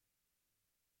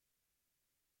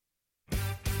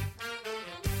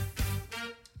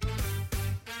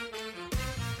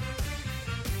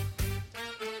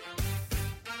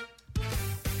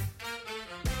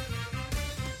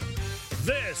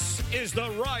This is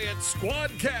the Riot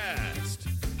Squadcast,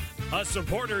 a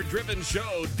supporter-driven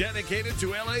show dedicated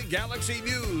to LA Galaxy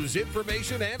news,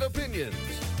 information, and opinions.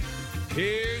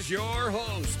 Here's your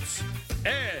hosts,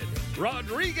 Ed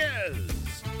Rodriguez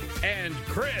and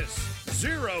Chris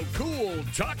Zero Cool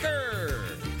Tucker.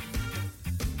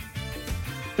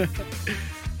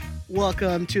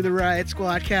 Welcome to the Riot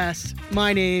Squadcast.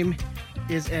 My name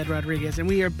is Ed Rodriguez, and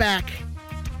we are back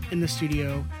in the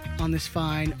studio on this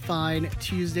fine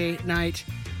Tuesday night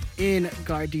in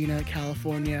Gardena,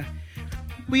 California.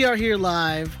 We are here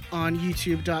live on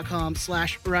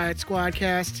youtube.com/Riot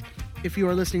Squadcast. If you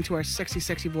are listening to our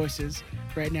sexy voices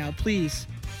right now, please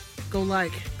go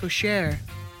like, go share,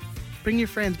 bring your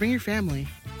friends, bring your family.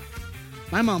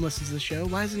 My mom listens to the show.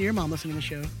 Why isn't your mom listening to the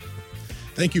show?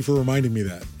 Thank you for reminding me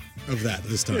of that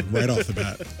this time, right off the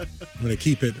bat. I'm gonna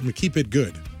keep it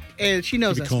good. And she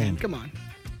knows Keep it us, calm. man. Come on.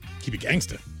 Keep it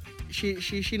gangsta.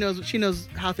 She knows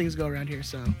how things go around here,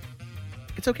 so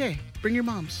it's okay. Bring your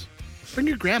moms. Bring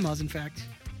your grandmas, in fact.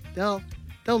 They'll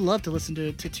love to listen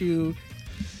to two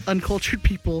uncultured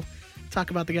people talk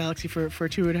about the galaxy for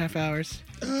 2.5 hours.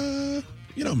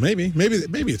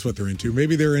 Maybe it's what they're into.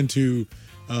 Maybe they're into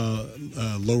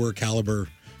lower caliber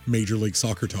Major League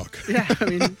Soccer talk. Yeah, I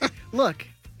mean, look,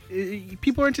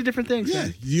 people are into different things. Yeah.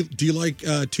 Man. Do you like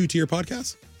two-tier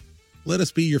podcasts? Let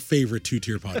us be your favorite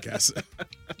two-tier podcast.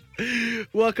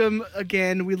 Welcome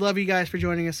again. We love you guys for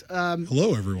joining us.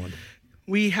 Hello, everyone.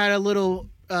 We had a little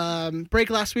break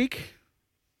last week,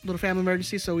 a little family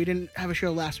emergency, so we didn't have a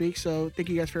show last week. So thank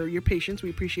you guys for your patience.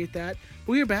 We appreciate that.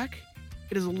 But we are back.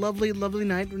 It is a lovely, lovely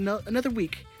night. Another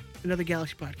week, another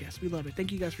Galaxy podcast. We love it.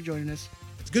 Thank you guys for joining us.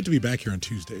 It's good to be back here on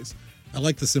Tuesdays. I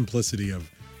like the simplicity of,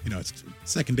 it's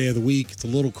second day of the week. It's a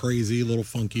little crazy, a little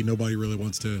funky. Nobody really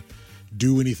wants to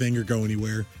do anything or go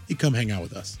anywhere. You come hang out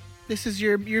with us. This is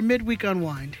your midweek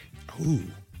unwind. Ooh.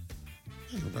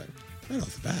 Right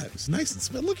off the bat. It's nice and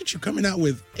smell. Look at you coming out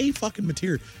with a fucking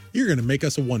material. You're going to make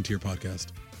us a one-tier podcast.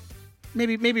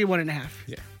 Maybe 1.5.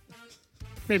 Yeah.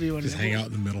 Maybe 1.5. Just hang out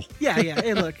in the middle. Yeah.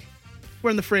 Hey, look.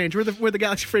 We're in the fringe. We're the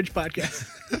Galaxy Fringe podcast.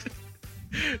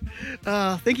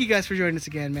 Thank you guys for joining us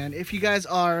again, man. If you guys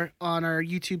are on our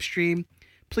YouTube stream,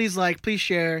 please like, please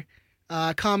share,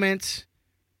 comment.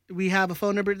 We have a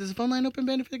phone number. Does the phone line open,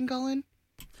 Ben, if they can call in?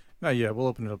 Not yet. We'll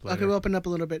open it up later. Okay, we'll open it up a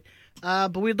little bit.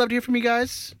 But we'd love to hear from you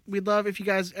guys. We'd love if you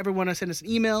guys ever want to send us an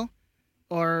email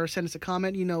or send us a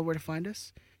comment. You know where to find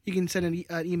us. You can send an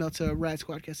email to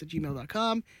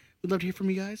riotsquadcast@gmail.com. We'd love to hear from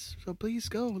you guys. So please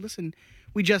go listen.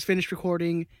 We just finished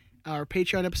recording our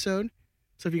Patreon episode.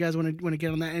 So if you guys want to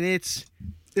get on that, and this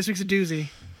week's a doozy.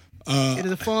 It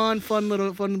is a fun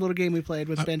little game we played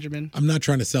with Benjamin. I'm not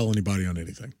trying to sell anybody on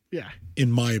anything. Yeah.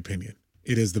 In my opinion,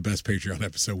 it is the best Patreon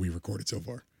episode we recorded so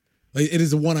far. It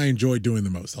is the one I enjoyed doing the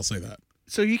most. I'll say that.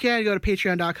 So you can go to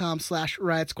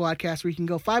patreon.com/Riot Squadcast, where you can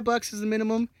go $5 is the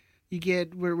minimum. You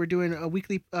get we're doing a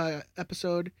weekly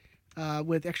episode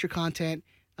with extra content.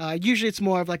 Usually it's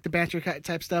more of like the banter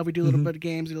type stuff. We do a little bit of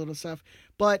games, do a little stuff.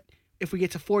 But if we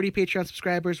get to 40 Patreon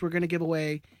subscribers, we're going to give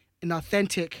away an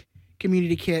authentic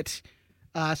community kit.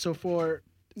 So for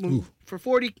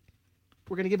 40,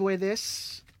 we're going to give away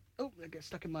this. Oh, I got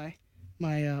stuck in my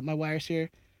wires here.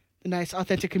 The nice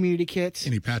authentic community kit.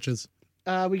 Any patches?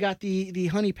 We got the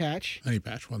honey patch. Honey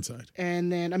patch, one side.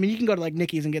 And then, you can go to like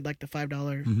Nicky's and get like the $5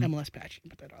 MLS patch. You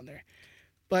can put that on there.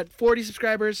 But 40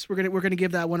 subscribers, we're gonna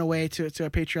give that one away to our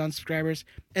Patreon subscribers.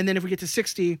 And then if we get to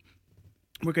 60,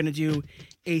 we're gonna do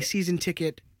a season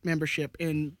ticket membership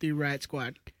in the Riot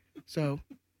Squad. So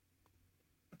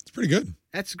it's pretty good.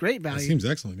 That's great value. That seems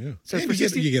excellent, yeah. So and for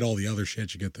you get all the other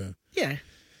shit. You get the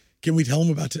Can we tell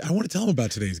them about? I want to tell them about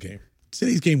today's game.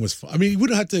 Today's game was fun. I mean, we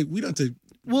don't have to.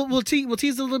 We'll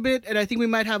tease a little bit, and I think we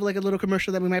might have like a little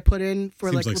commercial that we might put in for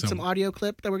Seems like some audio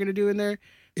clip that we're gonna do in there.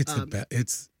 It's the best.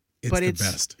 It's the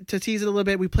best. To tease it a little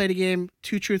bit, we played a game,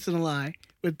 Two Truths and a Lie,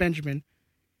 with Benjamin,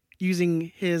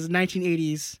 using his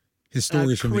 1980s. His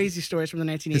stories stories from the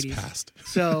 1980s. His past.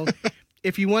 So,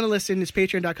 if you want to listen, it's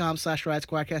patreon.com/Riot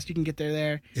Squadcast. You can get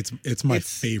there. It's my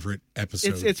favorite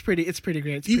episode. It's pretty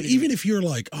great. Even if you're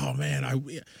like, oh man,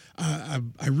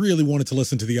 I really wanted to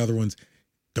listen to the other ones,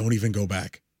 don't even go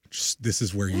back. This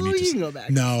is where you need to. You can go back.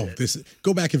 No,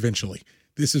 go back eventually.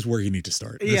 This is where you need to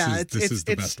start. This is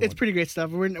the best one. It's pretty great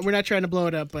stuff. We're not trying to blow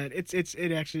it up, but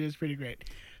it actually is pretty great.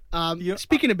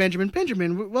 Speaking of Benjamin,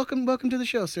 welcome to the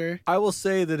show, sir. I will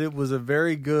say that it was a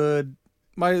very good.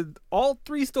 All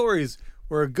three stories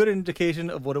were a good indication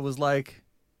of what it was like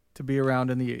to be around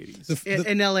in the 80s.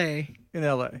 In LA. In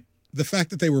LA. The fact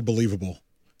that they were believable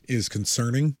is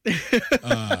concerning.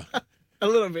 A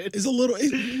little bit. is a little.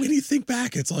 When you think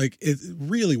back, it's like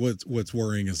really what's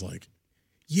worrying is like,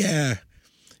 yeah,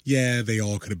 they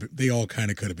all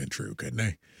kind of could have been true, couldn't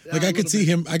they? Like I could see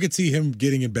him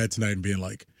getting in bed tonight and being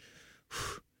like,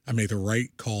 I made the right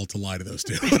call to lie to those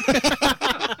two.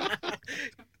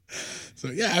 So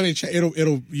yeah, I mean,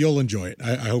 you'll enjoy it.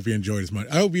 I hope you enjoyed as much.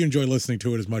 I hope you enjoy listening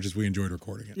to it as much as we enjoyed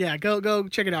recording it. Yeah, go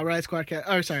check it out. Riot Squadcast.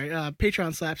 Oh, sorry,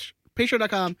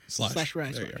 patreon.com/Riot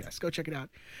Squadcast. Go check it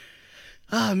out.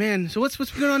 Oh man, so what's been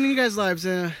going on in you guys' lives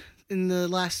in the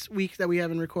last week that we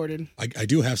haven't recorded? I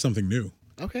do have something new.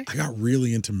 Okay. I got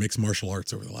really into mixed martial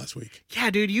arts over the last week. Yeah,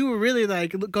 dude, you were really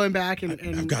like going back and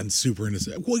I've gotten super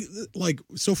into it. Well, like,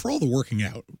 so for all the working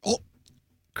out,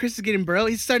 Chris is getting bro.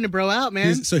 He's starting to bro out,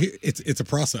 man. It's a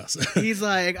process. He's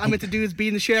like, I'm into dudes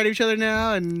beating the shit out of each other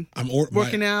now, and I'm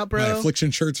working out, bro. My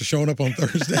affliction shirts are showing up on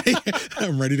Thursday.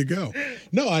 I'm ready to go.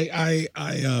 No,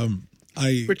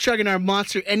 we're chugging our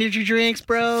Monster energy drinks,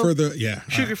 bro. For the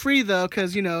sugar free though,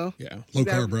 because low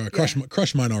carb, bro.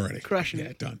 Crush mine already. Crushing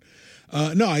it. Done.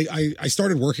 No, I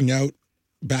started working out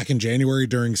back in January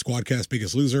during Squadcast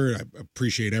Biggest Loser. I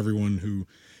appreciate everyone who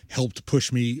helped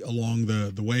push me along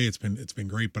the way. It's been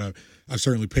great, but I've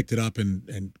certainly picked it up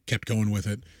and kept going with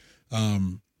it.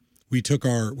 We took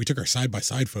our side by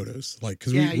side photos, like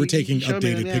because we're taking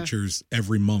updated pictures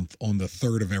every month on the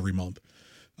 3rd of every month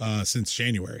since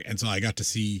January, and so I got to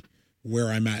see where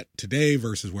I'm at today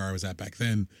versus where I was at back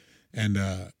then, and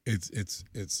it's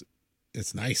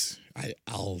nice. I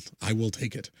will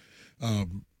take it.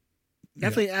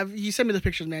 Definitely, you sent me the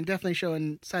pictures, man. Definitely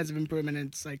showing signs of improvement. And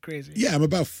it's like crazy. Yeah, I'm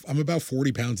about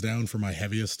 40 pounds down from my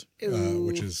heaviest,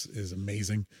 which is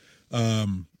amazing.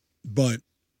 But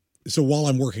so while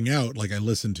I'm working out, like I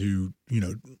listen to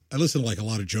like a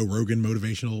lot of Joe Rogan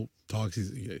motivational talks.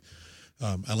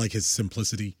 I like his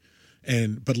simplicity,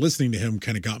 but listening to him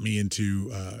kind of got me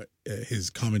into his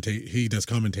commentate. He does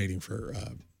commentating for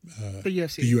the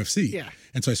UFC. Yeah,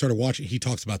 and so I started watching. He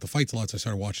talks about the fights a lot, so I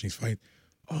started watching his fight.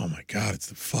 Oh my God, it's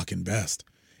the fucking best.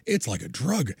 It's like a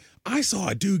drug. I saw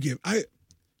a dude hey,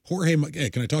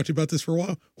 can I talk to you about this for a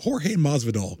while? Jorge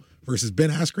Masvidal versus Ben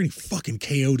Askren. He fucking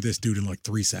KO'd this dude in like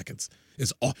 3 seconds.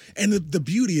 And the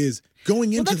beauty is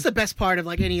going into. Well, that's the best part of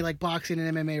like any like boxing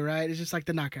and MMA, right? It's just like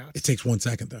the knockouts. It takes 1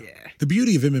 second though. Yeah. The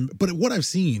beauty of MMA, but what I've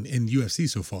seen in UFC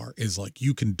so far is like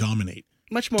you can dominate.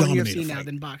 Much more in UFC now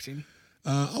than boxing.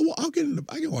 I can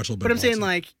watch a little bit. But I'm saying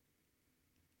like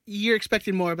you're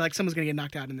expecting more, but like someone's gonna get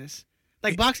knocked out in this.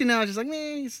 Like boxing now is just like,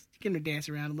 man, he's getting to dance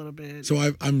around a little bit.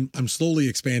 So I'm slowly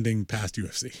expanding past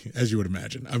UFC, as you would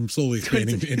imagine. I'm slowly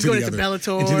expanding into the other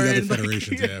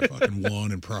federations. Yeah, fucking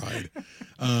One and Pride.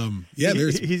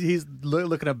 He's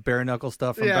looking up bare knuckle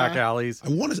stuff from back alleys. I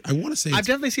want to say I've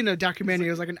definitely seen a documentary.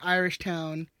 It was like an Irish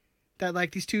town that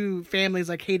like these two families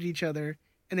like hated each other.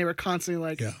 And they were constantly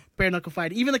like bare knuckle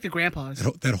fighting, even like the grandpas.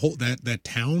 That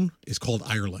town is called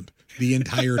Ireland. The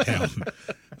entire town.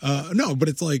 No, but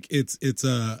it's like I've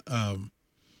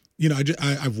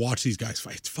watched these guys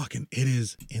fight. It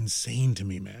is insane to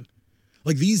me, man.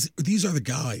 Like these are the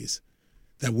guys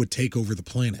that would take over the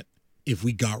planet if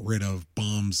we got rid of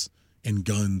bombs and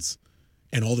guns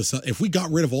and all this. If we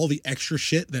got rid of all the extra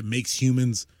shit that makes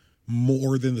humans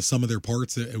more than the sum of their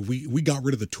parts, if we got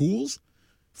rid of the tools.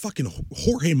 Fucking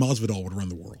Jorge Masvidal would run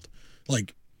the world.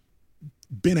 Like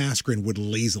Ben Askren would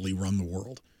lazily run the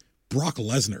world. Brock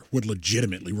Lesnar would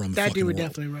legitimately run the fucking world. That dude would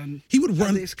definitely run. He would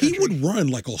run. He would run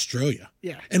like Australia.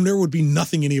 Yeah. And there would be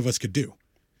nothing any of us could do.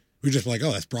 We'd just be like,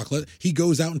 oh, that's Brock Lesnar. He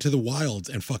goes out into the wilds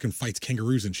and fucking fights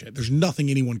kangaroos and shit. There's nothing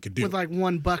anyone could do. With like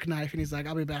one buck knife, and he's like,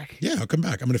 I'll be back. Yeah, I'll come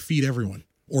back. I'm going to feed everyone.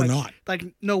 Or not. Like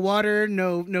no water,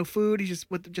 no food. He's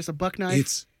just with just a buck knife.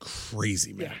 It's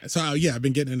crazy, man. Yeah. So I've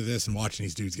been getting into this and watching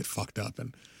these dudes get fucked up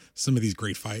and some of these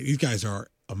great fights. These guys are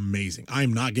amazing.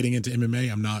 I'm not getting into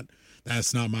MMA.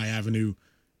 That's not my avenue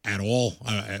at all.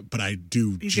 But I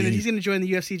do. He's gonna join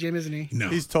the UFC gym, isn't he? No,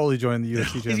 he's totally joining the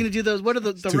UFC gym. He's gonna do those. What are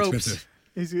the ropes?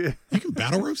 You can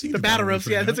battle ropes. The battle ropes.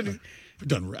 Yeah, that's what. I've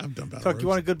done battle ropes. You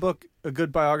want a good book, a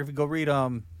good biography? Go read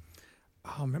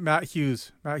Matt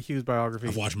Hughes biography.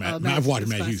 I've watched Matt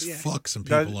Hughes fuck some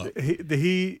people up.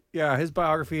 His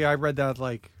biography. I read that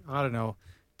like I don't know,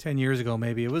 10 years ago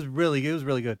maybe. It was really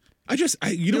good. I want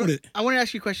to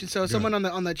ask you a question. So someone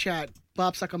on the chat,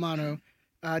 Bob Sacamano,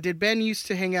 did Ben used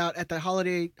to hang out at the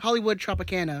Hollywood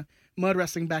Tropicana mud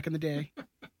wrestling back in the day?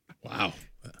 Wow.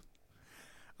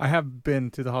 I have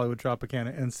been to the Hollywood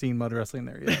Tropicana and seen mud wrestling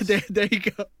there. Yes. there you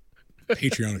go.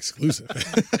 Patreon exclusive.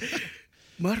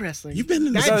 Mud wrestling. You've been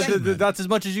in this That- shit, man. That's as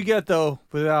much as you get though,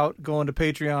 without going to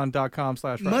patreon.com/.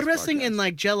 Mud wrestling and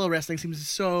like Jello wrestling seems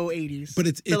so 80s. But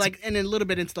it's like, and a little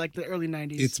bit into like the early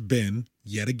 90s. It's been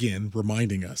yet again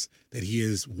reminding us that he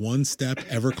is one step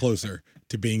ever closer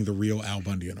to being the real Al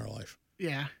Bundy in our life.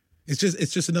 yeah. It's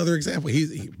just another example.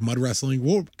 He mud wrestling.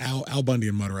 Well, Al Bundy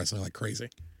and mud wrestling like crazy.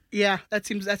 Yeah, that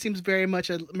seems very much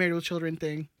a Married with Children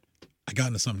thing. I got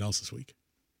into something else this week.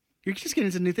 You're just getting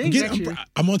into new things, aren't you?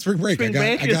 I'm on spring break. Spring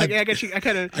break? You're like, yeah, I got you. I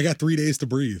kind of. I got 3 days to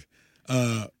breathe.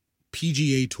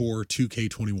 PGA Tour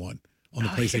 2K21 on the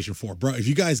PlayStation 4, bro. If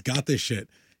you guys got this shit,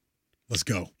 let's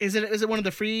go. Is it one of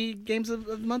the free games of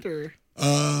the month or?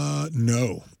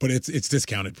 No, but it's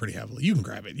discounted pretty heavily. You can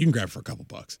grab it. You can grab it for a couple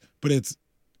bucks, but it's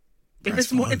If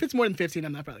it's more than 15,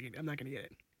 I'm not gonna get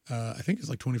it. I think it's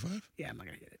like 25. Yeah, I'm not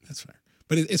gonna get it. That's fair.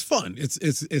 But it's fun.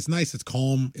 It's nice. It's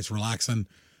calm. It's relaxing.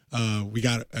 We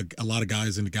got a lot of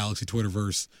guys in the Galaxy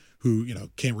Twitterverse who,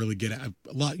 can't really get a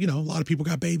lot. A lot of people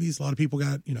got babies. A lot of people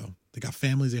got, they got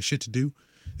families. They have shit to do.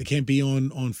 They can't be on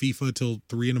FIFA till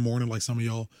 3 a.m. like some of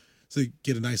y'all. So you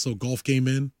get a nice little golf game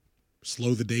in,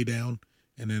 slow the day down,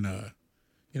 and then,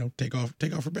 take off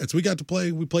for bed. So we got to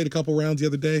play. We played a couple rounds the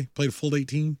other day. Played a full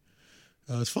 18.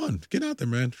 It's fun. Get out there,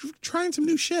 man. Trying some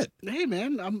new shit. Hey,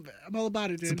 man, I'm all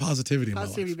about it, dude. It's the positivity in my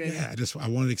Positivity, life. baby. Yeah, I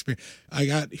wanted to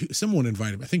experience. Someone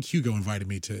invited me. I think Hugo invited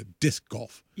me to disc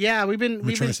golf. Yeah, I'm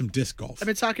gonna try some disc golf. I've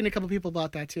been talking to a couple people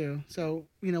about that too. So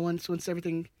once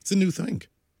everything It's a new thing.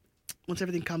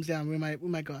 comes down, we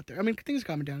might go out there. I mean, things are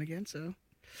calming down again, so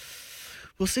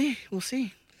we'll see.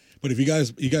 But if you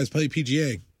guys play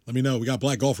PGA, let me know. We got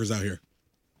black golfers out here.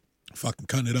 Fucking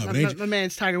cutting it up. My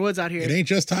man's Tiger Woods out here. It ain't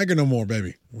just Tiger no more,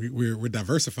 baby. We're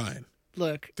diversifying.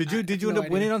 Look, Did you I have end no up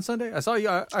winning idea. on Sunday? I saw you.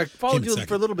 I followed you second.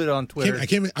 for a little bit on Twitter. I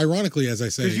came ironically, as I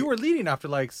say, Because you were leading after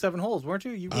like 7 holes, weren't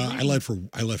you? I led for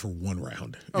one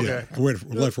round. Okay. Yeah, I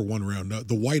led for one round.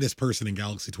 The whitest person in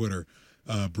Galaxy Twitter,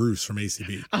 Bruce from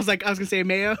ACB. I was gonna say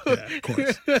Mayo. Yeah, of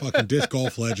course. Fucking disc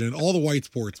golf legend. All the white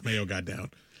sports, Mayo got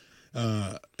down.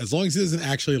 As long as he doesn't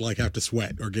actually have to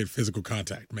sweat or get physical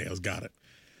contact, Mayo's got it.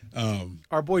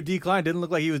 Our boy D Klein didn't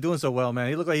look like he was doing so well, man.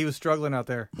 He looked like he was struggling out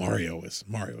there. Mario was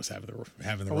having the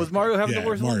Oh, was rough Mario one. having the Yeah,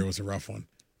 worst Mario one? was a rough one.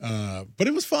 But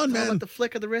it was fun, All man. about the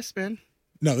flick of the wrist, man.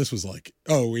 No, this was for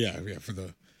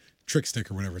the trick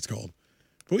stick or whatever it's called.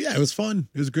 But yeah, it was fun.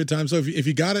 It was a good time. So if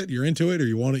you got it, you're into it, or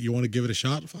you want to give it a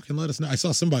shot, fucking let us know. I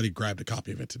saw somebody grabbed a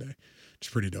copy of it today, which is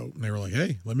pretty dope. And they were like,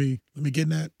 "Hey, let me get in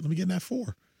that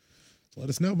 4." So let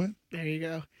us know, man. There you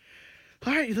go.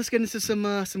 All right, let's get into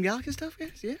some Galaxy stuff,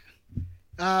 guys. Yeah.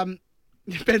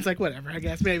 Ben's like, whatever, I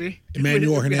guess, maybe.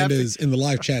 Emmanuel We have to- Hernandez in the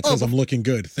live chat says, "I'm looking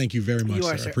good. Thank you very much, You are,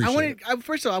 sir. I sir. appreciate it."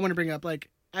 First of all, I want to bring up,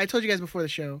 I told you guys before the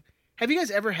show, have you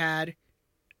guys ever had,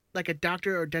 a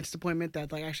doctor or dentist appointment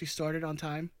that, actually started on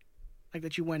time?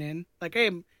 That you went in? Hey,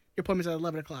 your appointment's at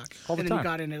 11 o'clock. All the and then time.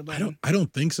 you got in at 11. I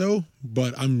don't think so,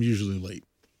 but I'm usually late.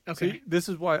 Okay. See, this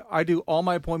is why I do all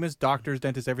my appointments, doctors,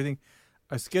 dentists, everything.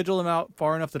 I schedule them out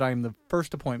far enough that I am the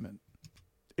first appointment.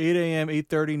 8 a.m.,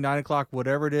 8:30, 9 o'clock,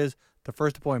 whatever it is, the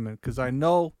first appointment. Because I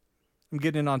know I'm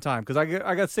getting in on time. Because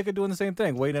I got sick of doing the same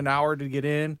thing. Waiting an hour to get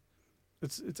in.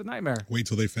 It's a nightmare. Wait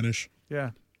till they finish.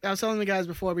 Yeah. I was telling the guys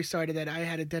before we started that I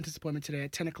had a dentist appointment today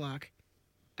at 10 o'clock.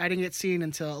 I didn't get seen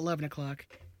until 11 o'clock.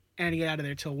 And I didn't get out of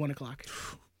there till 1 o'clock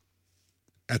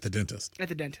At the dentist. at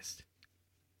the dentist.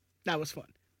 That was fun.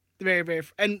 Very, very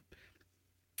and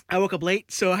I woke up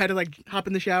late, so I had to hop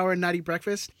in the shower and not eat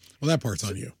breakfast. Well, that part's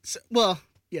on you. So, well,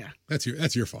 yeah. That's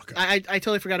your fuck up. I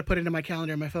totally forgot to put it in my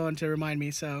calendar on my phone to remind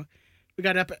me. So we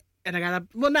got up, and I got up.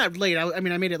 Well, not late. I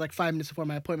made it 5 minutes before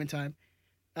my appointment time.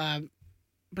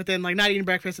 But then not eating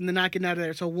breakfast and then not getting out of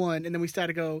there till 1, and then we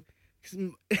started to go.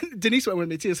 Denise went with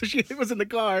me too, so she was in the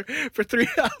car for 3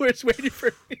 hours waiting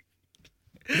for me.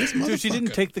 This Dude, she didn't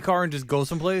motherfucker. take the car and just go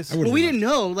someplace. I would've Well, we left. didn't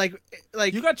know.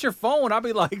 Like You got your phone. I'll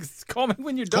be like, call me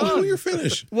when you're Tell me done. when you're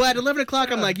finished. well, at 11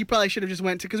 o'clock, I'm like, you probably should have just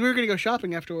went to, because we were gonna go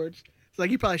shopping afterwards. So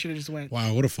you probably should have just went.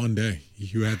 Wow, what a fun day.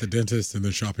 You had the dentist and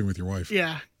then shopping with your wife.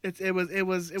 Yeah, it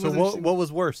was. So what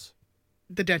was worse?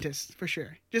 the dentist for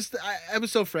sure. Just I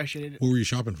was so frustrated. What were you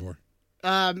shopping for?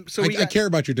 So I care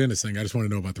about your dentist thing. I just want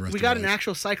to know about the rest we of got your an life.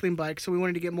 actual cycling bike, so we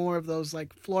wanted to get more of those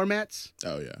floor mats.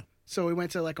 Oh, yeah. So we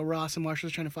went to a Ross and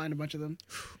Marshalls trying to find a bunch of them.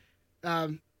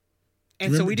 And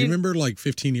Do so we you didn't. remember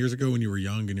 15 years ago when you were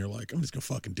young and you're like, I'm just going to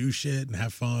fucking do shit and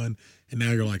have fun. And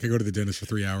now you're like, I go to the dentist for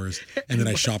 3 hours and then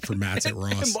I shop for mats at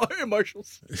Ross. and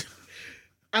Marshalls.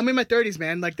 I'm in my 30s,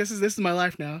 man. This is my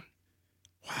life now.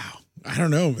 Wow. I don't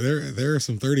know. There are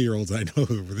some 30-year-olds I know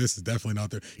where this is definitely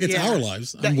not there. It's Yeah. our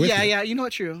lives. I'm with you. Yeah. You know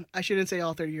what? True. I shouldn't say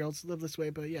all 30-year-olds live this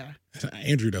way, but yeah.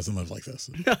 Andrew doesn't live like this.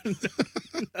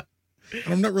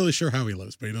 And I'm not really sure how he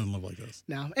lives, but he doesn't live like this.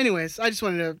 No. Anyways, I just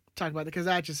wanted to talk about it because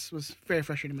that just was very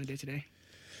frustrating my day today.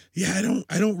 Yeah,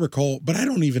 I don't recall, but I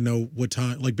don't even know what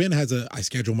time. Like Ben I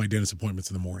schedule my dentist appointments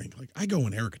in the morning. Like I go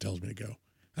when Erica tells me to go.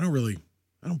 I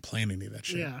don't plan any of that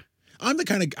shit. Yeah. I'm the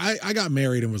kind of, I got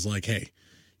married and was like, hey,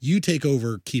 you take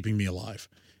over keeping me alive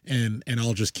and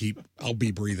I'll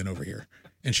be breathing over here.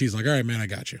 And she's like, all right, man, I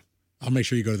got you. I'll make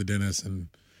sure you go to the dentist and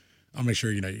I'll make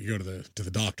sure, you go to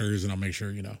the doctors and I'll make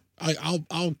sure,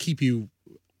 I'll keep you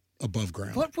above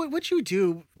ground. What would you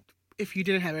do if you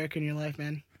didn't have Erica in your life,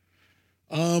 man?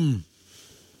 I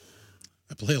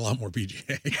play a lot more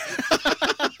PGA.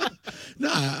 No,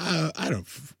 I don't.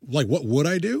 Like, what would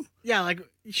I do? Yeah, like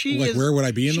where would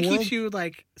I be in the world? She keeps you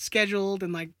like scheduled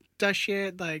and like does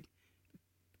shit, like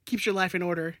keeps your life in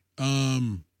order. I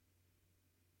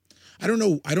don't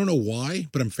know why,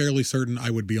 but I'm fairly certain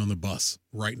I would be on the bus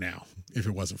right now if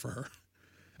it wasn't for her.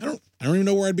 I don't even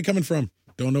know where I'd be coming from.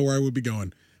 Don't know where I would be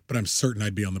going, but I'm certain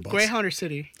I'd be on the bus. Greyhound or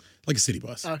City? Like a city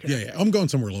bus. Okay. Yeah. I'm going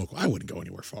somewhere local. I wouldn't go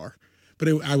anywhere far, but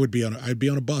I'd be on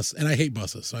a bus, and I hate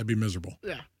buses, so I'd be miserable.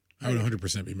 Yeah. I would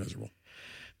 100% be miserable.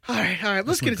 All right.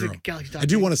 Let's get into Galaxy Talk. I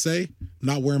do want to say,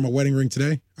 not wearing my wedding ring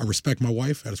today. I respect my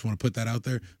wife. I just want to put that out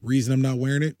there. Reason I'm not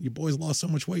wearing it, you boys lost so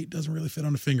much weight, it doesn't really fit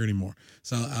on the finger anymore.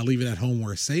 So I'll leave it at home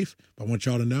where it's safe. But I want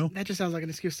y'all to know. That just sounds like an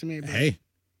excuse to me. Hey,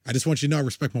 I just want you to know I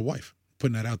respect my wife.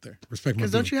 Putting that out there. Respect my.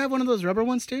 Because don't you have one of those rubber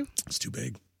ones too? It's too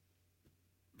big.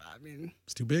 I mean,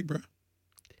 it's too big, bro.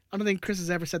 I don't think Chris has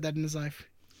ever said that in his life.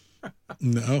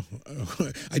 No,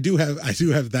 I do have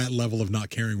that level of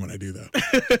not caring when I do though.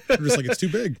 I'm just like, it's too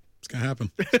big. It's gonna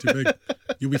happen. It's too big.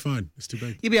 You'll be fine. It's too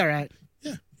big. You'll be all right.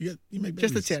 Yeah, you make babies.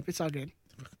 Just the tip. It's all good.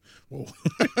 Whoa.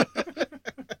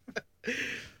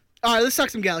 All right, let's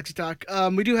talk some Galaxy talk.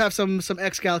 We do have some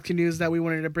X-Galaxy news that we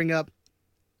wanted to bring up.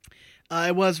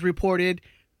 It was reported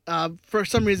for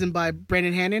some reason by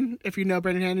Brandon Hannon. If you know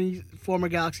Brandon Hannon, former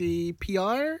Galaxy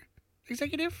PR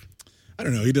executive. I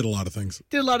don't know. He did a lot of things.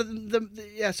 Did a lot of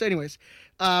yeah. So, anyways,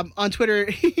 on Twitter,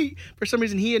 for some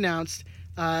reason, he announced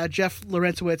Jeff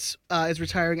Laurentowicz is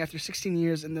retiring after 16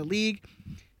 years in the league.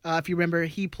 If you remember,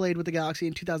 he played with the Galaxy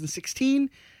in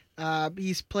 2016.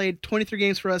 He's played 23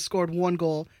 games for us, scored 1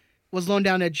 goal, was loaned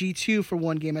down at G2 for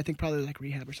 1 game. I think probably like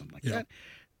rehab or something like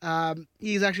that.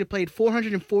 He's actually played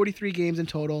 443 games in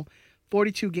total,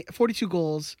 42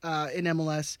 goals in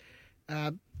MLS.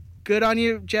 Good on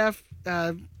you, Jeff.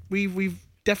 We've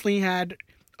definitely had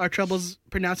our troubles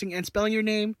pronouncing and spelling your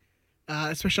name,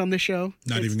 especially on this show.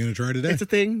 Not even going to try today. It's a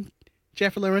thing.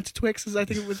 Jeff Laurentowicz is, I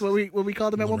think, it was what we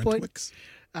called him at one point.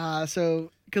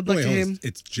 So good luck to him.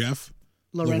 It's Jeff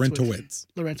Laurentowicz.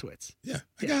 Yeah,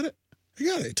 I got it.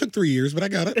 It took 3 years, but I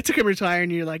got it. It took him retiring,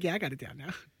 and you're like, yeah, I got it down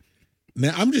now.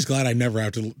 Now I'm just glad I never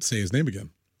have to say his name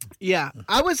again. Yeah,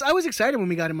 I was excited when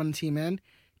we got him on the team, man.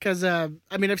 Because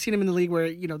I've seen him in the league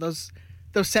where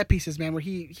those set pieces, man, where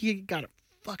he got a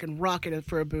fucking rocket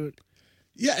for a boot.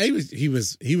 Yeah, he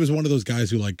was one of those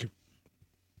guys who like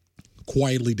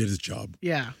quietly did his job.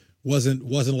 Yeah, wasn't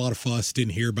a lot of fuss.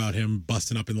 Didn't hear about him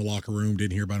busting up in the locker room.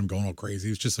 Didn't hear about him going all crazy.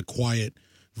 He was just a quiet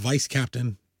vice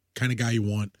captain kind of guy you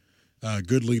want.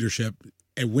 Good leadership.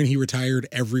 And when he retired,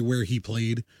 everywhere he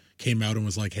played, came out and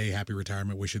was like, "Hey, happy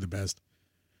retirement. Wish you the best."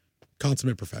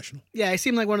 Consummate professional. Yeah, he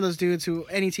seemed like one of those dudes who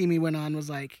any team he went on was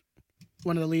like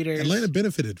one of the leaders. Atlanta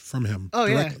benefited from him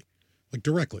directly. Like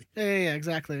directly. Yeah,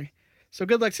 exactly. So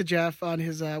good luck to Jeff on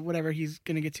his whatever he's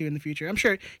going to get to in the future. I'm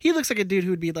sure he looks like a dude who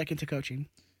would be like into coaching.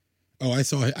 Oh, I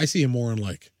see him more in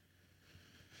like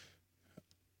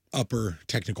upper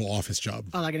technical office job.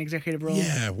 Oh, like an executive role.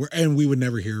 Yeah, and we would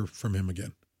never hear from him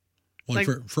again. Like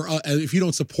for if you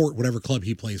don't support whatever club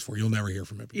he plays for, you'll never hear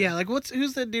from him again. Yeah, like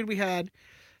who's the dude we had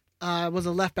was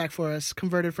a left back for us,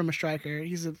 converted from a striker.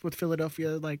 He's with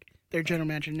Philadelphia, like their general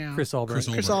manager now. Chris Albright.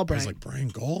 I was like, Brian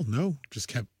Gall? No, just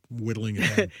kept whittling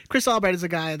it down. Chris Albright is a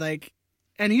guy like,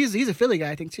 and he's a Philly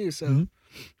guy, I think too. So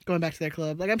going back to their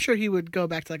club, like I'm sure he would go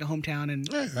back to like a hometown and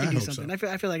do something. So.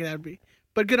 I feel like that would be.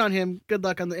 But good on him. Good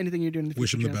luck on anything you're doing in the future.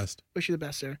 Wish him the Jeff. best. Wish you the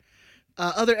best, sir.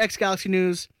 Other X-Galaxy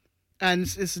news, and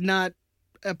this is not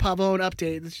a Pavone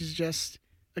update. This is just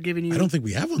giving you. I don't think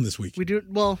we have one this week. We do.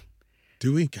 Well,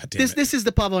 do we? God damn it. This is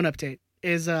the Pavone update.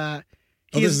 This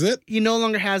is it? He no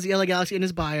longer has the LA Galaxy in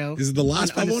his bio. This is the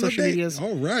last Pavone social update? Medias.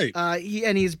 All right.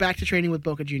 He's back to training with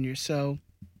Boca Juniors. So,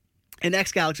 an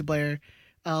X-Galaxy player.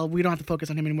 We don't have to focus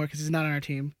on him anymore because he's not on our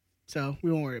team. So,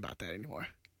 we won't worry about that anymore.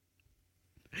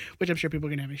 Which I'm sure people are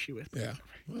going to have an issue with. Yeah.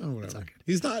 Well, whatever.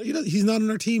 He's not on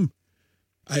our team.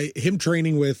 Him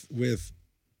training with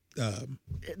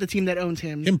the team that owns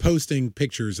him. Him posting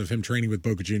pictures of him training with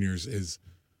Boca Juniors is,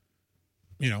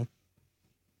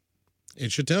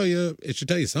 It should tell you. It should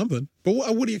tell you something. But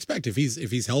what do you expect if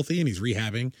he's healthy and he's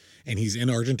rehabbing and he's in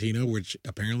Argentina, which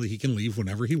apparently he can leave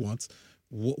whenever he wants?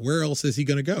 Where else is he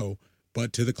going to go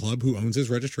but to the club who owns his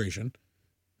registration,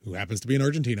 who happens to be in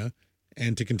Argentina,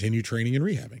 and to continue training and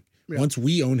rehabbing? Yeah. Once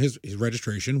we own his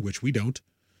registration, which we don't,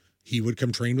 he would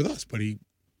come train with us. But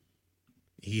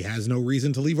he has no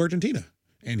reason to leave Argentina,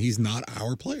 and he's not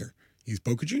our player. He's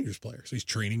Boca Juniors player, so he's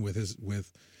training with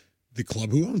the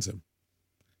club who owns him.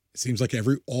 It seems like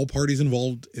all parties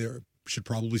involved should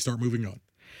probably start moving on.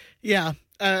 Yeah,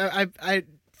 I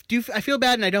feel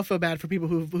bad, and I don't feel bad for people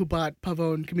who bought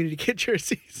Pavone community kit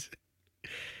jerseys.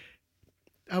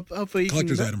 Hopefully,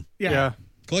 collector's item. Yeah,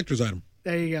 collector's item.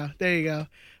 There you go.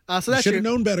 So that's should have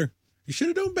known better. You should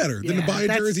have known better than to buy a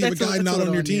jersey of a guy not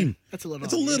on your team. That's a little.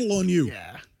 That's a little on you.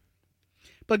 Yeah.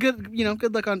 But good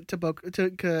luck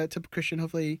to Christian.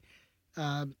 Hopefully,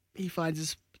 he finds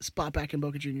his spot back in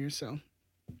Boca Juniors. So,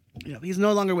 he's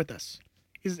no longer with us.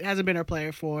 He hasn't been our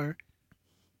player for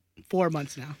 4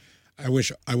 months now. I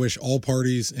wish all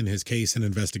parties in his case and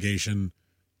investigation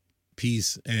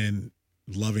peace and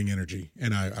loving energy,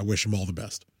 and I wish him all the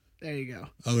best. There you go.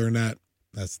 Other than that,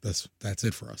 that's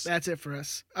it for us. That's it for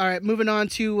us. All right, moving on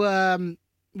to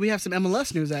we have some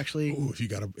MLS news actually. Oh, if you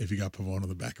got Pavone on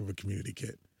the back of a community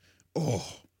kit,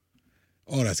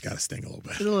 that's got to sting a little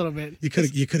bit. A little bit. You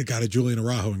could have got a Julian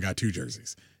Araujo and got 2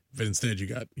 jerseys, but instead you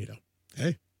got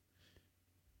hey.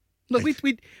 Look,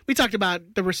 we talked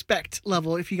about the respect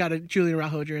level if you got a Julian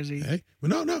Araujo jersey. Hey,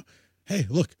 well, no. Hey,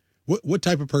 look, what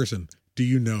type of person do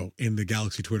you know in the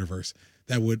Galaxy Twitterverse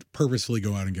that would purposefully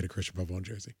go out and get a Christian Pavone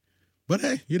jersey? But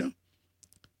hey,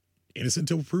 innocent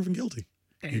until proven guilty.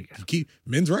 You keep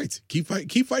men's rights. Keep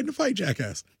fighting the fight,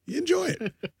 jackass. You enjoy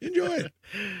it. Enjoy it.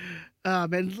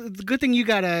 Man, it's a good thing you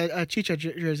got a Chicha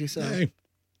jersey. So hey,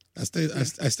 I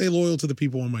stay loyal to the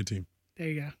people on my team. There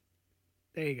you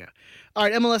go. All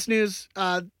right, MLS news.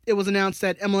 It was announced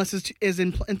that MLS is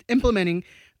implementing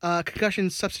concussion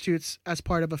substitutes as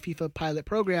part of a FIFA pilot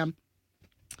program.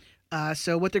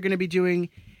 So what they're going to be doing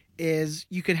is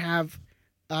you can have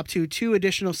up to 2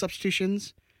 additional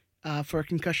substitutions for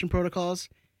concussion protocols.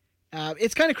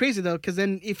 It's kind of crazy, though, because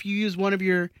then if you use one of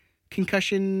your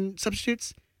concussion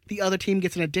substitutes, the other team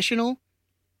gets an additional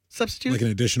substitute. Like an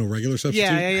additional regular substitute?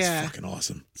 Yeah. That's fucking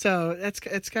awesome. So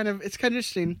it's kind of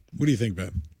interesting. What do you think,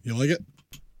 Ben? You like it?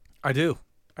 I do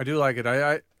like it.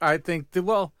 I think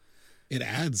that, it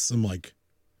adds some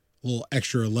little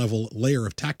extra layer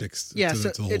of tactics to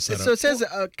the whole setup. So it says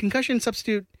a concussion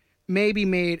substitute may be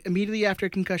made immediately after a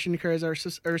concussion occurs or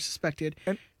suspected,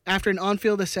 after an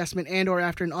on-field assessment and or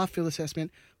after an off-field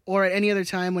assessment, or at any other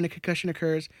time when a concussion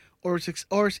occurs or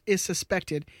is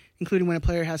suspected, including when a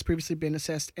player has previously been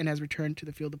assessed and has returned to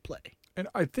the field of play. And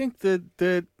I think that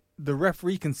the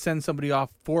referee can send somebody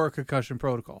off for a concussion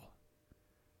protocol.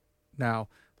 Now,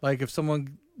 if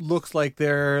someone looks like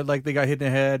they got hit in the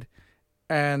head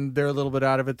and they're a little bit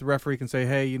out of it, the referee can say,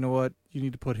 hey, you know what? You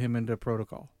need to put him into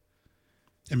protocol.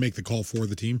 And make the call for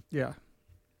the team? Yeah.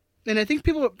 And I think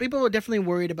people are definitely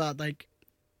worried about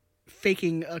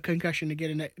faking a concussion to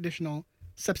get an additional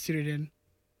substitute in.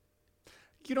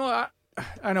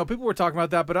 I know people were talking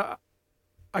about that, but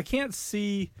I can't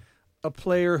see a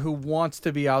player who wants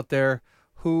to be out there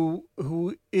who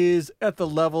is at the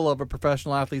level of a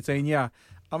professional athlete saying, yeah,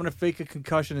 I'm going to fake a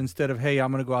concussion instead of, hey,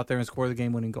 I'm going to go out there and score the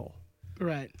game-winning goal.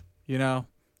 Right. I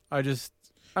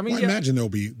imagine there'll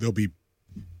be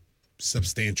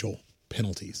substantial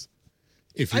penalties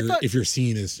if you're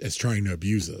seen as trying to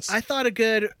abuse this. I thought a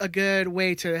good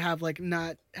way to have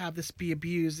not have this be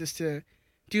abused is to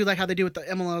do how they do with the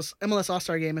MLS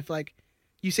All-Star game. If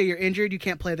you say you're injured, you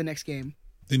can't play the next game.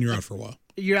 Then you're out for a while.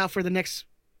 You're out for the next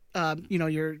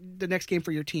the next game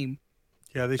for your team.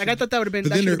 Yeah, they should. I thought that would have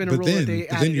been a rule that they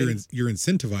added. Then you're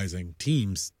incentivizing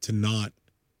teams to not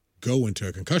go into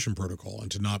a concussion protocol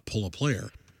and to not pull a player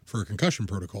for a concussion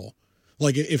protocol.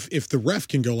 If the ref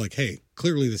can go hey,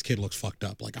 clearly this kid looks fucked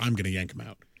up. I'm going to yank him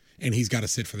out, and he's got to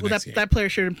sit for the next game. That player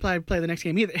shouldn't play the next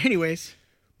game either. Anyways.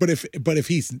 But if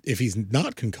he's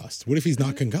not concussed, what if he's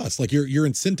not concussed? You're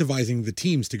incentivizing the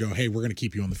teams to go, hey, we're going to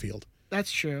keep you on the field.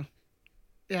 That's true.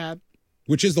 Yeah.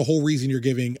 Which is the whole reason you're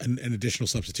giving an additional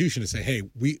substitution to say, hey,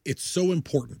 it's so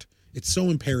important. It's so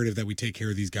imperative that we take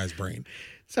care of these guys' brain.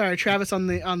 Sorry, Travis on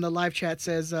the live chat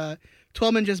says,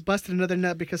 Twellman just busted another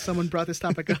nut because someone brought this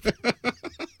topic up.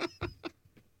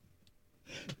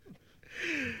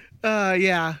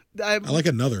 Yeah. I like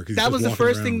another. That was the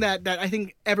first thing that I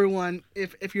think everyone,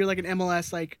 if you're an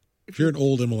MLS, if you're an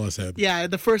old MLS head. Yeah,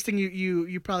 the first thing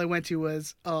you probably went to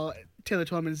was, Taylor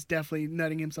Twellman is definitely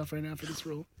nutting himself right now for this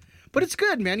rule. But it's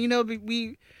good, man.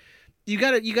 you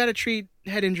gotta treat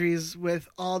head injuries with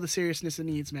all the seriousness it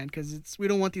needs, man. Because we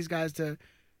don't want these guys to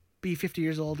be 50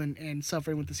 years old and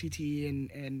suffering with the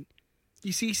CTE and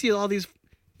you see all these,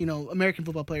 American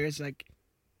football players like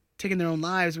taking their own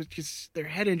lives, which is their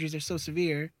head injuries are so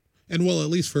severe. And well, at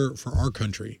least for our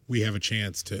country, we have a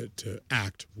chance to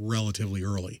act relatively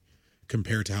early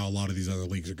compared to how a lot of these other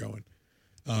leagues are going.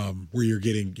 Where you're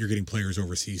getting players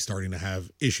overseas starting to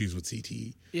have issues with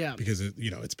CTE. Yeah. Because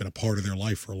it's been a part of their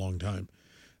life for a long time.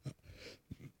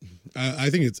 I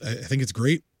think it's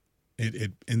great.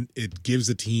 It gives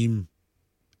the team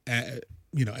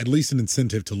at least an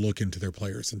incentive to look into their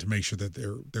players and to make sure that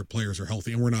their players are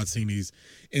healthy. And we're not seeing these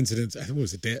incidents. I think it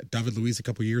was David Luiz a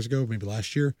couple of years ago, maybe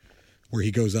last year, where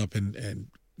he goes up and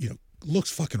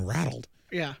looks fucking rattled.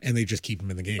 Yeah. And they just keep him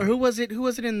in the game. Or who was it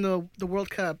in the World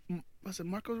Cup? Was it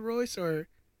Marco Reus or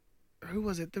who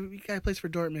was it? The guy who plays for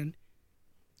Dortmund.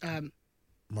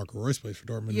 Marco Reus plays for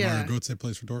Dortmund. Yeah. Mario Götze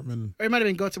plays for Dortmund. Or it might have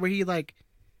been Götze, where he like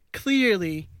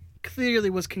clearly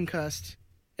was concussed.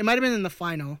 It might have been in the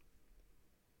final.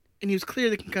 And he was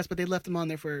clearly concussed, but they left him on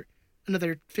there for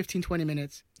another 15, 20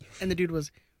 minutes. And the dude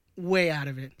was way out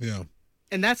of it. Yeah.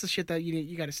 And that's the shit that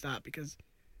you got to stop, because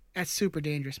that's super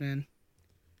dangerous, man.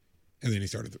 And then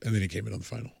he came in on the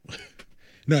final.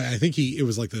 No, I think it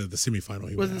was like the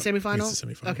semifinal. Was it the semifinal? It's the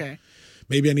semifinal. Okay.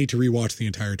 Maybe I need to rewatch the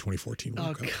entire 2014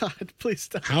 World Cup. God, please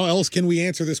stop. How else can we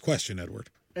answer this question, Edward?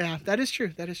 Yeah, that is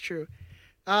true.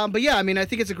 But yeah, I mean, I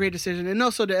think it's a great decision, and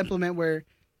also to implement where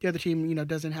the other team,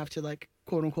 doesn't have to like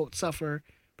quote unquote suffer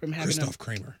from having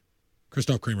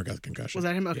Christoph Kramer got the concussion. Was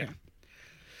that him? Okay. Yeah.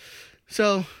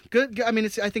 So good. I mean,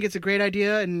 I think it's a great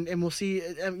idea, and we'll see.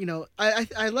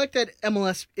 I like that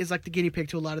MLS is like the guinea pig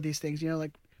to a lot of these things.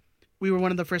 Like we were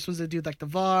one of the first ones to do like the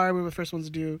VAR. We were the first ones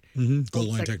to do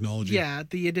goal line technology. Yeah,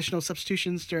 the additional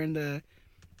substitutions during the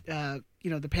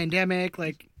the pandemic.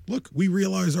 Like, look, we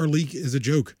realize our league is a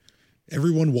joke.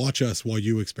 Everyone watch us while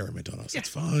you experiment on us. Yeah, it's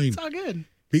fine. It's all good.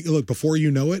 Look, before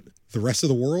you know it, the rest of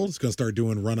the world is going to start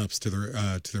doing run-ups to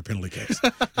their penalty kicks,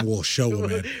 and we'll show them,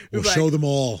 man. We'll show them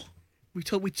all. We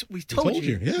told you.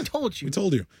 Yeah. We told you. We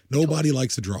told you. Nobody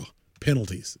likes to draw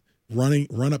penalties.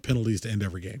 Run-up penalties to end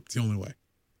every game. It's the only way.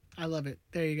 I love it.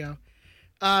 There you go.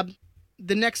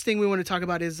 The next thing we want to talk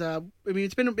about is,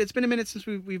 it's been a minute since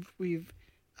we've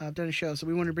done a show, so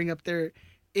we want to bring up there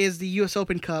is the U.S.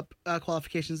 Open Cup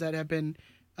qualifications that have been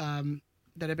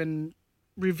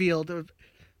revealed.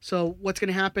 So what's going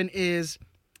to happen is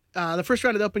the first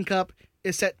round of the Open Cup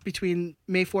is set between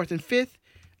May 4th and 5th.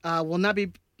 Will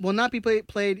not be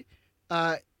played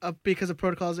because of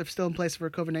protocols if still in place for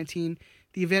COVID-19.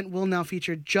 The event will now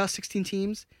feature just 16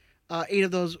 teams, 8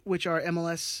 of those which are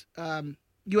MLS,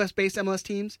 U.S.-based MLS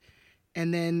teams.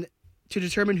 And then to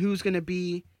determine who's going to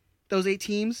be those 8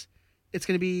 teams, it's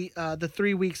going to be the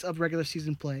 3 weeks of regular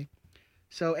season play.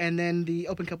 So, and then the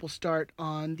Open Cup will start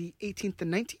on the 18th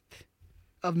and 19th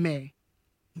of May.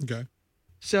 Okay.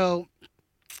 So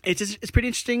it's pretty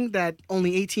interesting that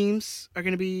only 8 teams are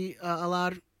going to be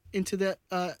allowed into the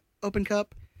Open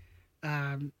Cup.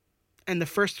 And the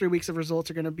first 3 weeks of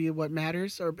results are going to be what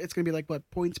matters, or it's going to be like what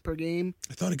points per game.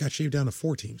 I thought it got shaved down to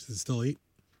 4 teams. Is it still 8?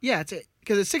 Yeah,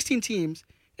 because it's 16 teams,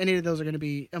 and 8 of those are going to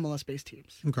be MLS-based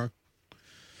teams. Okay.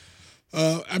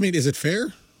 I mean, is it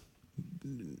fair?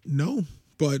 No,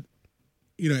 but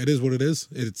it is what it is.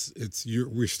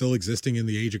 We're still existing in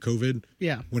the age of COVID.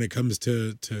 Yeah. When it comes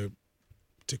to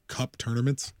cup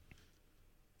tournaments,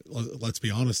 let's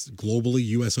be honest. Globally,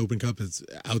 U.S. Open Cup is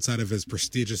outside of as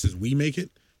prestigious as we make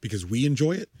it because we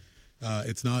enjoy it.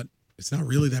 It's not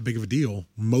really that big of a deal.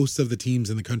 Most of the teams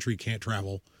in the country can't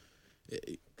travel.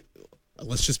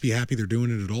 Let's just be happy they're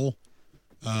doing it at all.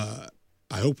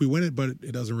 I hope we win it, but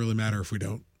it doesn't really matter if we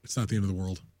don't. It's not the end of the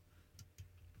world.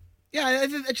 Yeah, I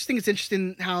just think it's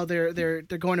interesting how they're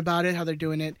going about it, how they're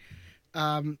doing it.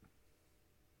 8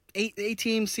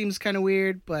 teams seems kind of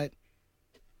weird, but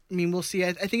I mean, we'll see.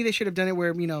 I think they should have done it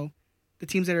where the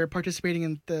teams that are participating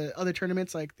in the other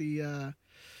tournaments, like the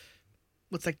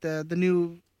the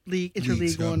new league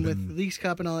interleague one with the Leagues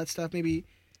Cup and all that stuff. Maybe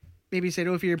said,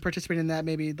 if you're participating in that,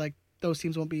 maybe like those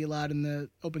teams won't be allowed in the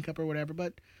Open Cup or whatever.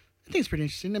 But I think it's pretty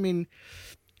interesting. I mean,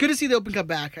 good to see the Open Cup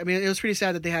back. I mean, it was pretty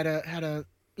sad that they had to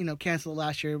cancel it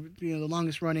last year. The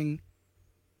longest running,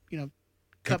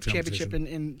 Cup championship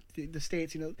in the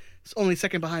States. It's only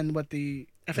second behind the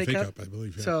FA Cup, I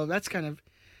believe. Yeah. So that's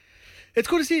it's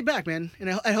cool to see it back, man.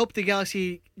 And I hope the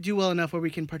Galaxy do well enough where we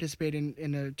can participate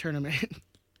in a tournament,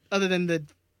 other than the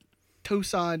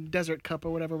Tucson Desert Cup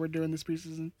or whatever we're doing this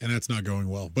preseason. And that's not going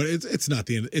well, but it's not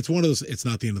the end. It's one of those. It's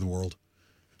not the end of the world.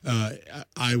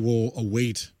 I will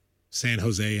await San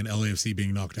Jose and LAFC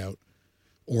being knocked out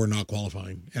or not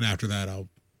qualifying. And after that, I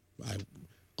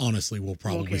honestly will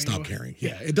probably Okay, stop well, caring.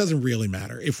 Yeah, it doesn't really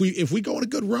matter. If we go on a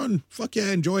good run, fuck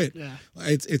yeah, enjoy it. Yeah.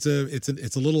 It's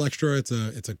a little extra. It's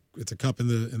a cup in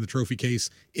the trophy case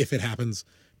if it happens.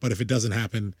 But if it doesn't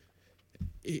happen,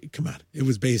 come on. It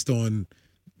was based on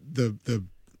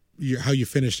how you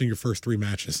finished in your first 3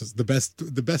 matches. The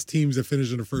best teams that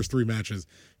finished in the first 3 matches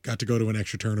got to go to an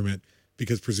extra tournament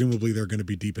because presumably they're going to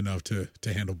be deep enough to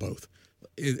handle both.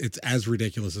 It's as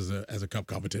ridiculous as a cup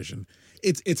competition.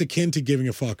 It's akin to giving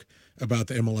a fuck about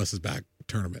the MLS's back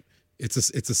tournament. It's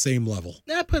the same level.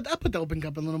 Yeah, I put the Open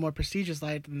Cup in a little more prestigious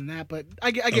light than that, but I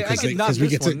get Because we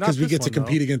get to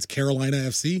compete against Carolina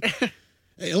FC.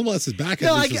 MLS is back.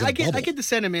 No, I get the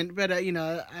sentiment, but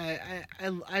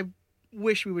I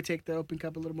wish we would take the Open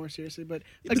Cup a little more seriously. But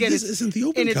again, this isn't the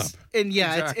Open Cup.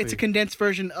 Exactly. It's a condensed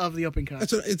version of the Open Cup.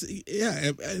 That's what it's.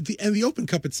 Yeah, the Open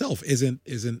Cup itself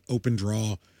isn't open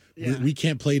draw. Yeah. We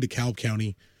can't play DeKalb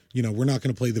County. We're not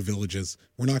going to play the Villages.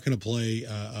 We're not going to play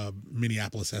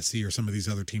Minneapolis SC or some of these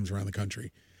other teams around the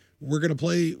country. We're going to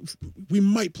play. We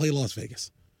might play Las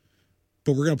Vegas,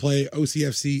 but we're going to play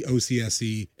OCFC,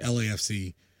 OCSC,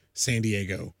 LAFC, San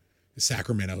Diego,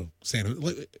 Sacramento, San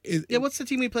Jose. What's the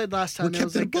team we played last time? We're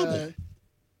kept in a bubble.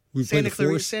 We played Santa the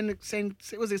Clarita, Force.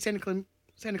 was it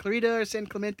Santa Clarita or San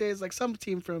Clemente? It's like some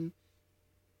team from.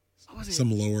 What was it?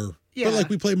 Some lower. Yeah. But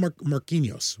we play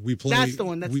Marquinhos. We play. That's the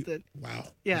one. Wow.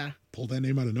 Yeah. Pulled that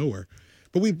name out of nowhere.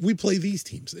 But we play these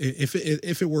teams. If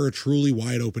it were a truly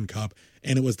wide open cup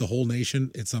and it was the whole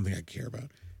nation, it's something I care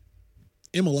about.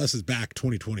 MLS is back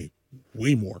 2020,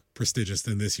 way more prestigious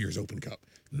than this year's Open Cup.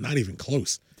 Not even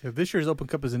close. Yeah, this year's Open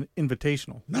Cup is an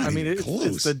invitational.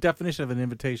 Close. It's the definition of an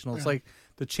invitational. It's like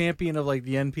the champion of like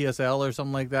the NPSL or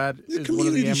something like that. It's is one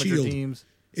of the amateur shield. teams.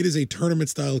 It is a tournament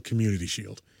style community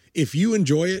shield. If you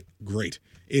enjoy it, great.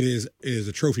 It is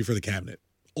a trophy for the cabinet.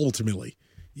 Ultimately,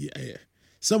 we're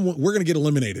going to get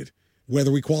eliminated,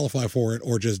 whether we qualify for it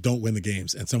or just don't win the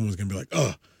games, and someone's going to be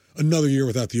like, another year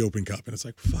without the Open Cup, and it's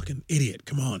like, fucking idiot.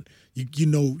 Come on, you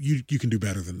can do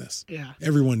better than this. Yeah.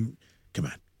 Everyone, come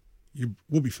on,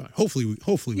 we'll be fine.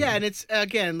 Hopefully. Yeah, and it's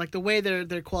again like the way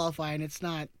they're qualifying. It's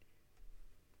not.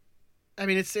 I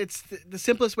mean, it's the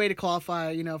simplest way to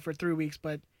qualify, for 3 weeks,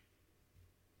 but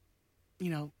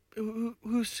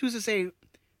who's to say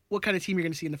what kind of team you're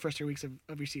going to see in the first 3 weeks of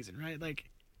your season, right? Like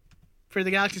for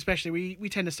the Galaxy especially, we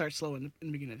tend to start slow in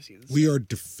the beginning of the season. We are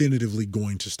definitively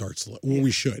going to start slow. Well,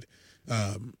 we should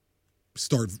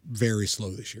start very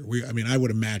slow this year. I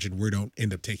would imagine we don't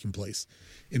end up taking place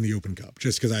in the Open Cup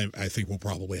just because I think we'll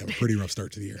probably have a pretty rough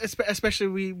start to the year.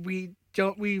 Especially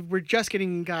we're just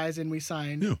getting guys and we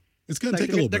signed. No, it's going to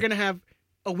take a little bit. They're going to have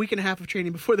a week and a half of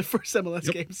training before the first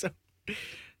MLS game. So,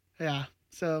 yeah.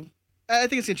 So I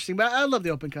think it's interesting, but I love the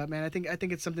Open Cup, man. I think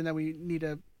it's something that we need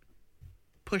to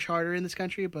push harder in this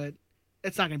country, but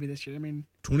it's not going to be this year. I mean,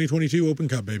 2022 Open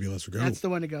Cup, baby. Let's go. That's the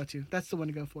one to go to. That's the one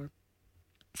to go for.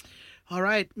 All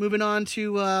right, moving on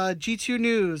to G2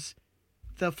 news.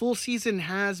 The full season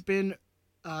has been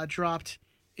dropped.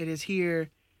 It is here.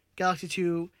 Galaxy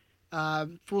 2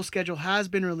 full schedule has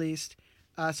been released.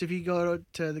 So if you go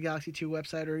to the Galaxy 2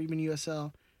 website or even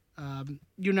USL,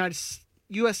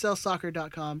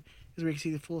 USLsoccer.com is where you can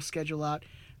see the full schedule out.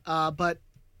 But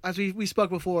as we spoke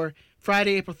before,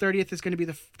 Friday, April 30th is going to be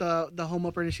the home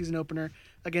opener, season opener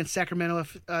against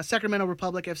Sacramento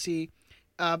Republic FC.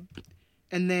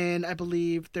 And then I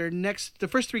believe the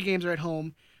first 3 games are at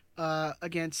home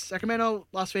against Sacramento,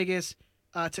 Las Vegas,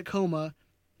 Tacoma.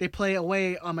 They play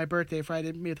away on my birthday,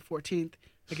 Friday, May the 14th,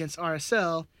 against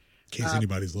RSL. In case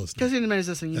anybody's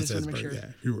listening. You just want to make sure.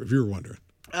 Yeah, if you were wondering.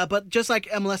 But just like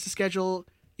MLS's schedule,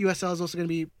 USL is also going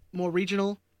to be more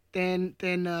regional than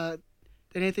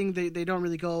anything. They don't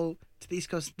really go to the East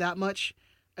Coast that much.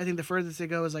 I think the furthest they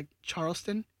go is like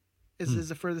Charleston is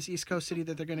the furthest East Coast city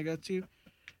that they're going to go to. Is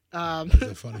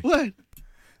that funny? What?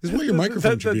 This is what your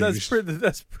microphone should be.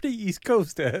 That's pretty East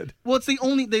Coast, Ed. Well, it's the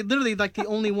only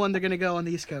one they're going to go on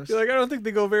the East Coast. You're like, I don't think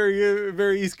they go very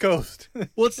very East Coast.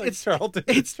 Well, it's Charlton.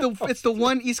 It's the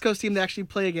one East Coast team they actually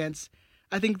play against.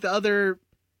 I think the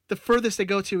furthest they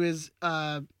go to is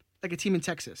like a team in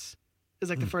Texas. Is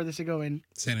like the furthest they go in.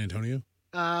 San Antonio?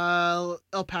 El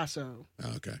Paso.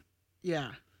 Oh, okay.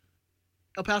 Yeah.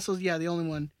 El Paso's the only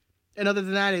one. And other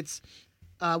than that, it's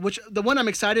which the one I'm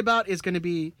excited about is going to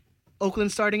be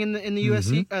Oakland starting in the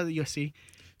USC, the USC.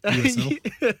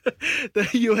 The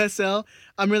USL.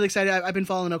 I'm really excited. I've been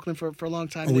following Oakland for a long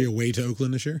time. Are we away to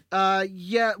Oakland this year?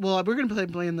 Yeah. Well, we're going to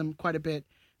be playing them quite a bit.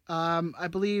 I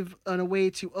believe an away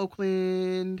to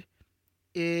Oakland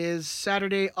is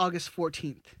Saturday, August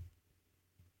 14th.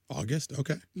 August?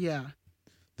 Okay. Yeah.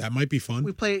 That might be fun.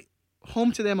 We play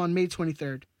home to them on May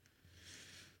 23rd.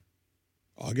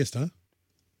 August, huh?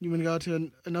 You want to go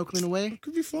to an Oakland away?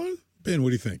 Could be fun. Ben, what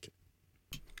do you think?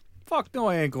 Fuck no,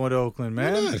 I ain't going to Oakland,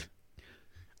 man. Why not?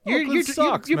 Oakland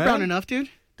sucks, you're man. brown enough, dude.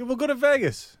 Dude, we'll go to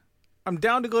Vegas. I'm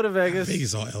down to go to Vegas.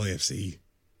 Vegas all LAFC.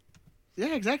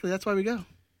 Yeah, exactly. That's why we go.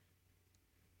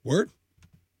 Word?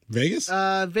 Vegas?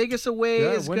 Vegas away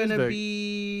Yeah, is when is going to Vegas?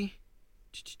 be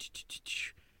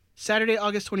Saturday,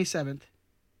 August 27th.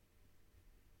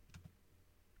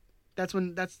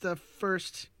 That's the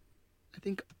first, I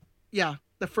think, yeah,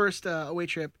 the first away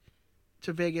trip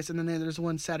to Vegas. And then there's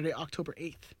one Saturday, October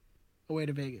 8th, away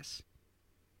to Vegas.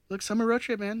 Look, summer road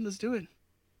trip, man. Let's do it.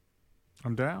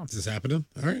 I'm down. Is this happening?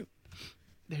 All right.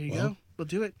 There you Well, go. We'll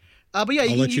do it. But yeah,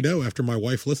 I'll let you know after my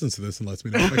wife listens to this and lets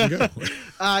me know if I can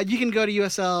go. You can go to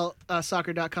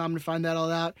uslsoccer.com to find that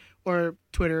all out, or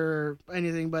Twitter or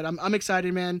anything. But I'm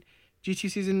excited, man.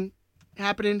 G2 season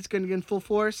happening. It's going to get in full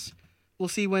force. We'll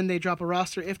see when they drop a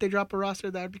roster. If they drop a roster,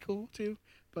 that would be cool too.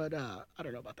 But I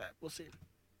don't know about that. We'll see.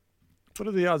 What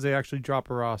are the odds they actually drop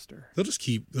a roster?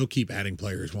 They'll keep adding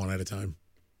players one at a time.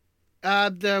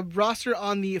 The roster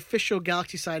on the official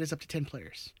Galaxy side is up to 10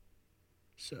 players.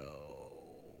 So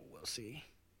we'll see.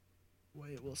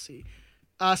 We'll see.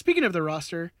 Speaking of the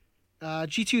roster,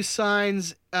 G2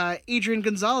 signs Adrian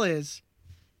Gonzalez.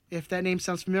 If that name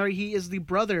sounds familiar, he is the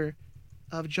brother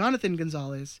of Jonathan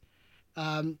Gonzalez.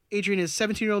 Adrian is a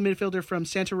 17-year-old midfielder from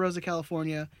Santa Rosa,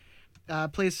 California.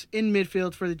 Plays in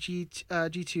midfield for the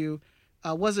G2.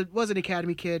 Was an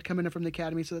academy kid coming in from the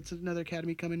academy, so that's another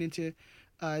academy coming into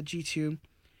G2.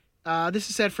 This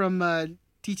is said from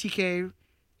DTK.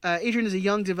 Adrian is a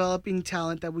young, developing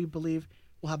talent that we believe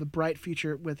will have a bright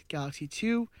future with Galaxy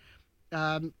 2.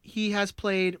 He has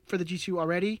played for the G2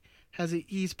 already.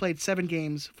 He's played 7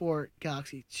 games for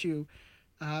Galaxy 2.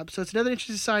 So it's another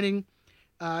interesting signing.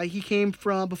 He came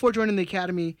from, before joining the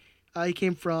academy, he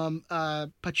came from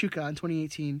Pachuca in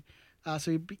 2018.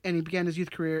 He began his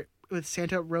youth career with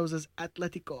Santa Rosa's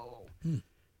Atletico.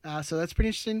 So that's pretty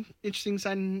interesting. Interesting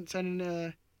signing.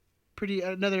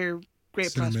 Another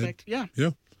great Center mid. prospect. Yeah.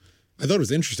 Yeah. I thought it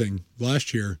was interesting.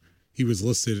 Last year, he was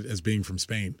listed as being from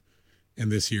Spain.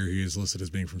 And this year, he is listed as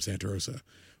being from Santa Rosa,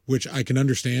 which I can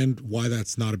understand why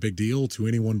that's not a big deal to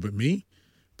anyone but me.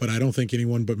 But I don't think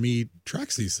anyone but me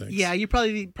tracks these things. Yeah, you're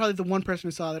probably the one person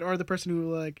who saw that, or the person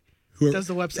who does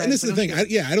the website. And this is the thing.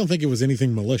 I don't think it was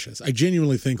anything malicious. I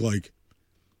genuinely think,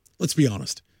 let's be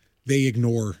honest, they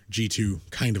ignore G2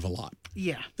 kind of a lot.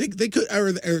 Yeah. They could,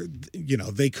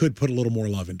 they could put a little more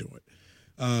love into it.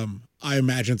 I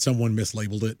imagine someone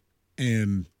mislabeled it,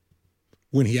 and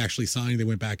when he actually signed, they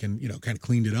went back and kind of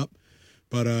cleaned it up.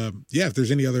 But if there's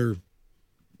any other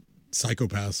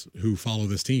psychopaths who follow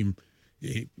this team,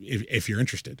 if you're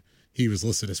interested, he was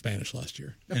listed as Spanish last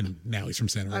year, and now he's from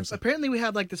Santa Rosa. Apparently, we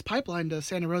have this pipeline to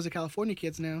Santa Rosa, California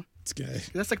kids now. It's gay.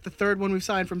 That's the third one we've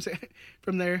signed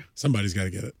from there. Somebody's got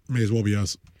to get it. May as well be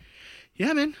us.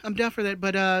 Yeah, man, I'm down for that.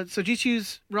 But so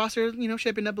G2's roster,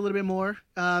 shaping up a little bit more.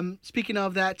 Speaking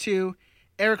of that too,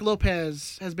 Eric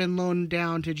Lopez has been loaned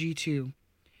down to G2.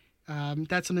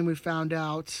 That's something we found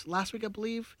out last week, I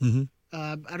believe. Mm-hmm.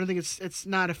 I don't think it's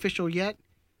not official yet,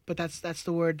 but that's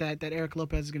the word that Eric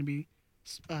Lopez is going to be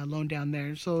loaned down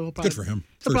there. So he'll probably, good for him.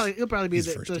 He'll probably be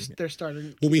team, their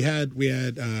starter. Well, we had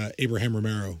Abraham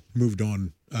Romero moved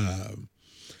on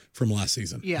from last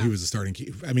season. Yeah. He was the starting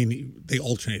key. I mean, they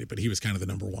alternated, but he was kind of the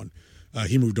number one.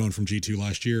 He moved on from G2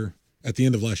 last year, at the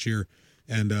end of last year,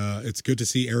 and it's good to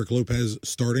see Eric Lopez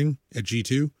starting at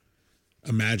G2.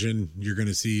 Imagine you're going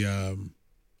to see Vom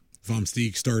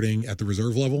Steeg starting at the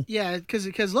reserve level. Yeah,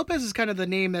 because Lopez is kind of the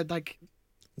name that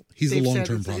he's the they've said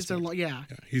long-term it's prospect. yeah,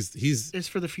 he's it's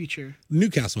for the future.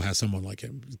 Newcastle has someone like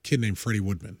him, a kid named Freddie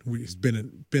Woodman. He's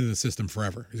been in the system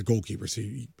forever. He's a goalkeeper, so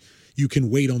you can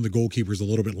wait on the goalkeepers a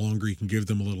little bit longer. You can give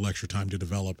them a little extra time to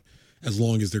develop, as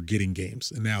long as they're getting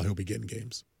games. And now he'll be getting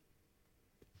games.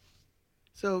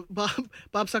 So Bob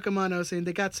Sacamano saying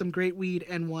they got some great weed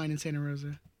and wine in Santa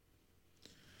Rosa.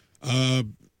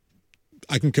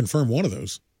 I can confirm one of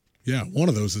those. Yeah, one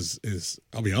of those is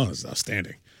I'll be honest,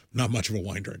 outstanding. Not much of a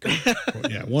wine drinker.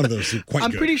 But yeah, one of those is quite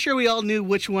good. I'm pretty sure we all knew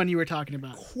which one you were talking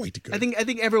about. Quite good. I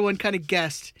think everyone kind of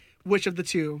guessed which of the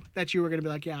two that you were going to be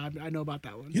like, yeah, I know about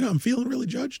that one. I'm feeling really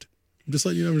judged. I'm just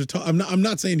letting you know. I'm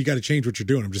not saying you got to change what you're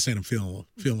doing. I'm just saying I'm feeling a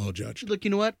little judged. Look,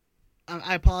 you know what?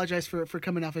 I apologize for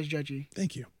coming off as judgy.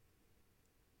 Thank you.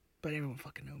 But everyone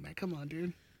fucking know, man. Come on,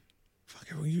 dude. Fuck,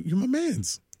 you're my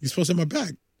mans. You're supposed to have my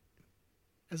back.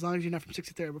 As long as you're not from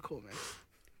 63rd, we're cool,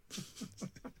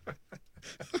 man.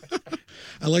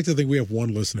 I like to think we have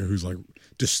one listener who's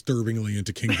disturbingly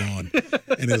into King Von,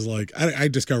 and is like, I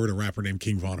discovered a rapper named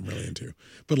King Von I'm really into,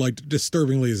 but like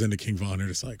disturbingly is into King Von, and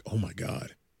it's like, oh my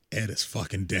god, Ed is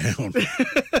fucking down.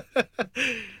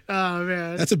 Oh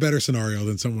man, That's a better scenario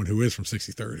than someone who is from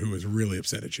 63rd who is really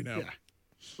upset at you now. Yeah.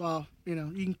 Well,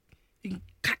 you can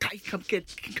come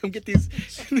get these.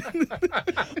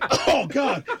 Oh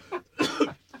god,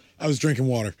 I was drinking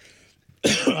water.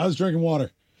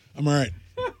 I'm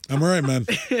all right, man.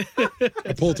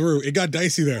 I pulled through. It got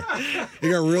dicey there.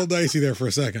 It got real dicey there for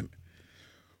a second.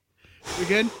 You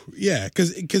good? Yeah,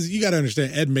 because you got to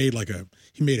understand, Ed made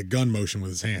he made a gun motion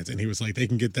with his hands, and he was like, they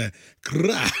can get that.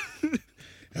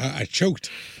 I choked.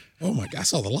 Oh my god, I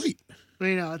saw the light.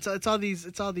 Well, it's all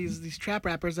these trap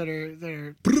rappers that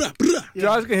are Dude,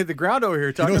 I was gonna hit the ground over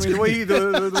here talking. The way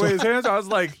his hands, I was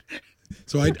like,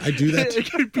 So I do that.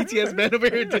 PTS man over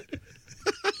here.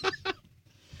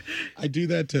 I do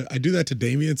that to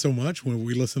Damien so much when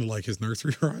we listen to like his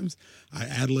nursery rhymes. I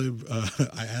ad lib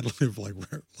like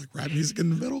rap music in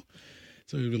the middle.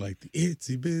 So he'd be like, the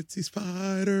itsy bitsy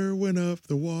spider went up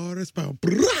the water spout.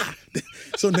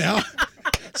 So now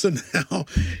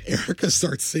Erica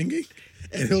starts singing,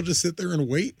 and he'll just sit there and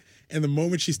wait. And the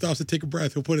moment she stops to take a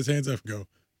breath, he'll put his hands up and go,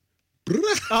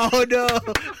 oh no,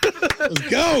 let's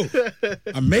go.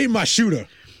 I made my shooter.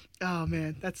 Oh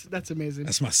man, that's amazing.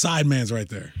 That's my side man's right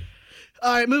there.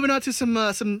 All right, moving on to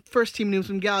some first team news,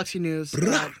 some Galaxy news.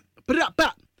 They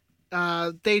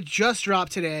just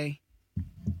dropped today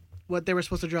what they were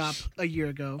supposed to drop a year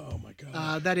ago. Oh my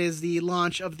god. That is the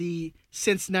launch of the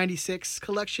Since '96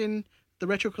 collection, the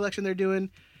retro collection they're doing.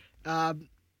 I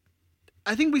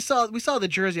think we saw the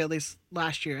jersey at least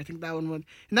last year. I think that one would,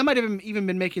 and that might have even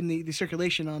been making the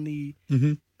circulation on the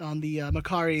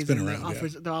Makaris and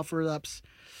the offer ups.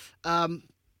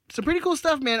 Some pretty cool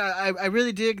stuff, man. I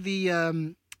really dig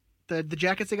the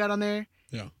jackets they got on there.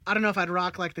 Yeah. I don't know if I'd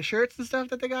rock like the shirts and stuff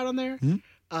that they got on there.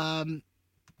 Mm-hmm.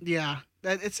 Yeah,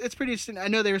 it's pretty interesting. I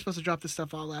know they were supposed to drop this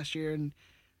stuff all last year, and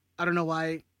I don't know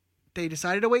why they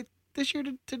decided to wait this year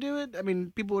to do it. I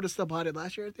mean, people would have still bought it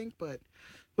last year, I think. But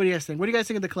what do you guys think? What do you guys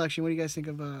think of the collection? What do you guys think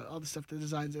of all the stuff, the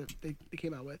designs that they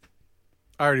came out with?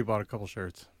 I already bought a couple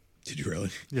shirts. Did you really?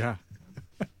 Yeah.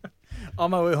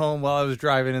 On my way home while I was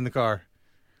driving in the car.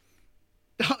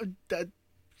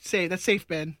 That's safe,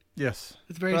 Ben. Yes.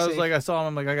 It's very I was safe. like, I saw him.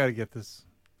 I'm like, I got to get this.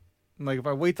 I'm like, if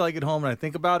I wait till I get home and I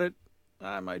think about it,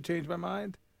 I might change my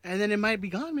mind. And then it might be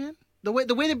gone, man. The way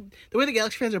the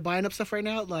Galaxy fans are buying up stuff right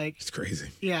now, like It's crazy.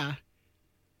 yeah,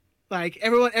 like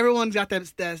everyone's got their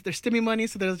stimmy money,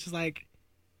 so they're just like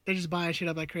they're just buying shit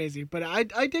up like crazy. But I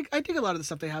dig a lot of the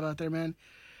stuff they have out there, man.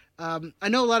 I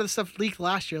know a lot of the stuff leaked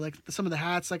last year, like some of the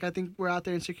hats, like I think were out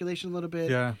there in circulation a little bit.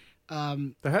 Yeah.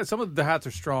 Some of the hats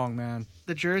are strong, man.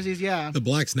 The jerseys, yeah. The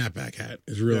black snapback hat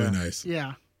is really nice.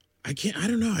 Yeah. I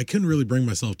don't know. I couldn't really bring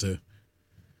myself to.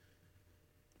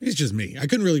 It's just me. I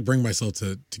couldn't really bring myself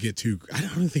to get too. I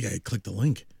don't think I clicked the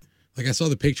link. Like I saw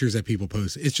the pictures that people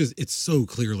post. It's so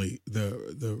clearly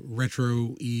the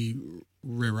retro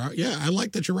Yeah, I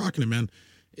like that you're rocking it, man.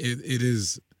 It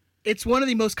is. It's one of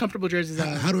the most comfortable jerseys.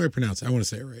 How do I pronounce it? I want to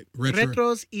say it right.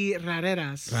 Retros y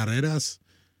rareras. Rareras.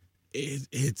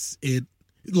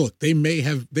 Look, they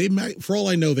might, for all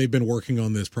I know, they've been working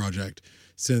on this project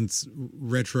since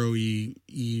Retro y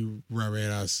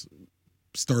Rareras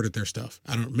started their stuff.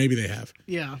 I don't. Maybe they have.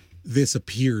 Yeah. This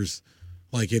appears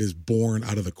like it is born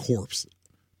out of the corpse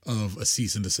of a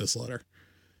cease and desist letter.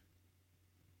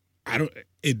 I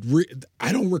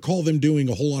don't recall them doing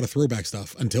a whole lot of throwback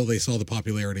stuff until they saw the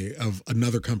popularity of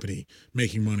another company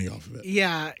making money off of it.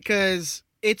 Yeah, because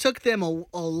it took them a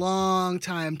long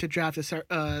time to draft a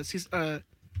cease and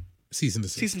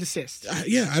desist. Cease and desist.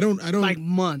 Yeah, I don't like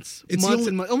months, it's months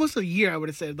and months, almost a year. I would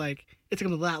have said like it took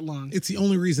them that long. It's the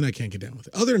only reason I can't get down with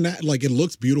it. Other than that, like it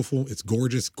looks beautiful. It's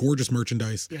gorgeous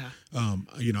merchandise. Yeah. I'm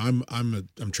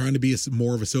trying to be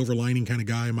more of a silver lining kind of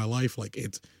guy in my life. Like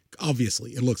it's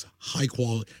obviously it looks high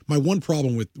quality. My one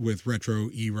problem with Retro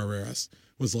y Rareras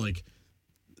was like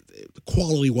the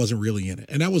quality wasn't really in it,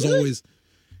 and that was always.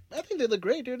 I think they look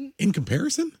great, dude. In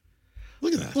comparison,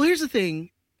 look at that. Well, here's the thing.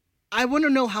 I want to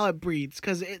know how it breathes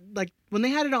because like when they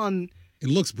had it on, it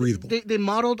looks breathable. They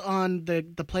modeled on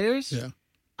the players. Yeah.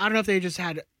 I don't know if they just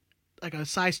had like a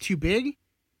size too big,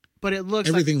 but it looks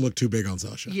everything looked too big on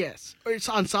Sasha. Yes, or it's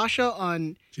on Sasha,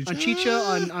 on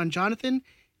Chicha, on Jonathan.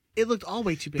 It looked all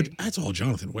way too big. But that's all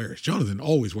Jonathan wears. Jonathan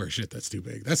always wears shit that's too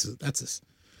big. That's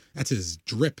his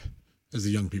drip, as the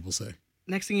young people say.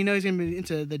 Next thing you know, he's gonna be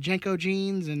into the Jenko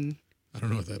jeans, and I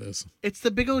don't know what that is. It's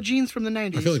the big old jeans from the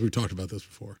 90s. I feel like we've talked about this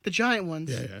before. The giant ones.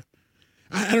 Yeah.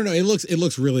 I don't know. It looks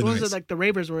really the nice. ones that like the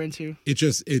ravers were into. It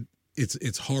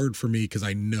it's hard for me because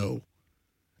I know,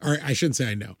 or I shouldn't say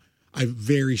I know. I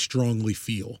very strongly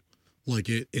feel like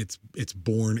it's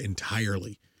born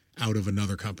entirely out of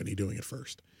another company doing it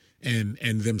first, and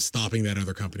them stopping that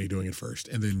other company doing it first,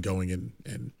 and then going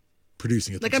and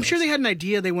producing it. Like, themselves. I'm sure they had an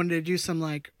idea they wanted to do some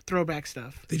like throwback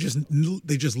stuff. They just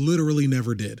literally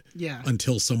never did. Yeah.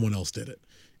 Until someone else did it,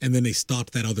 and then they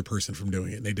stopped that other person from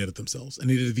doing it, and they did it themselves, and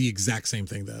they did the exact same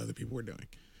thing that other people were doing.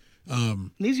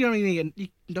 These you don't even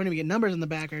get numbers on the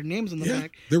back or names on the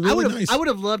back. They're really nice. I would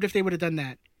have loved if they would have done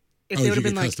that. If Oh, they you would have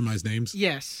could been like customized names.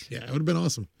 yes. Yeah, it would have been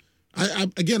awesome. I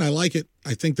again, I like it.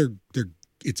 I think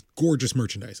it's gorgeous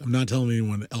merchandise. I'm not telling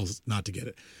anyone else not to get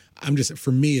it. I'm just,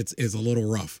 for me, it's a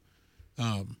little rough,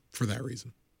 for that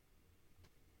reason.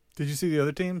 Did you see the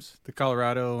other teams, the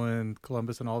Colorado and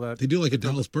Columbus and all that? They do like a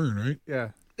Dallas Burn, right? Yeah.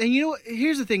 And you know what?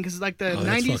 Here's the thing, because like the Oh,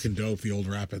 that's 90s, fucking dope. The old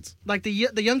Rapids. like the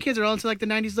young kids are all into like the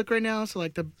 90s look right now. So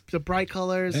like the bright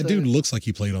colors. That dude looks like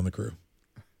he played on the Crew.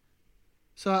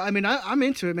 So I mean, I'm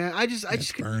into it, man. I just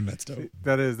Burn. That's dope.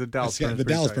 That is the Dallas Yeah, Burns. the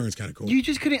pretty Dallas tight. Burn's kind of cool. you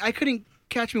just couldn't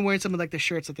catch me wearing some of like the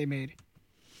shirts that they made.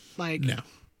 Like No,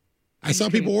 I saw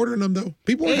people ordering them though.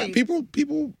 People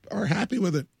are happy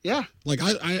with it. yeah. Like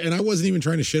I wasn't even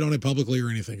trying to shit on it publicly or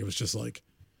anything. It was just like,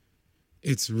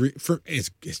 it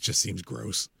just seems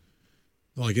gross.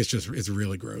 Like it's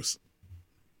really gross.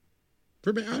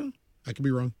 For me, I could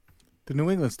be wrong. The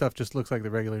New England stuff just looks like the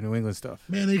regular New England stuff.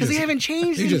 Man, Because they haven't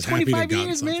changed they in just happy they've 25 gotten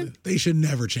years, something. man. They should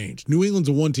never change. New England's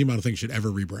the one team I don't think should ever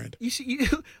rebrand. You see,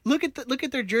 look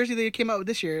at their jersey they came out with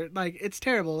this year. Like it's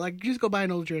terrible. Like just go buy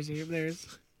an old jersey.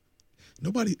 There's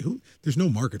no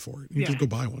market for it. You just go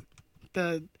buy one.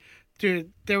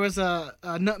 There was a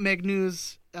Nutmeg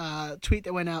News tweet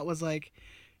that went out was like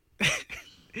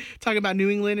talking about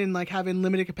New England and like having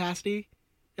limited capacity,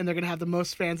 and they're gonna have the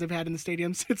most fans they've had in the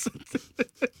stadium since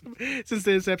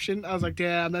the inception. I was like,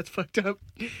 damn, that's fucked up.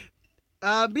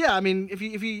 Yeah, I mean, if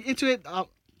you into it,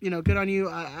 good on you.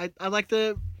 I like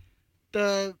the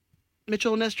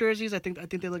Mitchell and Ness jerseys. I think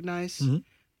they look nice.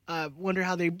 Mm-hmm. Wonder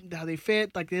how they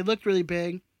fit. Like they looked really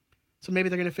big, so maybe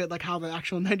they're gonna fit like how the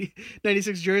actual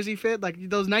 96 jersey fit. Like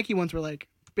those Nike ones were like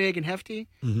big and hefty.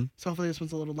 Mm-hmm. So hopefully this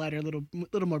one's a little lighter, a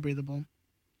little more breathable.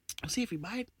 I'll see if we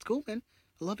buy it. It's cool, man.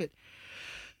 I love it.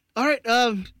 All right.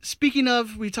 Speaking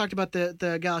of, we talked about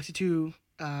the Galaxy 2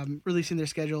 releasing their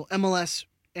schedule. MLS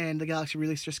and the Galaxy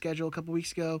released their schedule a couple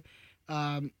weeks ago.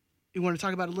 You want to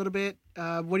talk about it a little bit?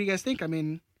 What do you guys think? I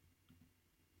mean,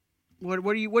 what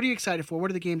are you excited for? What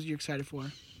are the games you're excited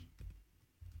for?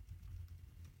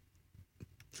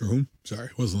 For whom? Sorry,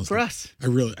 wasn't listening. For us.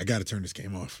 I got to turn this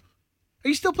game off. Are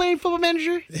you still playing Football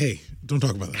Manager? Hey, don't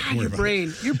talk about that. God, Don't worry your about brain.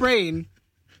 it. Your brain.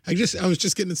 I was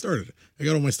just getting it started. I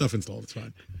got all my stuff installed. It's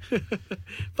fine.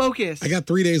 Focus. I got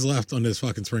 3 days left on this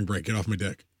fucking spring break. Get off my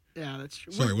dick. Yeah, that's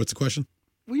true. Sorry, what's the question?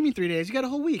 What do you mean 3 days? You got a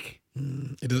whole week.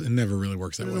 It never really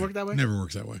works that way. Doesn't work that way? Never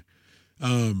works that way.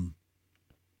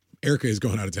 Erica is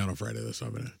going out of town on Friday, though, so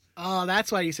I'm gonna Oh,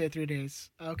 that's why you say 3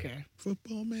 days. Okay.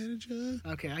 Football Manager.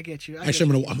 Okay, I get you.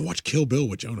 Actually, I'm gonna watch Kill Bill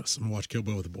with Jonas. I'm gonna watch Kill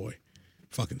Bill with the boy.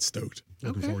 Fucking stoked.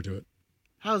 Looking forward to it.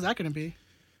 How's that going to be?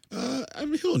 I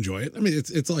mean, he'll enjoy it. I mean,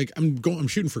 it's like I'm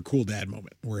shooting for a cool dad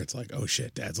moment where it's like, oh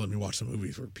shit, dad's letting me watch some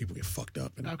movies where people get fucked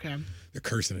up and Okay. they're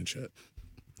cursing and shit.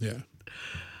 Yeah.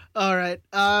 All right.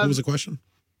 What was the question?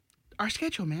 Our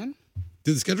schedule, man.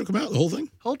 Did the schedule come out? The whole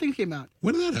thing? Whole thing came out.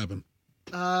 When did that happen?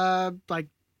 Like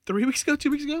 3 weeks ago,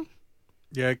 2 weeks ago.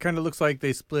 Yeah, it kind of looks like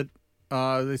they split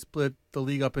the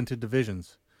league up into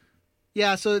divisions.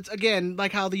 Yeah, so it's again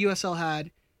like how the USL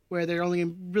had, where they're only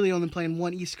playing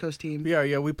one East Coast team.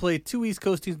 Yeah, we play 2 East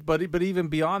Coast teams, but even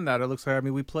beyond that, it looks like, I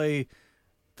mean, we play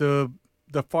the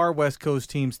far West Coast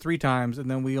teams 3 times, and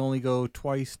then we only go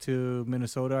twice to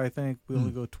Minnesota, I think. We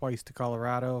only go twice to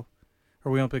Colorado,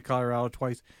 or we only play Colorado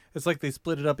twice. It's like they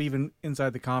split it up even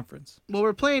inside the conference. Well,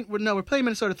 we're playing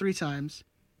Minnesota 3 times.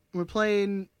 We're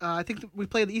playing. I think we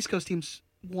play the East Coast teams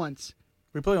once.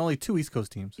 We play only 2 East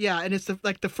Coast teams. Yeah, and it's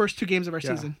the first 2 games of our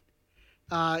Yeah. season.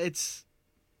 It's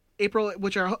April,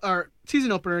 which our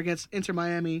season opener against Inter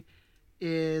Miami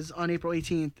is on April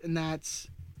 18th, and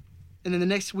then the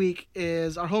next week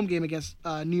is our home game against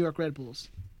New York Red Bulls.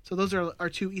 So those are our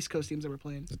 2 East Coast teams that we're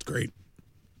playing. That's great.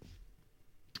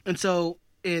 And so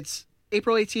it's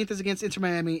April 18th is against Inter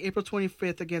Miami, April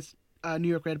 25th against New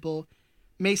York Red Bull,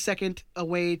 May 2nd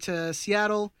away to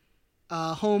Seattle,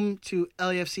 home to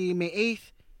LAFC May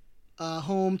 8th,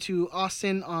 home to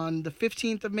Austin on the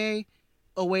 15th of May,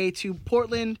 away to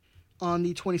Portland on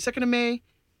the 22nd of May.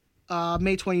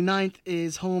 May 29th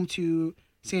is home to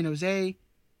San Jose.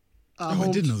 I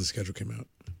didn't know the schedule came out.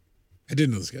 I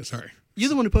didn't know the schedule. Sorry. You're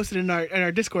the one who posted in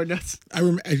our Discord notes.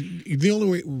 The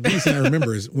only reason I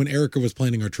remember is when Erica was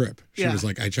planning our trip. She Yeah. was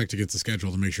like, I checked against the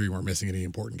schedule to make sure you weren't missing any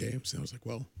important games. And I was like,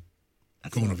 well, I'm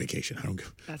going on vacation. I don't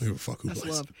give a fuck who That's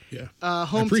plays. love. Yeah. I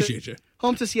I appreciate you.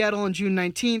 Home to Seattle on June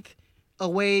 19th.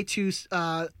 Away to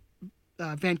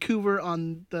Vancouver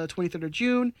on the 23rd of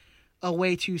June.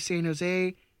 Away to San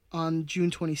Jose on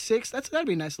June 26th. That'd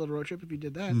be a nice little road trip if you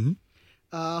did that.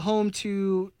 Mm-hmm. Home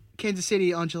to Kansas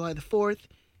City on July the 4th.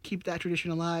 Keep that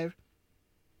tradition alive.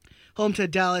 Home to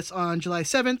Dallas on July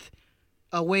 7th.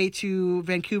 Away to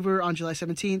Vancouver on July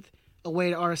 17th.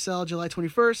 Away to RSL July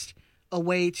 21st.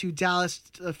 Away to Dallas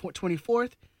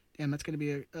 24th. Damn, that's going to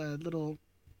be a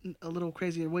little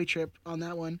crazy away trip on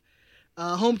that one.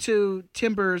 Home to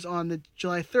Timbers on the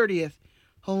July 30th.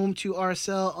 Home to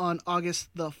RSL on August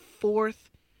the 4th.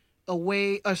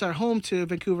 Home to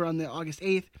Vancouver on the August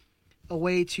 8th.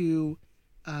 Away to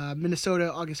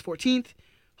Minnesota August 14th.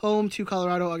 Home to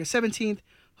Colorado August 17th.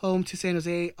 Home to San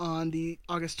Jose on the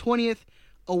August 20th.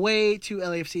 Away to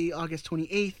LAFC August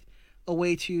 28th.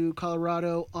 Away to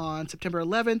Colorado on September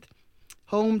 11th.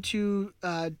 Home to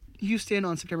Houston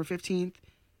on September 15th.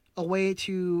 Away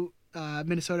to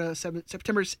Minnesota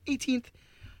September 18th.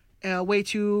 Away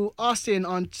to Austin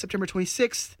on September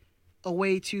 26th.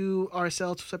 Away to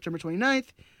RSL September 29th.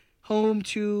 Home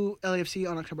to LAFC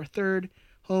on October 3rd.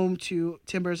 Home to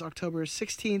Timbers October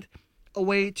 16th.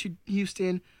 Away to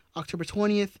Houston October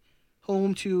 20th.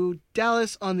 Home to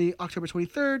Dallas on the October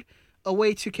 23rd.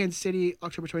 Away to Kansas City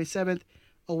October 27th.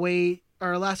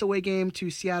 Our last away game to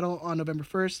Seattle on November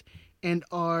 1st. And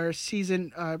our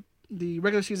season, the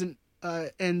regular season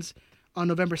ends on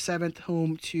November 7th.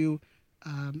 Home to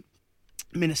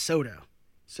Minnesota.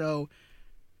 So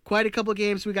quite a couple of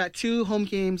games. We got 2 home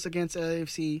games against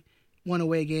LAFC, 1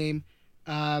 away game.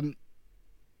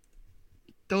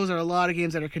 Those are a lot of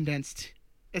games that are condensed.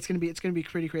 It's gonna be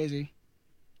pretty crazy,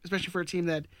 especially for a team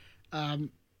that,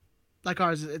 like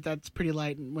ours, that's pretty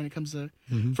light when it comes to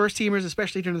first teamers,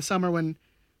 especially during the summer when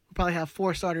we'll probably have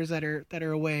 4 starters that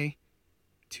are away,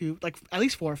 to like at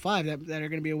least 4 or 5 that are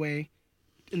gonna be away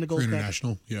in the Gold Cup.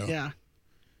 International, yeah. Yeah.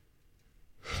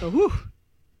 So whew.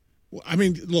 Well, I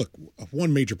mean, look,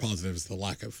 one major positive is the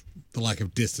lack of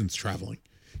distance traveling.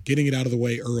 Getting it out of the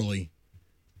way early,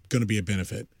 going to be a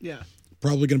benefit. Yeah.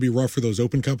 Probably going to be rough for those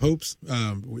Open Cup hopes.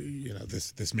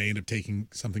 This may end up taking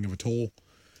something of a toll.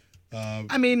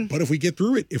 I mean, but if we get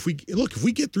through it, if we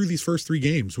get through these first 3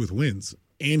 games with wins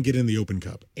and get in the Open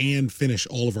Cup and finish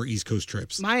all of our East Coast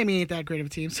trips, Miami ain't that great of a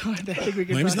team, so I think we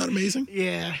can. Miami's not amazing.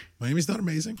 Yeah, Miami's not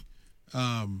amazing.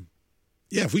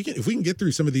 Yeah, if we can get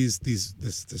through some of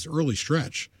this early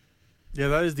stretch. Yeah,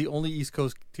 that is the only East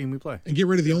Coast team we play. And get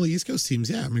rid of the only East Coast teams.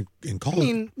 Yeah, I mean, and call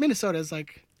it. Minnesota's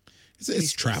like.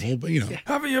 It's travel, but you know. Yeah.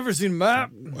 Haven't you ever seen a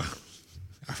map?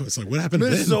 I was like, what happened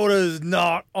Minnesota then? is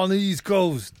not on the East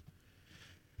Coast.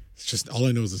 It's just all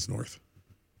I know is it's north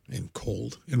and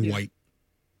cold and white.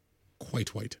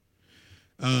 Quite white.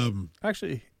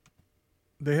 Actually,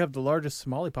 they have the largest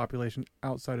Somali population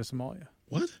outside of Somalia.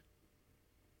 What? Is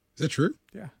that true?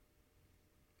 Yeah.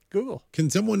 Google.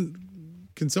 Can someone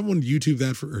YouTube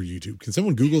that Can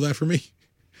someone Google that for me?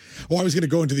 Oh, I was going to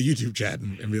go into the YouTube chat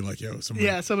and be like, yo, someone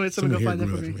go find that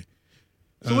for me.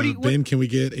 So Ben, can we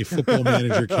get a Football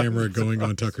Manager camera going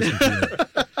on Tucker's computer?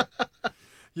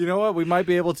 You know what? We might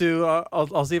be able to.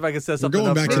 I'll see if I can set something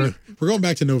up. We're going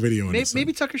back to no video.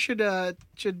 Maybe Tucker should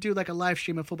do like a live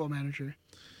stream of Football Manager.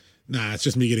 Nah, it's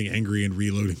just me getting angry and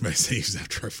reloading my saves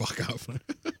after I fuck up.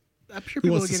 I'm sure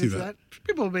people will get into that.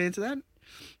 People will be into that.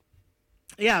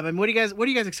 Yeah, but what are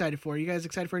you guys excited for? Are you guys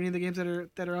excited for any of the games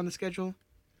that are on the schedule?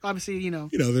 Obviously, you know,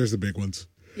 there's the big ones.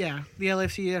 Yeah, the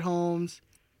LFC at homes.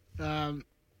 My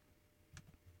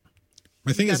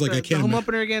thing is, like, I can't. The home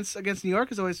opener against New York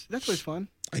that's always fun.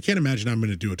 I can't imagine I'm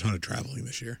going to do a ton of traveling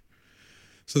this year.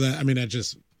 So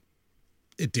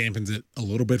it dampens it a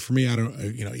little bit for me. I don't,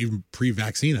 even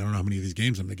pre-vaccine, I don't know how many of these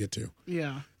games I'm going to get to.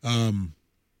 Yeah. I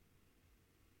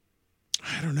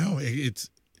don't know.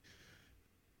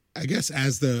 I guess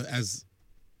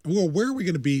where are we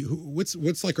going to be?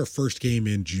 What's like our first game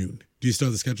in June? Do you still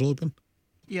have the schedule open?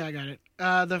 Yeah, I got it.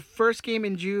 The first game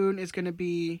in June is going to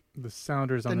be the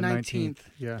Sounders on the 19th.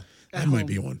 Yeah. That might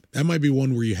be one. That might be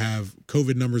one where you have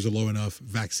COVID numbers are low enough,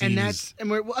 vaccines.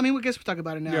 We guess we'll talk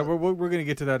about it now. Yeah, we're going to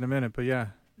get to that in a minute, but yeah.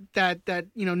 That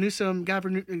Newsom,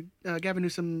 Gavin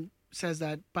Newsom says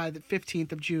that by the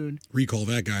 15th of June. Recall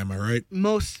that guy, am I right?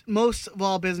 Most of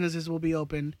all businesses will be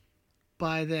open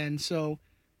by then, so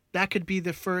that could be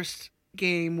the first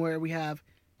game where we have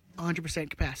 100%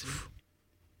 capacity.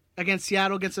 against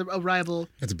Seattle, against a rival.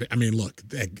 That's a bit. I mean, look,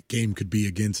 that game could be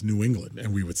against New England,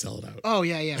 and we would sell it out. Oh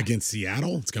yeah, yeah, Against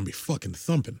Seattle, it's gonna be fucking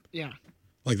thumping. yeah.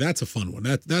 Like that's a fun one.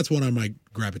 That's one I might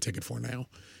grab a ticket for now,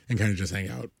 and kind of just hang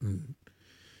out and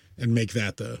make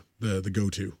that the go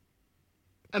to.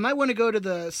 I might want to go to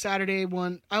the Saturday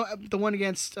one, the one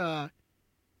against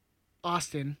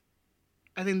Austin.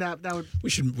 I think that would. We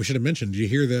should have mentioned. Did you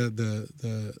hear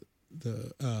the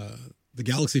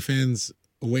Galaxy fans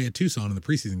away at Tucson in the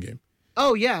preseason game?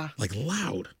 Oh yeah. Like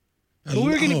loud. But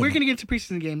we're gonna get into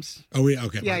preseason games. Oh yeah.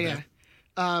 Okay. Yeah, yeah.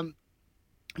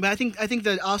 But I think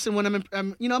the Austin one.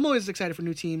 I'm always excited for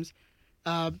new teams,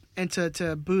 and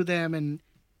to boo them and,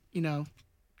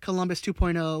 Columbus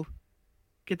 2.0,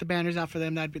 get the banners out for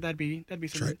them. That'd be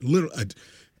something.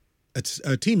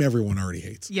 A team everyone already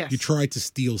hates. Yes. You tried to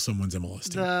steal someone's MLS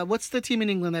team. What's the team in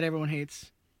England that everyone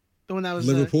hates? The one that was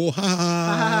Liverpool.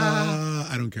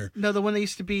 I don't care. No, the one that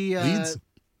used to be Leeds.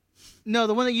 No,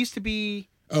 the one that used to be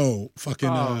Fucking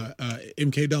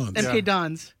MK Dons. MK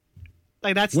Dons.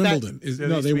 Like that's Wimbledon.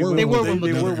 They were Wimbledon.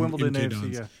 They were MK Wimbledon Dons.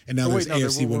 AFC, yeah. And now there's they're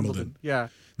AFC Wimbledon. Yeah.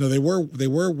 No, they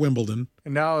were Wimbledon.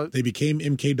 And now They became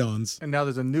MK Dons. and now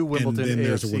there's a new Wimbledon then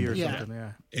there's a AFC or Wimbledon. something.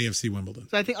 Yeah. AFC Wimbledon.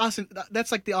 So I think Austin.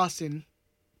 That's like the Austin.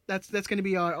 That's going to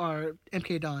be our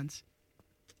MK Dons.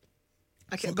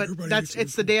 I can't, Fuck, but everybody it's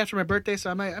hates the day after my birthday, so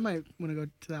I might want to go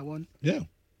to that one. Yeah.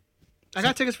 I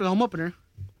got tickets for the home opener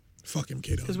Fuck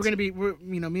MK Dons. because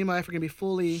me and my wife are gonna be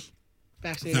fully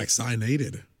vaccinated.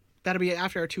 Vaccinated. That'll be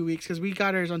after our 2 weeks because we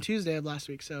got ours on Tuesday of last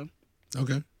week. So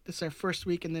Okay. this is our first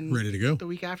week, and then Ready to go. the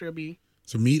week after will be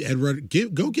So meet Ed.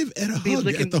 Go give Ed a hug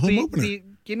licking- at the home opener.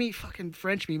 give me fucking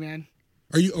French me, man.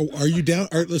 Are you down?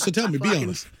 So tell me. Be Fucking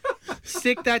honest.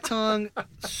 Stick that tongue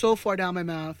so far down my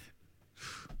mouth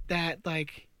that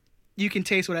like you can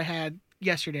taste what I had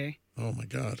yesterday. Oh my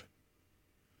god.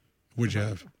 What'd you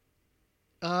have?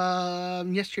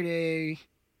 Yesterday,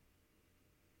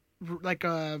 like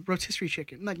a rotisserie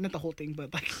chicken, like not the whole thing,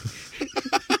 but like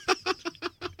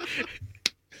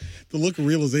The look of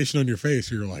realization on your face.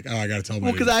 You're like, oh, I gotta tell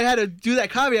my. because I had to do that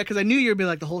caveat because I knew you'd be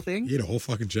like the whole thing. You ate a whole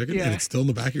fucking chicken Yeah. and it's still in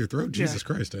the back of your throat. Jesus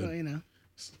Yeah. Christ, Ed. Well,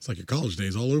 It's like your college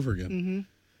days all over again.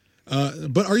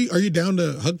 But are you down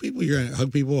to hug people? You're gonna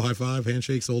hug people, high five,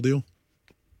 handshakes, the whole deal. Are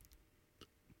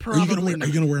you Probably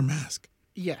gonna not. wear a mask?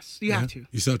 Yes, you have to.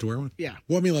 You still have to wear one. Yeah,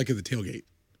 Well, I mean, like at the tailgate.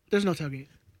 there's no tailgate.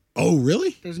 Oh,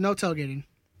 really? There's no tailgating.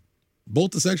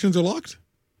 Both the sections are locked.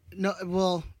 No,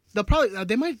 well, they'll probably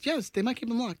they might keep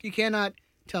them locked. You cannot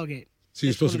tailgate. So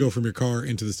you're It's supposed to one go of from your car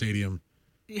into the stadium.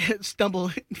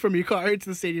 Stumble from your car into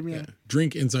the stadium. Yeah,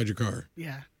 Drink inside your car.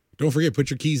 yeah. Don't forget, put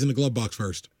your keys in the glove box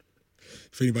first.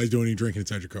 If anybody's doing any drinking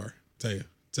inside your car, tell you,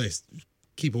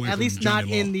 keep away. At from least Johnny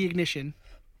not Law. in the ignition.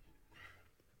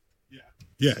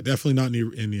 Yeah, definitely not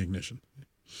in the ignition.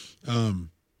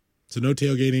 So no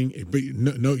tailgating. But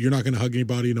no, you're not going to hug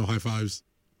anybody. No high fives.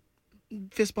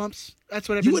 Fist bumps. That's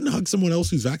what I've You been. wouldn't hug someone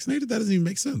else who's vaccinated. That doesn't even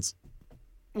make sense.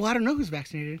 Well, I don't know who's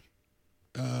vaccinated.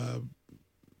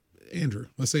 Andrew,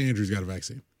 let's say Andrew's got a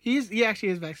vaccine. He actually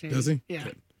is vaccinated. Does he? Yeah.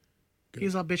 Good.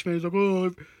 He's all bitch man. He's like,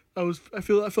 oh, I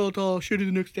felt all shitty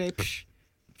the next day. Psh.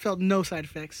 Felt no side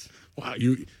effects. Wow,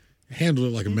 you handled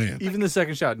it like a man. Even the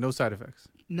second shot, no side effects.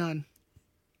 None.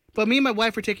 But me and my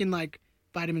wife were taking like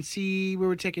vitamin C. We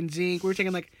were taking zinc. We were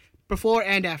taking like before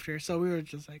and after. So we were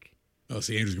just like, Oh,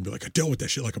 see, Andrew's gonna be like, I dealt with that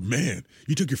shit like a man.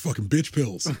 You took your fucking bitch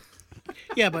pills.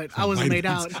 yeah, but I wasn't laid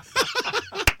out.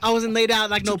 Vitamins. I wasn't laid out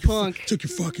like no punk. Took your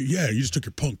fucking you just took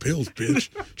your punk pills, bitch.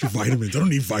 It's your vitamins. I don't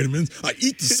need vitamins. I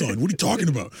eat the sun. What are you talking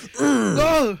about?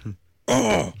 Oh,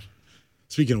 Oh.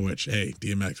 Speaking of which, hey,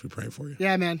 DMX, we pray for you,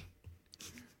 yeah, man.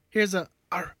 Here's a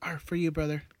R for you,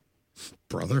 brother.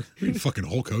 brother. Are you fucking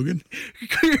Hulk Hogan?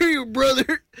 Your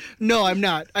brother. No, I'm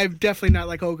not. I'm definitely not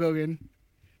like Hulk Hogan.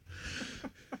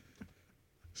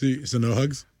 See, so no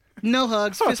hugs. No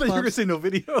hugs. I Fist thought you were going to bumps. say no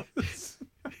videos.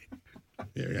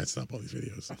 Yeah, we gotta stop all these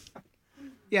videos.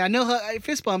 Yeah, no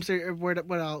fist bumps are what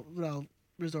I'll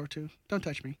resort to. Don't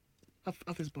touch me.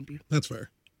 I'll fist bump you. That's fair.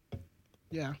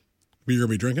 Yeah. But you're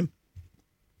gonna be drinking?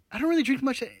 I don't really drink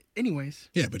much anyways.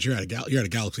 Yeah, but you're at a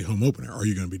Galaxy home opener. Are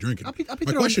you gonna be drinking? I'll be My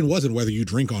throwing- question wasn't whether you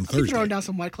drink on I'll be Thursday. throwing down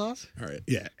some White Claws. All right,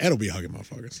 yeah, Ed'll be hugging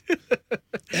motherfuckers.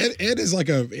 Ed's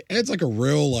like a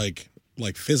real like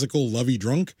physical lovey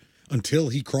drunk until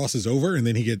he crosses over, and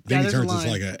then he there's a turns into line.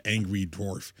 like an angry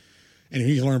dwarf. And if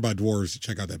you learn about dwarves,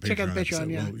 check out that Patreon. Check out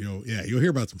Patreon, episode. yeah. Well, you'll hear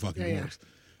about some fucking Yeah,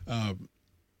 dwarves.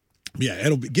 Yeah,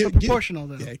 Ed'll be But proportional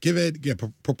though. Yeah, give Ed. Yeah,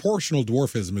 proportional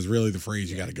dwarfism is really the phrase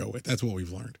you got to go with. That's what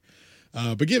we've learned.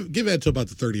 But give Ed till about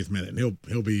the 30th minute, and he'll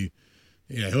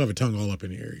have a tongue all up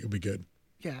in the air. He'll be good.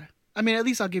 Yeah. I mean, at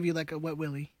least I'll give you like a wet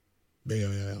willy. Yeah.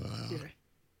 Yeah.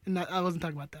 And I wasn't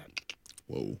talking about that.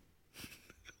 Whoa.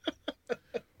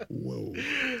 Whoa.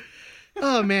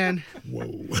 Oh man.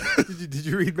 Whoa. Did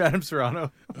you read Madame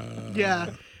Serrano?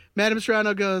 Yeah. Madame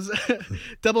Serrano goes,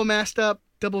 double masked up,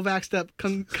 double vaxxed up.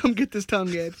 Come get this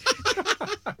tongue, Ed.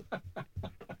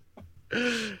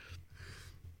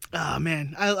 Oh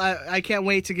man, I can't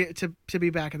wait to get to be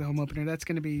back at the home opener. It's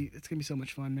gonna be so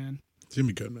much fun, man. It's gonna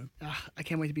be good, man. I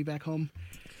can't wait to be back home.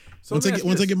 So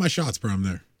Once I get my shots, bro, I'm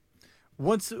there.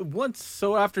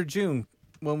 So after June,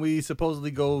 when we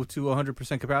supposedly go to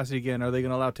 100% capacity again, are they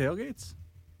going to allow tailgates?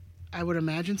 I would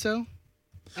imagine so.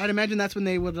 I'd imagine that's when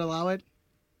they would allow it.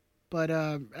 But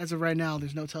as of right now,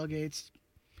 there's no tailgates.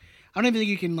 I don't even think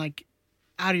you can like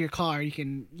out of your car. You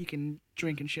can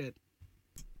drink and shit.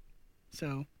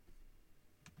 So.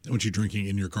 Aren't you drinking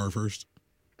in your car first?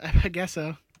 I guess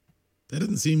so. That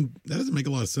doesn't make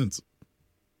a lot of sense.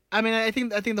 I mean, I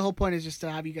think the whole point is just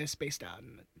to have you guys spaced out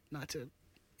and not to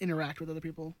interact with other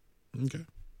people. Okay.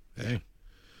 Hey,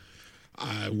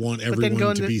 I want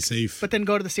everyone to be safe. But then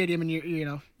go to the stadium and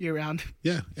year round.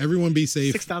 Yeah, everyone be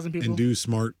safe. 6,000 people. And do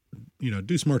smart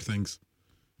things.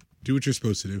 Do what you're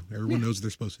supposed to do. Everyone knows what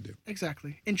they're supposed to do.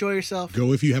 Exactly. Enjoy yourself.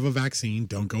 Go if you have a vaccine.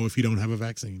 Don't go if you don't have a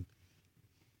vaccine.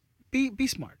 Be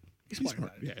smart. Be smart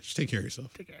about it. Yeah, just take care of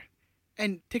yourself. Take care.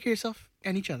 And take care of yourself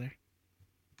and each other.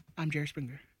 I'm Jerry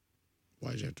Springer.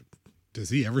 Why did you have to? Does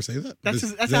he ever say that?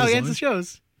 That's how he ends the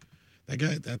shows. That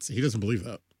guy, he doesn't believe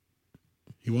that.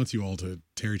 He wants you all to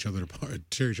tear each other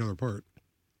apart.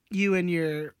 You and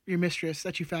your mistress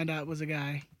that you found out was a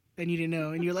guy and you didn't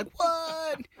know, and you're like,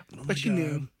 what? Oh but you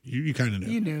knew. You kind of knew.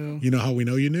 You knew. You know how we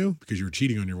know you knew? Because you were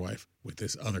cheating on your wife with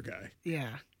this other guy.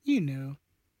 Yeah, you knew.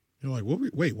 You're like,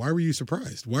 wait, why were you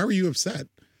surprised? Why were you upset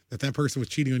that person was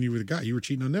cheating on you with a guy? You were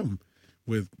cheating on them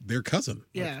with their cousin.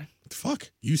 Yeah. Like, what the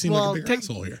fuck? You seem like a big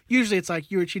asshole here. Usually it's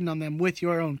like you were cheating on them with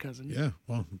your own cousin. Yeah,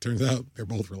 well, it turns out they're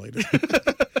both related.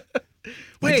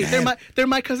 Wait, they're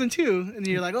my cousin too. And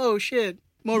you're like, oh shit,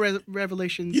 more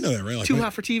revelations. You know that, right? Like too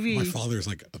hot for TV. My father's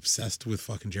like obsessed with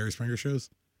fucking Jerry Springer shows.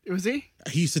 Was he?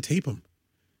 He used to tape them.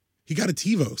 He got a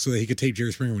TiVo so that he could tape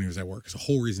Jerry Springer when he was at work. It's the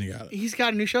whole reason he got it. He's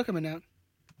got a new show coming out.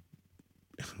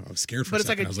 I was scared for a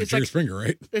second. I was like, Jerry Springer,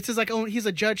 right? It's his he's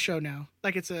a judge show now.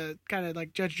 Like it's a kind of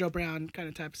like Judge Joe Brown kind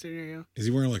of type of scenario. Is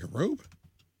he wearing like a robe?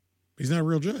 He's not a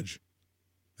real judge.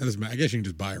 That doesn't matter. I guess you can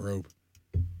just buy a robe.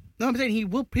 No, I'm saying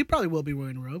he probably will be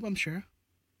wearing a robe, I'm sure.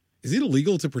 Is it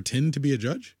illegal to pretend to be a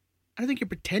judge? I don't think you're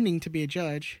pretending to be a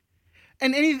judge.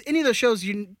 And any of those shows,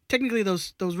 technically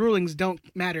those rulings don't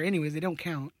matter anyways. They don't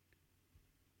count.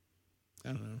 I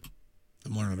don't know.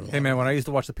 I'm learning a lot. Hey man, when I used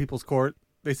to watch the People's Court,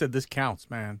 they said this counts,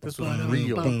 man. This was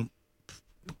real.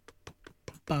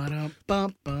 Ba-dum,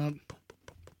 bum, bum.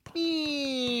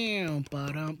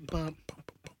 Ba-dum, bum.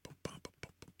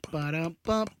 Ba-dum,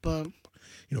 bum, bum.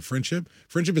 You know, friendship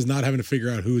is not having to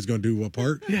figure out who is going to do what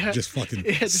part. Yeah. Just fucking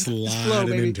just slide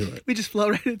into it. We just flow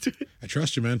right into it. I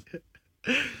trust you, man.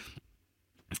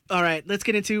 All right, let's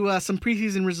get into some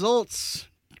preseason results.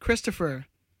 Christopher,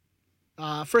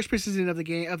 first preseason of the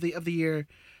game of the year,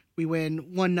 we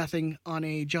win 1-0 on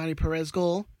a Johnny Perez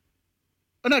goal.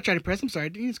 Oh, not Johnny Perez. I'm sorry, he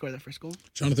didn't score that first goal.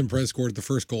 Jonathan Perez scored the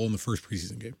first goal in the first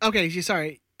preseason game. Okay,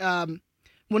 sorry. 1-0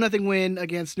 win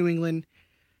against New England.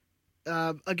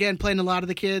 Again, playing a lot of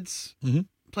the kids,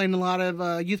 playing a lot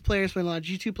of youth players, playing a lot of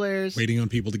G2 players. Waiting on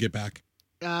people to get back.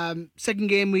 Second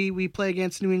game we play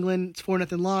against New England. It's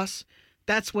 4-0 loss.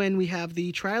 That's when we have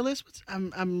the trialist.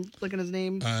 I'm looking at his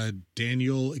name.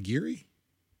 Daniel Aguirre?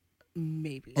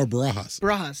 Maybe. Or Barajas.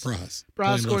 Barajas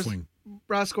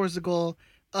scores the goal.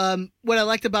 What I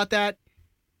liked about that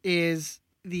is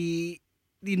the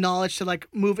knowledge to like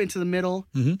move into the middle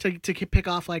to pick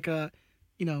off like a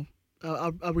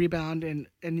rebound and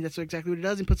that's exactly what he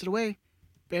does. He puts it away.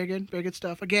 Very good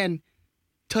stuff. Again,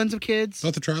 tons of kids.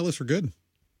 Thought the trialists were good.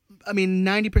 I mean,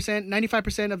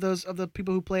 95% of the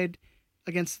people who played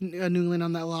against New England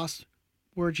on that loss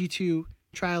were G2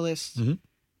 trialists.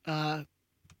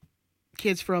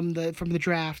 Kids from the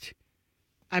draft.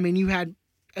 I mean, you had,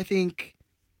 I think,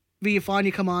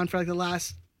 Villafania come on for like the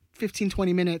last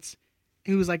 15-20 minutes.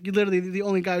 He was like literally the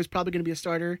only guy who's probably going to be a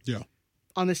starter. Yeah.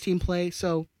 On this team play.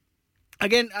 So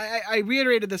again, I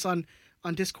reiterated this on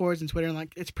Discords and Twitter, and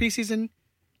like it's preseason.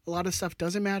 A lot of stuff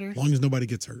doesn't matter. As long as nobody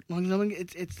gets hurt. As long as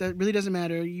that really doesn't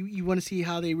matter. You want to see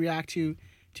how they react to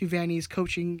Vanny's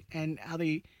coaching and how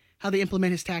they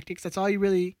implement his tactics. That's all you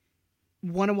really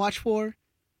want to watch for.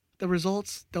 The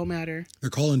results don't matter.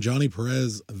 They're calling Johnny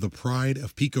Perez the pride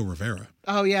of Pico Rivera.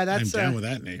 Oh yeah, I'm down with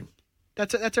that name.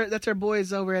 That's our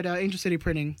boys over at Angel City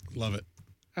Printing. Love it.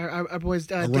 Our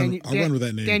boys. I'll run with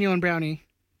that name. Daniel and Brownie.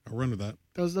 I'll run with that.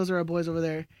 Those are our boys over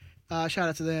there. Shout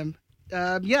out to them.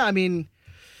 Yeah, I mean,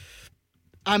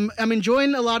 I'm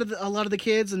enjoying a lot of the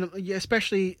kids, and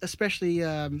especially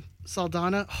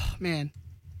Saldana. Oh man,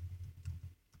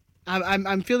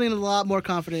 I'm feeling a lot more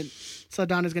confident.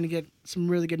 Saldana's going to get some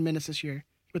really good minutes this year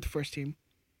with the first team.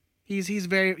 He's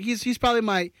probably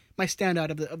my standout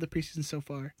of the preseason so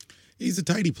far. He's a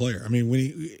tidy player. I mean,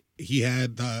 when he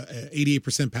had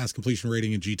 88% pass completion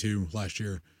rating in G2 last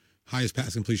year, highest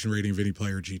pass completion rating of any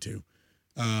player at G2.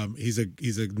 He's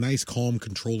a nice, calm,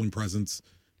 controlling presence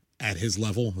at his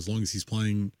level. As long as he's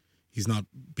playing, he's not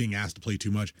being asked to play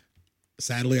too much.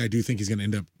 Sadly, I do think he's going to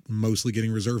end up mostly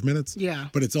getting reserve minutes. Yeah.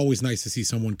 But it's always nice to see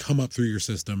someone come up through your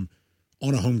system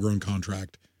on a homegrown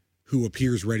contract who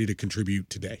appears ready to contribute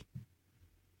today.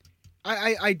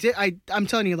 I'm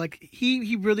telling you, like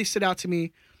he really stood out to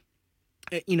me,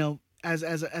 you know, as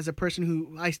a person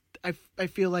who I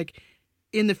feel like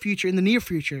in the near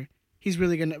future, he's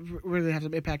really gonna have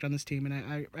an impact on this team,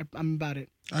 and I'm about it.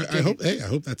 I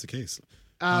hope that's the case.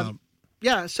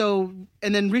 Yeah. So,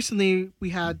 and then recently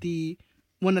we had the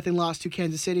 1-0 loss to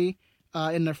Kansas City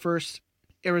in their first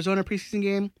Arizona preseason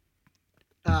game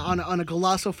on a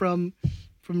golazo from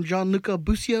Gianluca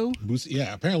Busio.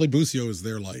 Yeah, apparently Busio is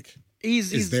their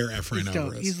He's their Efrain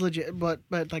Alvarez. He's legit, but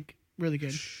like really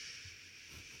good.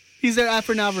 He's their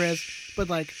Efrain Alvarez, but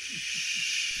like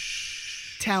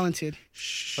talented.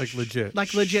 Like legit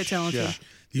talented. Yeah.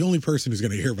 The only person who's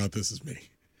going to hear about this is me.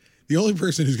 The only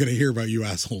person who's going to hear about you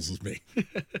assholes is me.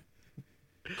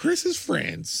 Chris's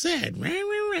friend said, rah,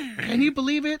 rah, rah. Can you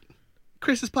believe it?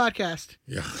 Chris's podcast.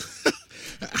 Yeah.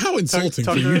 How insulting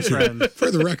for you two. For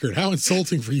the record, how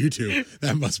insulting for you two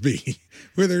that must be.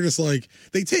 Where they're just like,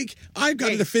 I've got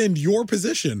to defend your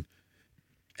position.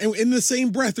 And in the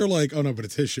same breath, they're like, "Oh no, but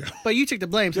it's his show." But you took the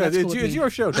blame. So that's cool. It's your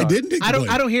show. Tom. I didn't take the blame.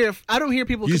 I don't hear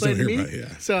people complain to me.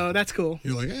 So that's cool.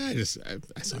 You're like,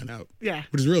 I sign out. Yeah.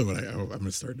 Which is really what I'm going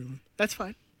to start doing. That's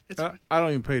fine. It's fine. I don't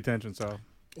even pay attention. So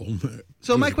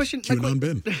my question for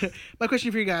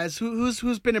you guys: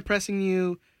 who's been impressing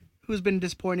you? Who's been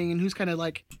disappointing? And who's kind of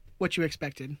like what you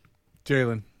expected?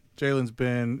 Jalen. Jalen's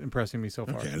been impressing me so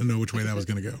far. Okay, I didn't know which way that was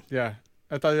going to go. Yeah,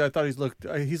 I thought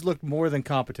he's looked more than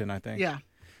competent. I think. Yeah.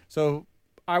 So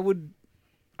I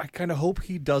kind of hope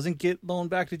he doesn't get loaned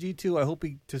back to G2. I hope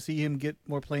to see him get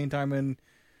more playing time in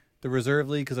the reserve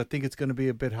league because I think it's going to be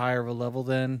a bit higher of a level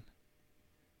than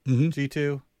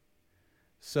G2.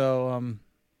 So,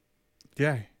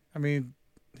 yeah, I mean,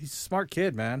 he's a smart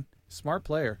kid, man. Smart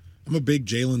player. I'm a big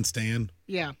Jalen stan.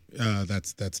 Yeah.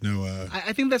 That's no.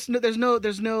 I think there's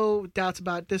no doubts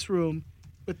about this room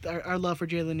with our love for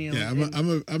Jalen Neal. Yeah, I'm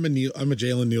a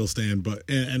Jalen Neal stan, but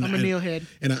and I'm a Neal head.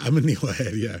 And I'm a Neal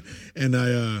head, yeah. And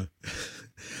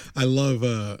I love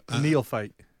Neal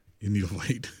fight. Neal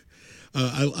fight.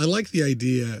 I like the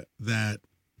idea that,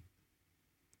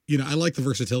 I like the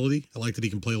versatility. I like that he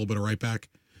can play a little bit of right back.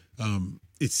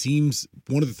 It seems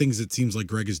one of the things it seems like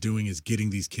Greg is doing is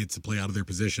getting these kids to play out of their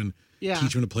position,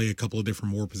 teach them to play a couple of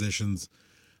different more positions.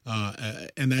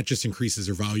 And that just increases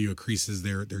their value, increases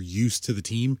their use to the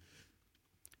team.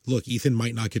 Look, Ethan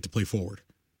might not get to play forward.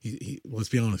 He let's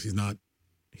be honest, he's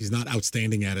not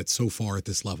outstanding at it so far at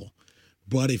this level.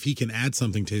 But if he can add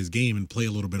something to his game and play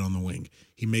a little bit on the wing,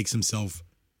 he makes himself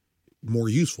more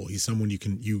useful. He's someone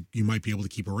you might be able to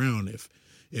keep around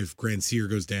if Grand Sear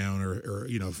goes down or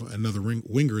if another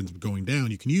winger is going down,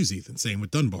 you can use Ethan. Same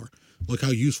with Dunbar. Look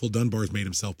how useful Dunbar's made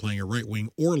himself playing a right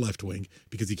wing or left wing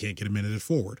because he can't get a minute at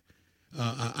forward.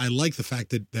 I like the fact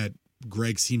that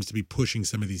Greg seems to be pushing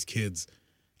some of these kids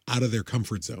out of their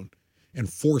comfort zone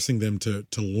and forcing them to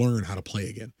learn how to play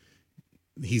again.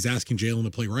 He's asking Jalen to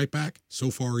play right back.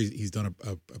 So far, he's done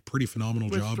a pretty phenomenal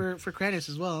job for Kranis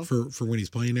as well. For when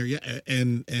he's playing there, yeah,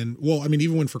 and well, I mean,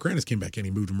 even when Kranis came back in, he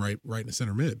moved him right in the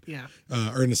center mid,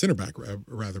 or in the center back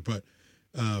rather. But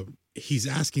he's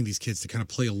asking these kids to kind of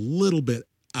play a little bit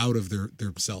out of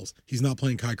themselves. He's not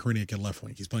playing Kai Korniak at left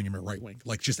wing; he's playing him at right wing.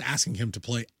 Like just asking him to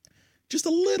play just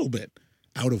a little bit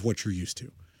out of what you're used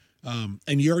to.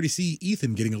 And you already see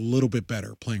Ethan getting a little bit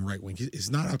better playing right wing.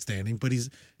 He's not outstanding, but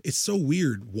it's so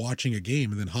weird watching a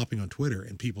game and then hopping on Twitter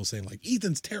and people saying like,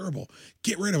 Ethan's terrible.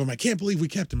 Get rid of him. I can't believe we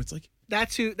kept him. It's like,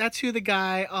 that's who the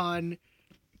guy on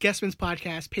Guessman's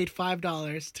podcast paid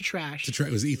 $5 to trash.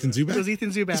 It was Ethan Zubak? It was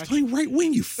Ethan Zubak. He's playing right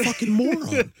wing, you fucking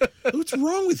moron. What's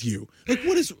wrong with you? Like,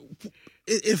 what is,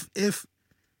 if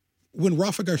when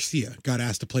Rafa Garcia got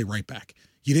asked to play right back,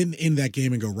 You didn't end that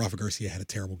game and go, Rafa Garcia had a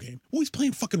terrible game. Well, he's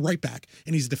playing fucking right back,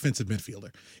 and he's a defensive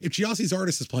midfielder. If Giassi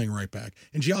Zardes is playing right back,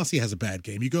 and Giassi has a bad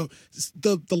game, you go,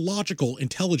 the logical,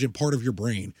 intelligent part of your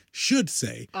brain should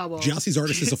say, Giassi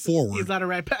Zardes is a forward. He's not a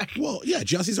right back. Well, yeah,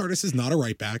 Giassi Zardes is not a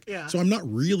right back, Yeah. so I'm not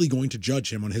really going to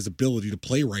judge him on his ability to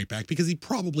play right back because he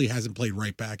probably hasn't played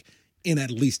right back in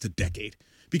at least a decade.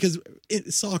 Because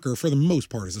soccer, for the most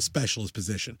part, is a specialist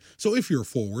position. So if you're a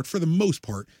forward, for the most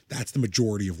part, that's the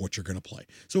majority of what you're going to play.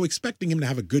 So expecting him to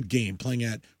have a good game playing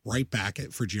at right back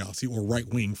for Giassi or right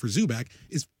wing for Zubak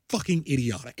is fucking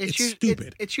idiotic. It's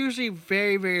stupid. It's usually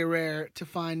very, very rare to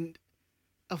find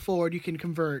a forward you can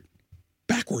convert.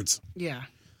 Backwards. Yeah.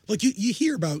 Like you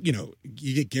hear about,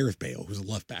 you get Gareth Bale, who's a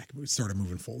left back, who started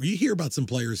moving forward. You hear about some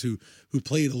players who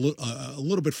played a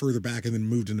little bit further back and then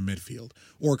moved into midfield,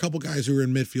 or a couple guys who are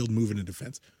in midfield moving into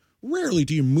defense. Rarely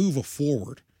do you move a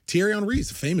forward. Thierry Henry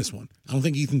is a famous one. I don't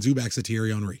think Ethan Zubak's a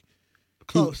Thierry Henry.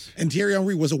 Close. And Thierry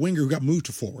Henry was a winger who got moved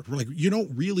to forward. We're like, you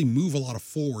don't really move a lot of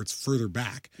forwards further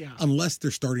back unless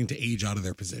they're starting to age out of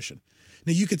their position.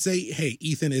 Now you could say, hey,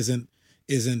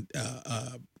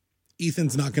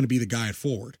 Ethan's not going to be the guy at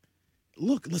forward.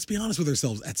 Look, let's be honest with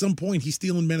ourselves. At some point, he's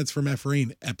stealing minutes from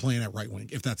Efrain at playing at right wing,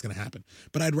 if that's going to happen.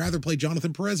 But I'd rather play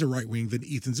Jonathan Perez at right wing than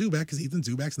Ethan Zubak because Ethan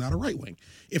Zubak's not a right wing.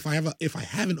 If I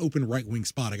have an open right wing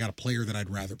spot, I got a player that I'd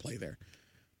rather play there.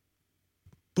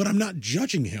 But I'm not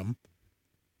judging him,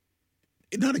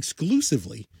 not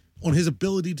exclusively, on his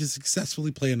ability to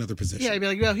successfully play another position. Yeah, I'd be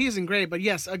like, well, he isn't great, but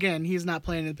yes, again, he's not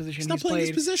playing in the position. He's not playing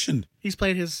his position. He's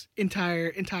played his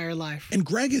entire life. And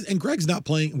Greg's not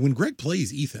playing. When Greg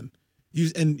plays Ethan,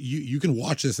 you can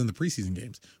watch this in the preseason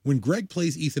games. When Greg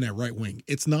plays Ethan at right wing,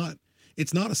 it's not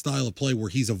a style of play where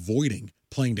he's avoiding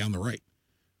playing down the right.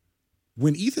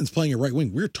 When Ethan's playing at right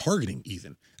wing, we're targeting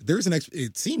Ethan.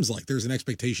 It seems like there's an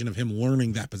expectation of him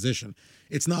learning that position.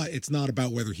 It's not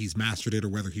about whether he's mastered it or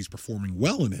whether he's performing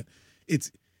well in it.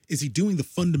 Is he doing the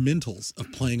fundamentals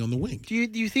of playing on the wing? Do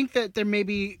you think that they're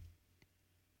maybe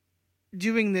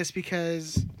doing this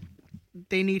because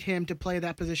they need him to play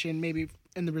that position maybe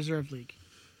in the reserve league?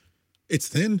 It's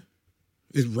thin.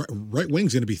 Right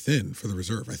wing's going to be thin for the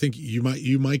reserve. I think you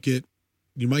might get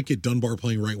Dunbar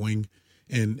playing right wing,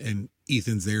 and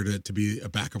Ethan's there to be a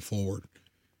backup forward.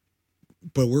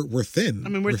 But we're thin. I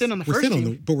mean, we're thin on the first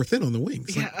team. But we're thin on the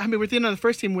wings. Yeah, I mean, we're thin on the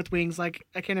first team with wings. Like,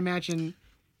 I can't imagine.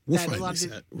 We're finally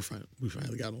set. We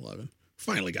finally got an 11.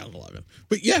 Finally got an 11.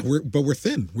 But yeah, we're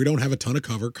thin. We don't have a ton of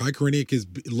cover. Kai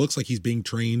Koreniuk looks like he's being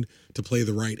trained to play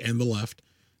the right and the left.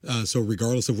 So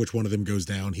regardless of which one of them goes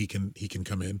down, he can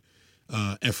come in.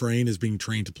 Efrain is being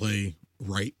trained to play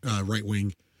right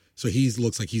wing. So he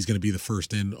looks like he's going to be the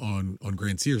first in on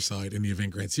Grandsier's side in the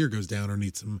event Grandsir goes down or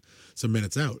needs some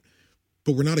minutes out.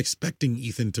 But we're not expecting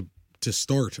Ethan to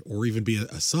start or even be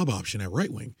a sub option at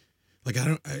right wing. Like,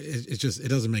 it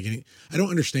doesn't make any. I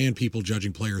don't understand people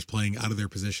judging players playing out of their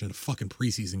position in a fucking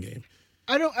preseason game.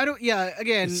 I don't. Yeah.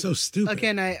 Again, it's so stupid.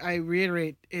 Again, I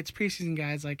reiterate, it's preseason,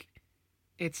 guys. Like,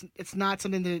 it's not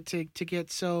something to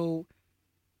get so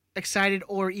excited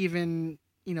or even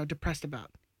depressed about.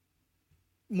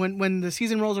 When the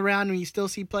season rolls around and you still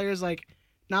see players like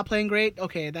not playing great,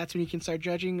 okay, that's when you can start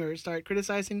judging or start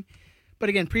criticizing. But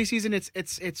again, preseason,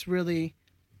 it's really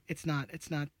not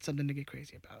something to get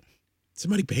crazy about.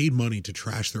 Somebody paid money to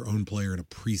trash their own player in a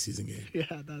preseason game. Yeah,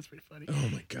 that was pretty funny. Oh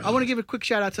my god! I want to give a quick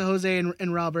shout out to Jose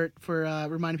and Robert for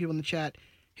reminding people in the chat.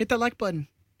 Hit that like button,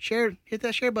 hit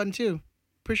that share button too.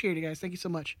 Appreciate it, guys. Thank you so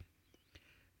much.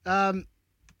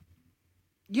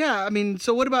 Yeah, I mean,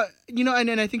 so what about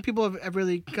and I think people have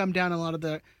really come down a lot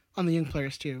on the young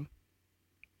players too,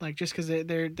 like just because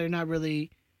they're not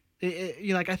really,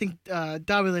 I think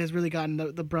Davila has really gotten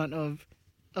the brunt of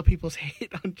people's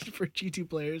hate for G2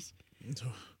 players.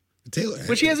 Taylor,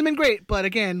 which he hasn't been great, but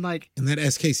again, like in that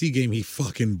SKC game, he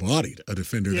fucking bodied a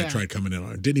defender that tried coming in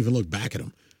on him. Didn't even look back at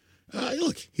him.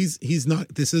 Look, he's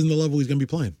not. This isn't the level he's going to be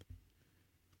playing.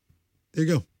 There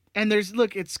you go. And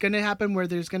it's going to happen where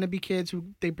there's going to be kids who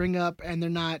they bring up and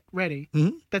they're not ready.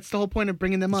 Mm-hmm. That's the whole point of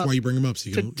bringing them up. That's why you bring them up so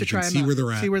you can see where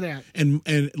they're at. See where they're at.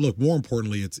 And look, more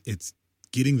importantly, it's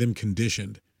getting them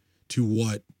conditioned to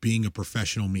what being a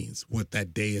professional means, what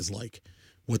that day is like,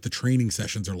 what the training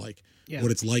sessions are like,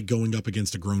 what it's like going up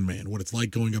against a grown man, what it's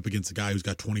like going up against a guy who's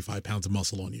got 25 pounds of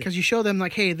muscle on you. Because you show them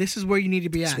like, hey, this is where you need to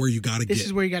be at. This is where you got to get. This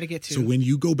is where you got to get to. So when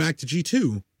you go back to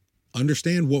G2,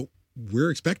 understand what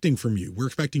we're expecting from you. We're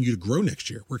expecting you to grow next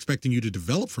year. We're expecting you to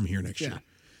develop from here next year.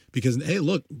 Because, hey,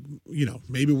 look,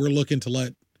 maybe we're looking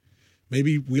to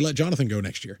maybe we let Jonathan go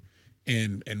next year.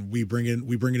 And we bring in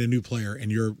a new player,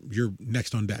 and you're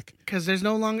next on deck. Because there's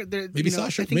no longer there. Maybe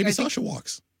Sasha. Sasha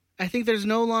walks. I think there's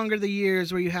no longer the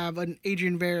years where you have an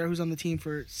Adrian Vera who's on the team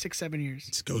for 6-7 years.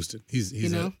 He's ghosted. He's You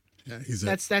know? he's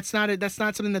That's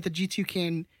not something that the G2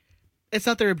 can. It's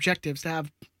not their objectives to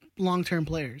have long-term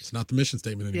players. it's not the mission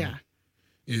statement anymore.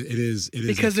 Yeah, It is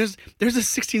because there's a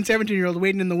 16, 17-year-old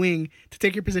waiting in the wing to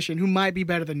take your position who might be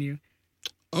better than you.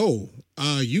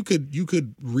 You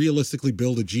could realistically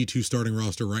build a G2 starting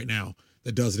roster right now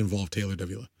that doesn't involve Taylor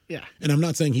Davila. Yeah, And I'm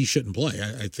not saying he shouldn't play.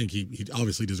 I think he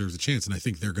obviously deserves a chance, and I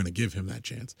think they're going to give him that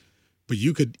chance. But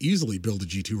you could easily build a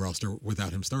G2 roster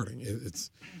without him starting.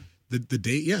 It's the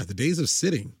days of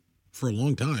sitting for a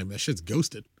long time. That shit's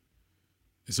ghosted.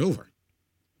 It's over.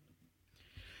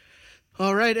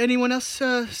 All right. Anyone else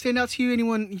stand out to you?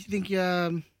 Anyone you think is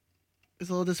a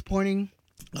little disappointing?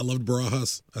 I loved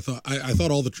Barajas. I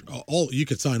thought all you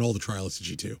could sign all the trialists to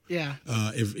G2. Yeah.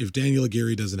 If Daniel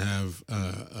Aguirre doesn't have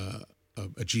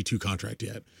a G2 contract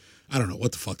yet, I don't know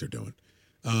what the fuck they're doing.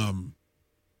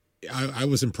 I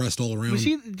was impressed all around.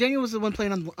 Daniel was the one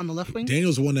playing on the left wing?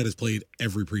 Daniel's the one that has played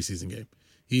every preseason game.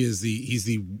 He's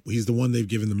the one they've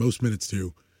given the most minutes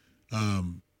to.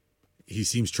 He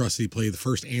seems trusted. He played the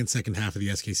first and second half of the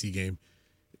SKC game.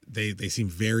 They seem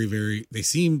they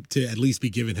seem to at least be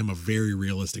giving him a very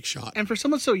realistic shot. And for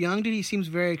someone so young, dude, he seems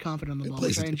very confident on the ball.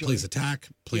 Plays attack,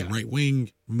 right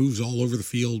wing, moves all over the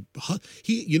field.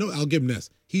 I'll give him this.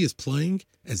 He is playing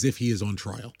as if he is on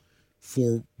trial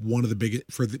for one of the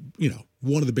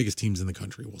biggest teams in the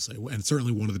country, we'll say, and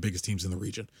certainly one of the biggest teams in the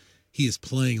region. He is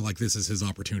playing like this is his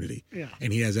opportunity,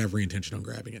 and he has every intention on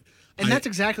grabbing it. And that's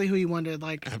exactly who he wanted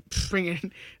to bring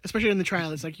in, especially in the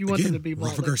trial. It's like you want him to be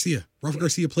Rafa Garcia. Rafa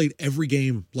Garcia played every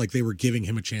game like they were giving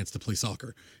him a chance to play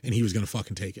soccer, and he was going to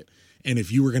fucking take it. And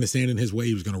if you were going to stand in his way,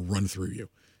 he was going to run through you.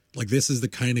 Like, this is the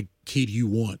kind of kid you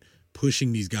want,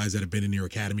 pushing these guys that have been in your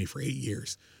academy for 8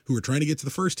 years, who are trying to get to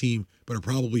the first team, but are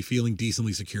probably feeling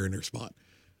decently secure in their spot.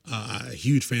 A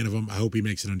huge fan of him. I hope he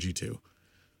makes it on G2.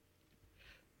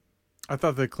 I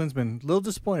thought that Klinsmann a little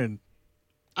disappointed.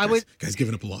 Guy's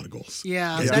giving up a lot of goals.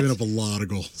 Yeah, guy's giving up a lot of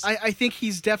goals. I think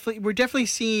we're definitely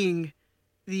seeing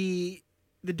the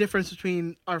difference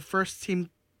between our first team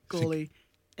goalie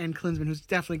and Klinsmann, who's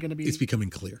definitely going to be. It's becoming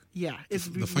clear. Yeah,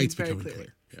 the fight's becoming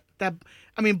clear. Yeah.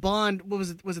 Bond. What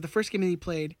was it? Was it the first game that he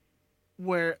played?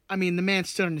 Where the man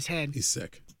stood on his head. He's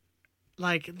sick.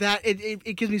 Like that,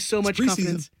 it gives me so much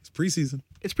confidence. It's preseason.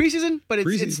 It's preseason, but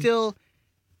it's still.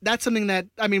 That's something that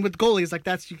with goalies, like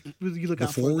that's you look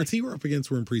out for. The forwards he were up against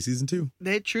were in preseason too.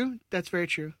 True. That's very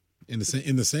true. In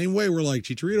the same way, we're like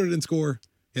Chicharito didn't score.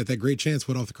 He had that great chance,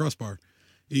 went off the crossbar.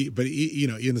 In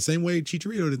the same way,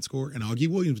 Chicharito didn't score, and Augie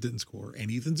Williams didn't score,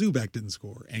 and Ethan Zubak didn't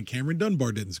score, and Cameron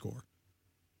Dunbar didn't score.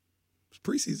 It's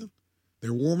preseason.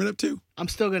 They're warming up too. I'm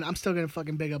still gonna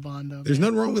fucking big up on though. There's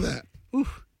nothing wrong with that.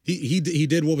 Oof. He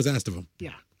did what was asked of him.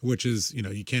 Yeah. Which is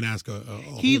you can't ask a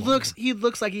he looks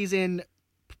like he's in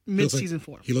mid-season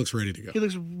form. He looks ready to go. He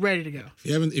looks ready to go.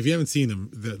 If you haven't seen him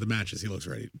the matches, he looks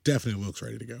ready. Definitely looks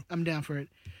ready to go. I'm down for it.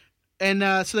 And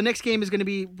so the next game is going to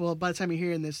be, well, by the time you're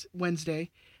hearing this,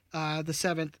 Wednesday, the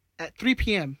 7th at 3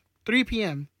 p.m. 3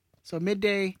 p.m. So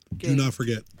midday game. Do not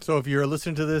forget. So if you're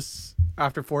listening to this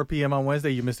after 4 p.m. on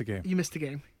Wednesday, you missed a game. You missed a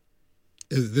game.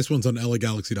 This one's on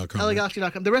LAGalaxy.com.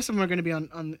 LAGalaxy.com. The rest of them are going to be on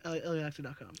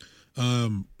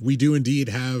LAGalaxy.com. We do indeed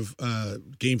have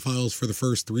game files for the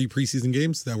first 3 preseason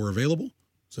games that were available.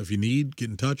 So if you need, get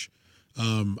in touch.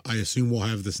 I assume we'll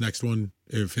have this next one.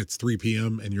 If it's 3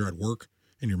 p.m. and you're at work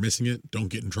and you're missing it, don't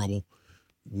get in trouble.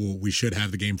 We should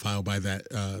have the game file by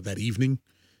that evening.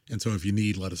 And so if you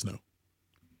need, let us know.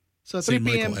 So 3 St.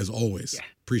 p.m. Michael, as always. Yeah.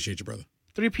 Appreciate you, brother.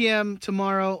 3 p.m.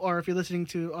 tomorrow, or if you're listening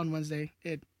to on Wednesday,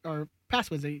 or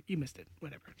past Wednesday, you missed it.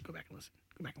 Whatever. Go back and listen.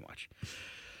 Go back and watch.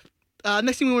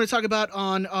 Next thing we want to talk about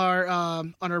on our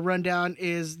rundown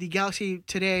is the Galaxy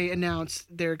today announced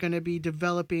they're going to be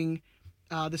developing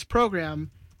this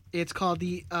program. It's called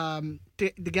the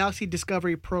Galaxy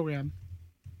Discovery Program.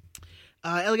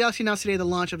 LA Galaxy announced today the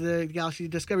launch of the Galaxy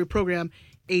Discovery Program,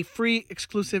 a free,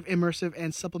 exclusive, immersive,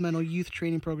 and supplemental youth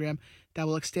training program that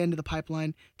will extend the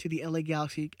pipeline to the LA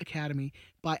Galaxy Academy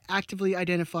by actively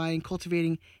identifying,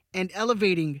 cultivating, and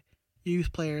elevating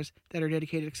youth players that are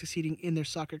dedicated to succeeding in their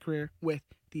soccer career with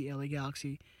the LA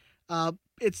Galaxy.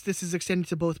 This is extended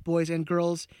to both boys and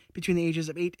girls between the ages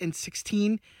of 8 and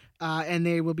 16, and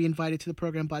they will be invited to the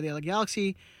program by the LA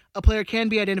Galaxy. A player can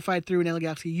be identified through an LA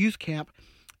Galaxy youth camp,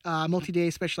 multi-day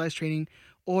specialized training,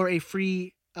 or a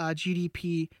free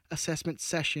GDP assessment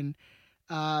session.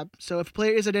 So if a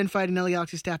player is identified, an LA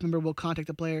Galaxy staff member will contact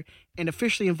the player and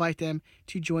officially invite them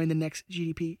to join the next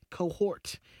GDP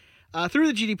cohort.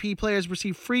 Through the GDP, players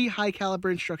receive free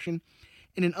high-caliber instruction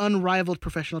in an unrivaled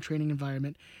professional training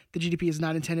environment. The GDP is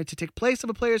not intended to take place of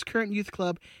a player's current youth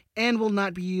club and will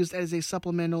not be used as a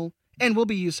supplemental and will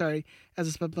be used, as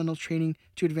a supplemental training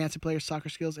to advance a player's soccer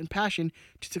skills and passion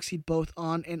to succeed both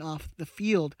on and off the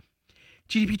field.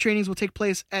 GDP trainings will take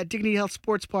place at Dignity Health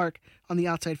Sports Park on the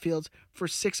outside fields for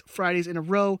 6 Fridays in a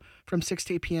row from 6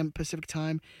 to 8 p.m. Pacific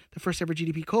time. The first ever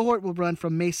GDP cohort will run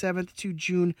from May 7th to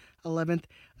June 11th.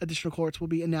 Additional cohorts will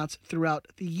be announced throughout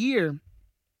the year.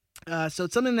 So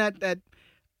it's something that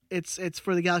it's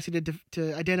for the Galaxy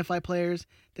to identify players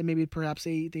that maybe perhaps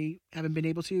they haven't been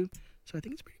able to. So I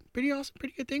think it's pretty awesome,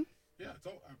 pretty good thing. Yeah,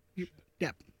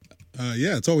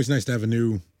 Yeah. it's always nice to have a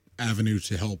new avenue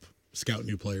to help scout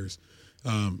new players.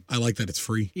 I like that it's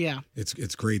free. Yeah.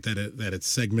 It's great that it's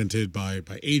segmented by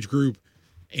age group,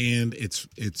 and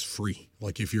it's free.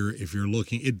 Like if you're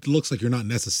looking, it looks like you're not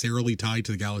necessarily tied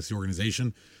to the Galaxy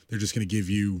organization. They're just going to give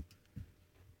you,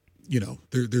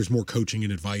 there's more coaching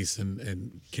and advice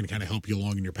and can kind of help you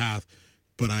along in your path.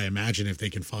 But I imagine if they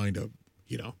can find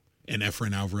an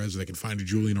Efrain Alvarez, or they can find a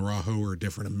Julian Araujo or a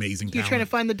different amazing You're talent. trying to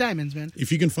find the diamonds, man.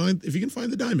 If you can find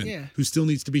the diamond, Yeah. who still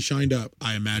needs to be shined up,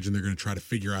 I imagine they're going to try to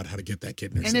figure out how to get that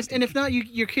kid in their system. And if not,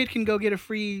 your kid can go get a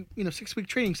free 6-week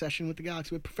training session with the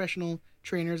Galaxy with professional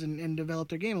trainers and develop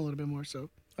their game a little bit more. So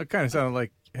It kind of sounded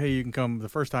like, hey, you can come the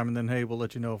first time, and then, hey, we'll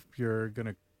let you know if you're going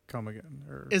to come again.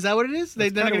 Or is that what it is? They're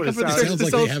kinda going to what come it for the, sounds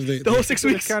like. whole- They have the- the whole 6 it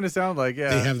weeks. kind of sounds like,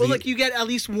 yeah. They have Well, like you get at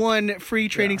least one free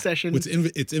training session.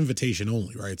 it's invitation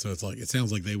only, right? So it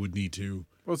sounds like they would need to.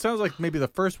 Well, it sounds like maybe the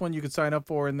first one you could sign up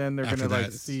for, and then they're going After to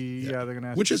that, see. Yeah, they're going to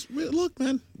ask. Which is, look,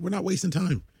 man, we're not wasting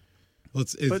time.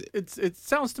 But it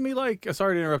sounds to me like,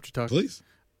 sorry to interrupt you, Tuck. Please.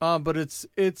 But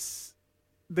it's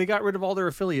they got rid of all their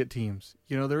affiliate teams.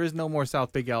 There is no more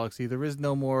South Bay Galaxy. There is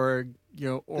no more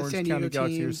Orange San County Diego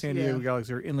Galaxy or teams, San Diego yeah.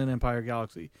 Galaxy or Inland Empire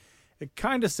Galaxy. It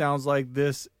kind of sounds like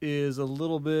this is a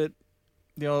little bit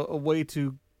a way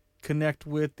to connect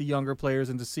with the younger players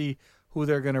and to see who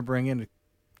they're going to bring in. It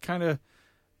kind of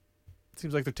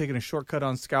seems like they're taking a shortcut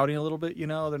on scouting a little bit. They're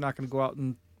not going to go out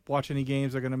and watch any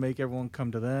games. They're going to make everyone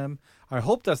come to them. I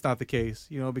hope that's not the case,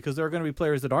 because there are going to be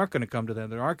players that aren't going to come to them.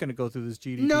 That aren't going to go through this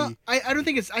GDP. No, I don't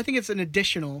think it's. I think it's an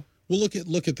additional. Well, look at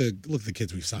the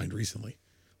kids we've signed recently,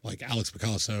 like Alex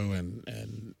Picasso and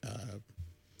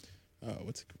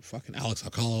what's it, fucking Alex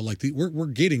Alcala. Like we're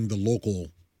getting the local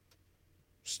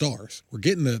stars. We're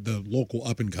getting the local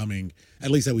up and coming,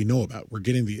 at least that we know about. We're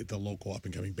getting the local up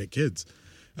and coming big kids.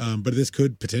 But this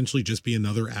could potentially just be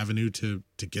another avenue to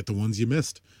get the ones you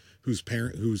missed, whose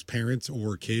parents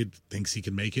or kid thinks he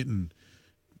can make it, and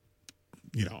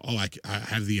I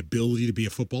have the ability to be a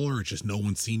footballer. It's just no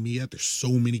one's seen me yet. There's so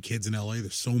many kids in LA.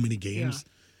 There's so many games.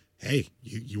 Yeah. Hey,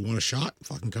 you want a shot?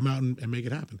 Fucking come out and make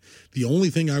it happen. The only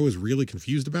thing I was really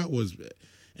confused about was,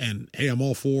 and hey, I'm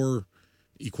all for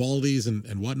equalities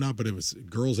and whatnot, but it was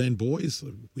girls and boys.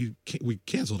 We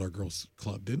canceled our girls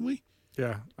club, didn't we?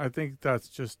 Yeah, I think that's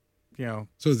just So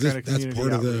is kind of that's community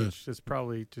part of the. outreach. It's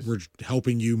probably just We're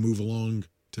helping you move along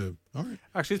to. All right.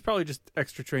 actually it's probably just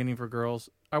extra training for girls.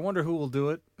 I wonder who will do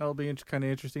it. That'll be kind of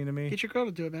interesting to me. Get your girl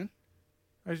to do it, man.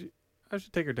 I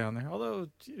should take her down there. Although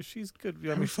she's good. I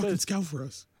Have mean, a fucking scout for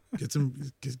us. Get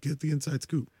the inside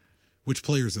scoop. Which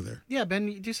players are there? Yeah, Ben,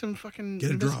 you do some fucking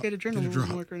Get a drop. investigative Get a journalism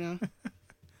drop. work right now.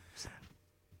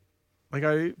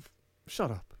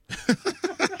 Shut up.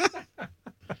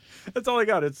 That's all I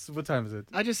got. What time is it?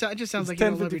 It just sounds It's like you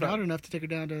don't love your 10:55. daughter enough to take her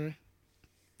down to.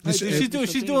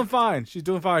 She's doing fine. She's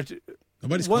doing fine.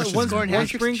 Nobody's One questioning. scoring her. hat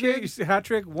trick spring shit? game, you see hat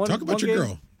trick. Talk about one your game,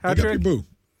 girl. Hat Pick up your trick. boo.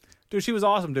 Dude, she was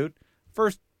awesome, dude.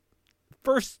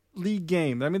 First league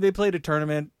game. I mean, they played a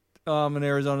tournament in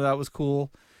Arizona. That was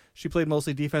cool. She played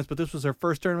mostly defense, but this was her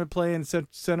first tournament playing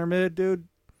center mid, dude.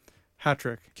 Hat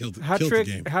trick. Killed Hat the trick.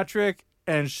 game. Hat trick.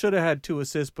 And should have had 2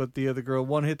 assists, but the other girl,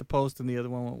 one hit the post and the other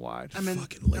one went wide.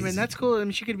 Fucking lazy. that's cool. I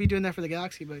mean, she could be doing that for the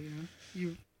Galaxy, but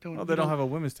you don't. Oh, they don't have a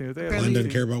women's team. They have a Apparently- Glenn men's doesn't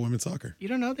team. care about women's soccer. You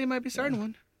don't know. They might be starting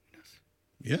one.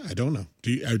 Yeah, I don't know.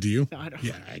 Do you? Do you? No, I don't.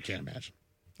 Yeah, I can't imagine.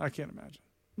 I can't imagine.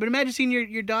 But imagine seeing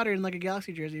your daughter in like a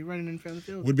Galaxy jersey running in front of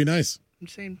the field. Would be nice.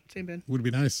 Same Ben. Would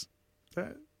be nice.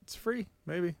 It's free,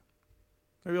 maybe.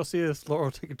 Maybe I'll see this. Laura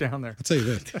will take it down there. I'll tell you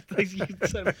this. Like you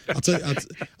said.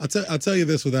 I'll tell you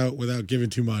this without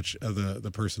giving too much of the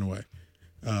person away.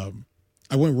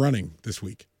 I went running this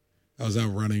week. I was out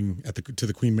running to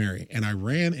the Queen Mary, and I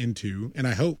ran into, and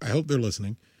I hope they're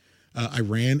listening. I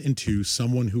ran into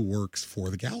someone who works for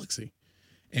the Galaxy,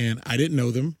 and I didn't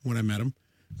know them when I met them.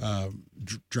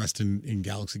 Dressed in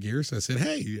Galaxy gear, so I said,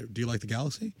 "Hey, do you like the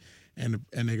Galaxy?" And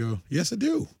they go, "Yes, I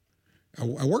do."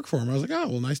 I work for him. I was like, oh,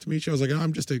 well, nice to meet you. I was like, oh,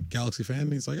 I'm just a Galaxy fan.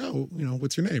 And he's like, oh,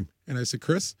 what's your name? And I said,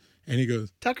 Chris. And he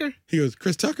goes, Tucker? He goes,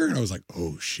 Chris Tucker? And I was like,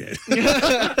 oh, shit.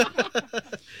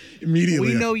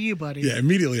 Immediately. We know you, buddy. Yeah,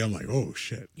 immediately I'm like, oh,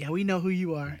 shit. Yeah, we know who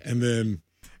you are. And then.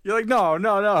 You're like, no. And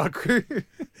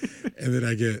then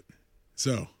I get,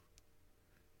 so,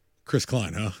 Chris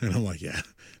Klein, huh? And I'm like, yeah,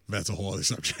 that's a whole other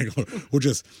subject. We'll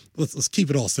just, let's keep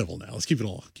it all civil now. Let's keep it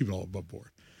all above board.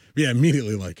 But yeah,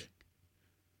 immediately like,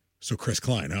 so Chris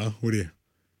Klein, huh? What do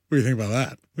you think about that?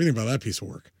 What do you think about that piece of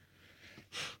work?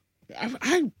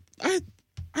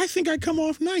 I think I come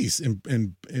off nice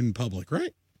in public,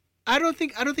 right? I don't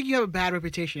think you have a bad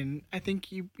reputation. I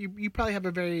think you probably have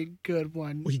a very good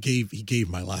one. Well, he gave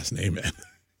my last name in.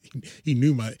 He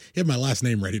had my last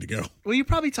name ready to go. Well, you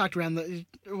probably talked around the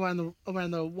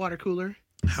water cooler.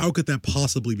 How could that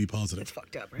possibly be positive? It's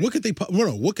fucked up, right? What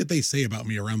could they say about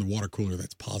me around the water cooler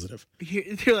that's positive?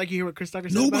 They're like, you hear what Chris Tucker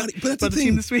said Nobody, but that's about the the thing.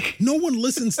 team this week. No one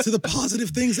listens to the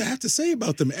positive things I have to say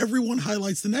about them. Everyone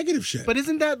highlights the negative shit. But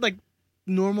isn't that like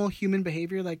normal human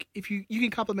behavior? Like if you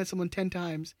can compliment someone 10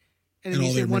 times and then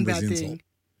you say one bad thing,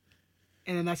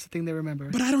 and then that's the thing they remember.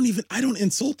 But I don't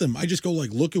insult them. I just go like,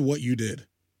 look at what you did.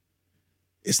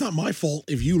 It's not my fault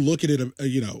if you look at it,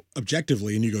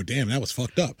 objectively and you go, damn, that was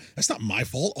fucked up. That's not my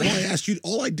fault.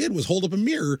 All I did was hold up a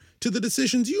mirror to the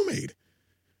decisions you made.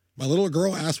 My little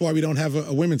girl asked why we don't have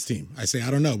a women's team. I say,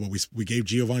 I don't know, but we gave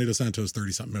Giovanni Dos Santos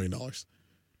 $30-something million.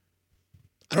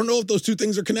 I don't know if those two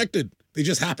things are connected. They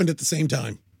just happened at the same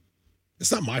time.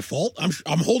 It's not my fault.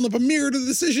 I'm holding up a mirror to the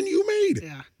decision you made.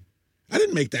 Yeah. I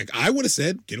didn't make that. I would have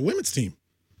said, get a women's team.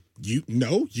 You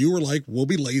were like, we'll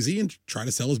be lazy and try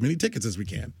to sell as many tickets as we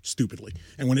can, stupidly.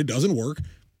 And when it doesn't work,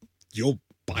 you'll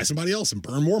buy somebody else and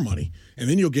burn more money. And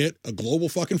then you'll get a global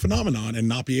fucking phenomenon and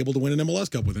not be able to win an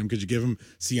MLS Cup with him because you give him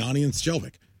Siani and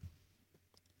Sjelvik.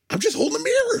 I'm just holding a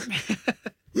mirror.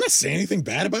 I'm not saying anything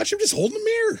bad about you. I'm just holding a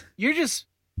mirror. You're just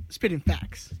spitting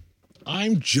facts.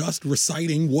 I'm just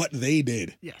reciting what they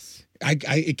did. Yes.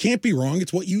 It can't be wrong.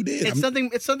 It's what you did. It's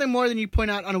something more than you point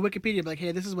out on a Wikipedia. Like,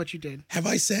 hey, this is what you did. Have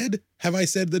I said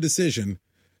the decision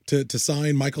to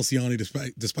sign Michael Siani,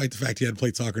 despite the fact he hadn't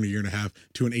played soccer in a year and a half,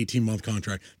 to an 18-month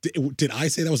contract? Did I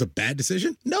say that was a bad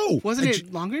decision? No. Wasn't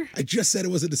it longer? I just said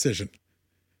it was a decision.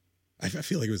 I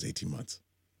feel like it was 18 months.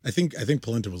 I think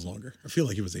Polenta was longer. I feel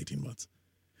like it was 18 months.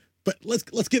 But let's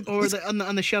give on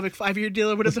the Shelvick 5-year deal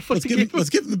or whatever the fuck. Let's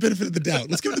give him the benefit of the doubt.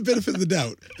 Let's give him the benefit of the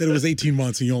doubt that it was 18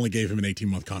 months and you only gave him an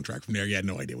 18-month contract. From there, you had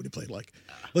no idea what he played like.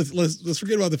 Let's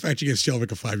forget about the fact you gave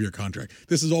Shelvick a 5-year contract.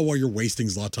 This is all while you're wasting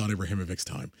Zlatan Ibrahimovic's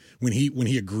time when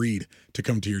he agreed to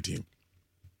come to your team.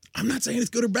 I'm not saying it's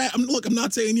good or bad. I'm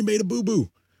not saying you made a boo-boo.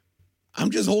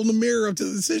 I'm just holding a mirror up to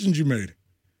the decisions you made.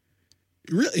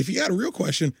 Really, if you got a real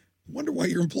question, wonder why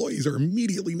your employees are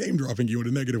immediately name-dropping you in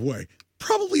a negative way.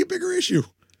 Probably a bigger issue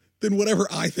than whatever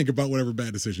I think about whatever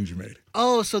bad decisions you made.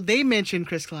 Oh, so they mentioned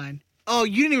Chris Klein. Oh,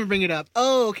 you didn't even bring it up.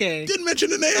 Oh, okay. Didn't mention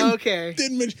the name. Okay.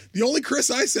 Didn't mention. The only Chris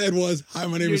I said was, hi,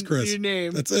 my name is Chris. Your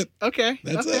name. That's it. Okay.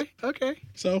 That's it. Okay.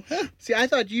 So, yeah. See, I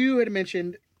thought you had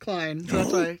mentioned Klein. So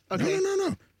that's why. Okay.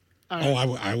 No.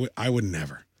 Right. I would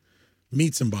never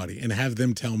meet somebody and have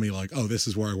them tell me like, oh, this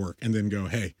is where I work. And then go,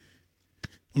 hey,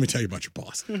 let me tell you about your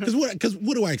boss. Because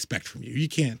what do I expect from you? You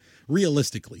can't,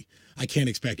 realistically, I can't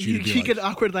expect you to be you like. get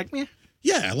awkward like, meh.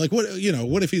 Yeah, like what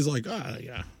if he's like,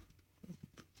 yeah,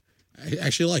 I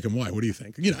actually like him. Why? What do you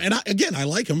think? And I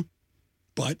like him,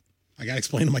 but I got to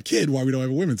explain to my kid why we don't have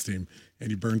a women's team.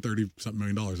 And you burn $30-something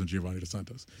million on Giovanni Dos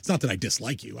Santos. It's not that I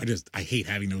dislike you. I hate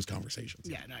having those conversations.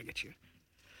 Yeah, no, I get you.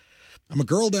 I'm a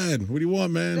girl dad. What do you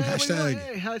want, man? Yeah,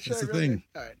 Hashtag. That's the thing.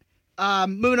 All right.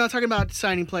 Moving on, talking about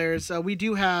signing players. We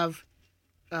do have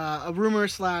a rumor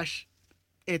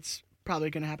 / it's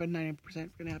probably going to happen. 90%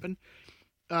 going to happen.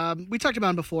 We talked about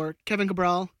him before. Kevin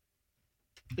Cabral.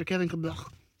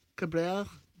 Cabral.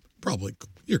 Probably.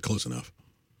 You're close enough.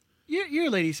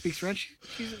 Your lady speaks French.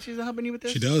 She's helping you with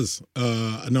this? She does.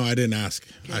 No, I didn't ask.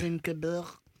 Kevin Cabral.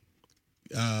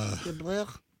 Cabral.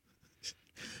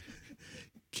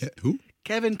 Who?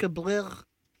 Kevin Cabral.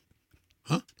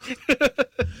 Huh?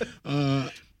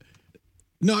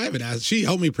 No, I haven't asked. She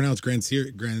helped me pronounce Grand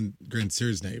Sier's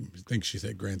name. I think she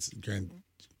said Grand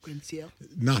Ciel.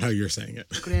 Not how you're saying it.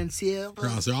 Grand Ciel.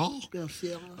 Grand Ciel. Grand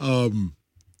Ciel.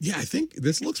 Yeah, I think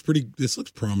this looks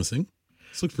promising.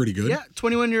 This looks pretty good. Yeah,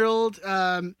 21-year-old,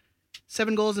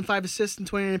 7 goals and 5 assists in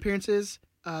 29 appearances.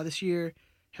 This year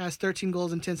has 13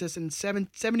 goals and 10 assists in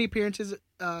 70 appearances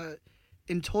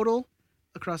in total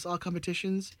across all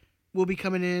competitions. Will be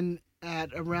coming in at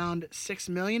around $6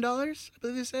 million, I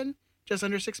believe they said. just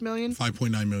under 6 million.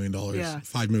 $5.9 million, Yeah.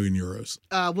 5 million euros.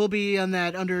 Will be on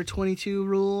that under 22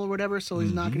 rule or whatever, so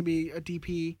he's not going to be a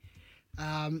DP.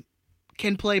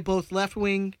 Can play both left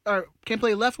wing as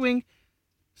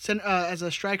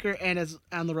a striker and as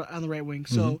on the right wing.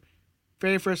 So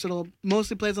very versatile.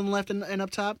 Mostly plays on the left and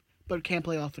up top, but can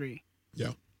play all three.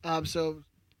 Yeah.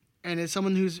 And is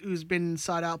someone who's been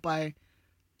sought out by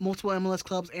multiple MLS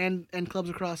clubs and clubs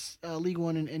across League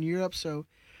One and Europe. So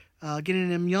getting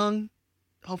him young,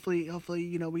 hopefully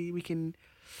we can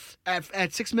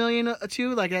at 6 million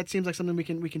too. Like that seems like something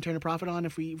we can turn a profit on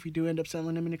if we do end up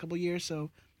selling him in a couple of years.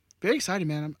 So very excited,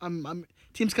 man. I'm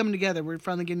team's coming together. We're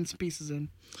finally getting some pieces in.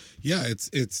 Yeah,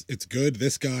 it's good.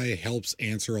 This guy helps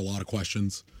answer a lot of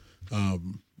questions.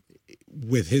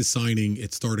 With his signing,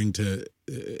 it's starting to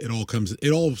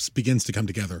it all begins to come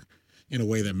together in a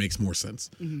way that makes more sense.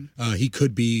 He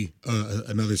could be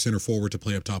another center forward to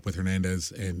play up top with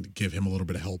Hernandez and give him a little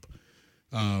bit of help,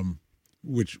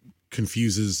 which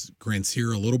confuses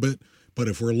Grandsir a little bit. But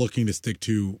if we're looking to stick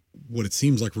to what it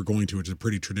seems like we're going to, which is a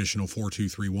pretty traditional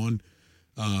 4-2-3-1,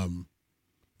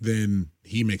 then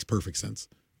he makes perfect sense.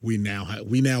 We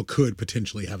now could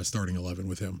potentially have a starting 11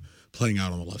 with him playing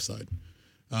out on the left side.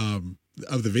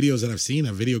 Of the videos that I've seen,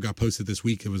 a video got posted this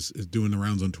week. It was doing the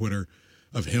rounds on Twitter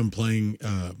of him playing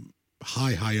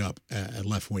high up at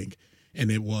left wing, and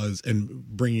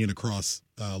bringing it across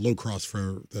low cross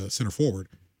for the center forward.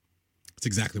 It's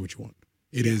exactly what you want.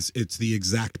 It's the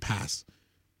exact pass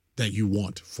that you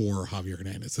want for Javier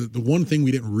Hernandez. So the one thing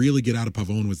we didn't really get out of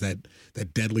Pavón was that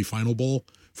deadly final ball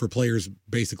for players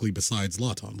basically besides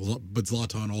Zlatan. But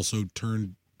Zlatan also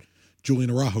turned Julian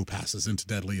Araujo passes into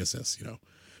deadly assists,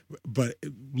 But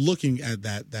looking at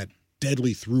that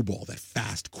deadly through ball, that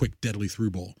fast, quick, deadly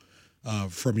through ball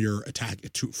from your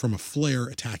from a flair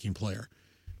attacking player,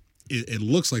 it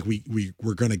looks like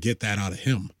we're going to get that out of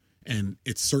him. And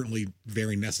it's certainly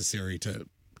very necessary to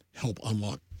help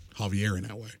unlock Javier in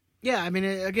that way. Yeah, I mean,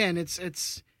 again,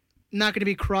 it's not going to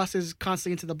be crosses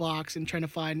constantly into the box and trying to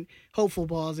find hopeful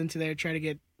balls into there, trying to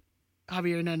get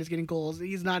Javier Hernandez getting goals.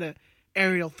 He's not a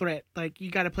aerial threat. Like,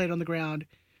 you got to play it on the ground,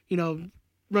 run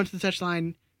to the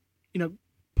touchline,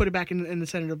 put it back in the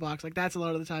center of the box. Like, that's a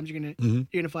lot of the times you're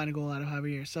gonna find a goal out of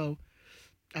Javier. So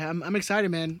I'm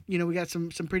excited, man. We got some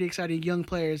pretty exciting young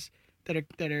players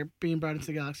that are being brought into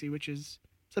the Galaxy, which is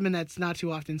something that's not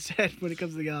too often said when it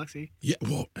comes to the Galaxy. Yeah,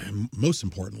 well, and most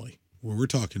importantly, when we're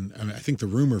talking, I think the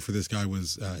rumor for this guy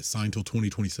was signed till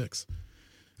 2026.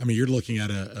 I mean, you're looking at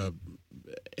an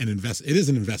invest. It is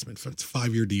an investment. It's a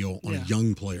 5-year deal on a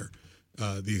young player.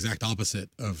 The exact opposite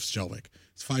of Skjelvik.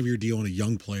 It's a 5-year deal on a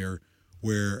young player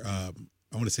where I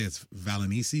want to say it's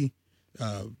Valenisi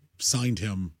signed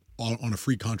him on a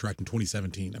free contract in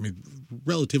 2017. I mean,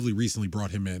 relatively recently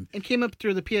brought him in. And came up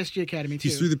through the PSG Academy, too.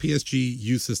 He's through the PSG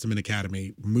youth system and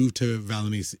academy, moved to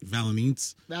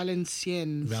Valenciennes. I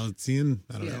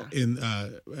don't know. In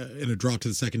a drop to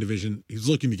the second division. He's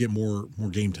looking to get more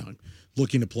game time,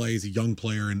 looking to play as a young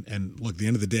player. And look, at the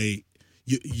end of the day,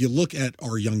 you look at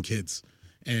our young kids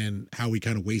and how we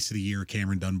kind of wasted a year.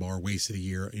 Cameron Dunbar wasted a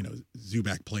year.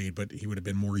 Zubac played, but he would have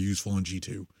been more useful in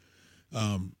G2.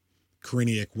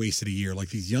 Koreniuk wasted a year. Like,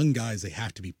 these young guys, they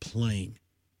have to be playing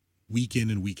week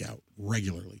in and week out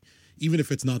regularly, even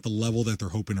if it's not the level that they're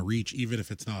hoping to reach, even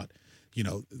if it's not,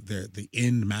 the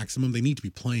end maximum. They need to be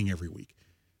playing every week.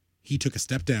 He took a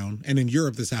step down, and in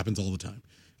Europe, this happens all the time.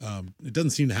 It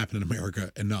doesn't seem to happen in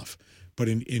America enough, but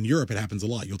in Europe, it happens a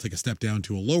lot. You'll take a step down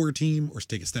to a lower team or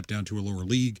take a step down to a lower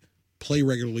league, play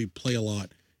regularly, play a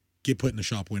lot, get put in the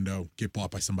shop window, get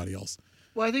bought by somebody else.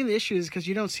 Well, I think the issue is because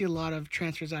you don't see a lot of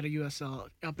transfers out of USL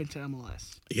up into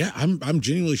MLS. Yeah, I'm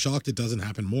genuinely shocked it doesn't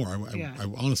happen more. I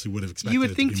honestly would have expected. You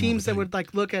would think it to be teams more that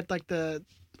would look at the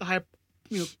high,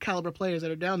 caliber players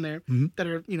that are down there that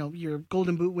are your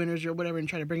Golden Boot winners or whatever, and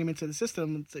try to bring them into the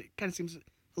system. It kind of seems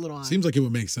a little odd. Seems like it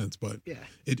would make sense, but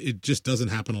it just doesn't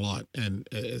happen a lot. And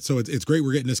so it's great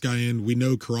we're getting this guy in. We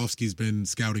know Karofsky's been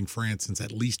scouting France since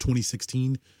at least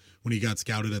 2016 when he got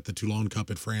scouted at the Toulon Cup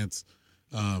in France.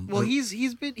 He has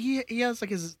his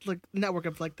network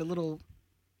of the little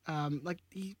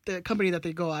the company that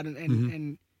they go out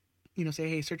and say,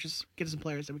 hey, search us, get us some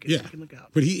players that we can look out.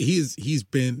 But he's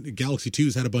been Galaxy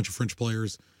 2's had a bunch of French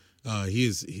players.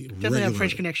 He definitely have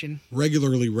French connection.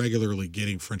 Regularly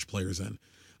getting French players in.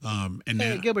 And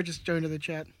now Gilbert just joined in the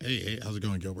chat. Hey, how's it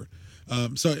going, Gilbert?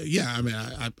 So yeah, I mean,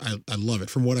 I love it.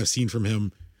 From what I've seen from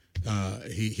him,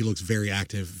 he looks very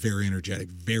active, very energetic,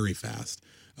 very fast.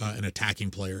 An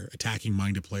attacking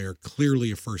minded player,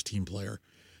 clearly a first team player.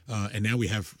 And now we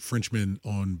have Frenchmen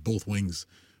on both wings,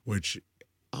 which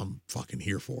I'm fucking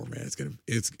here for, man. It's gonna.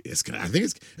 I think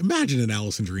it's. Imagine an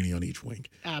Allison Drini on each wing.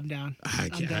 I'm down. I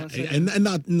I'm down. can't. And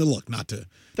not to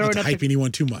hype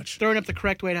anyone too much. Throwing up the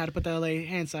correct way to how to put the LA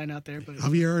hand sign out there, but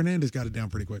Javier Hernandez got it down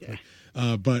pretty quickly.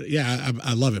 But yeah,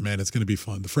 I love it, man. It's gonna be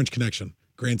fun. The French Connection,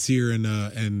 Grand Cyr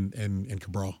and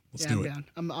Cabral. Let's do I'm it.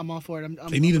 down. I'm all for it.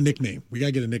 They need a nickname. We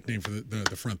gotta get a nickname for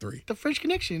the front three. The French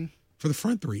Connection. For the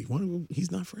front three, he's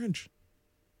not French.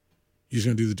 You're just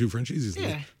gonna do the two Frenchies?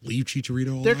 Yeah. Leave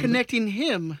Chicharito all They're out of it? connecting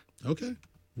him. Okay.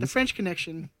 The French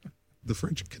Connection. The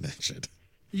French Connection.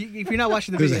 If you're not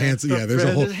watching the There's video, a hand. Yeah, there's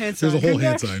a whole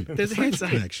hand sign. There's a hand sign.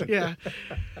 Connection. Yeah.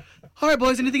 All right,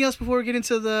 boys. Anything else before we get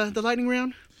into the lightning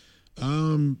round?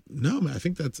 No, man, I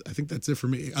think that's it for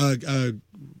me.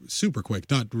 Super quick,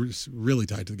 not really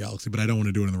tied to the Galaxy, but I don't want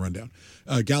to do it in the rundown.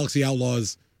 Galaxy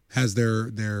Outlaws has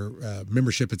their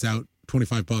membership. It's out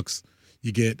 $25.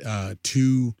 You get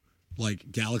 2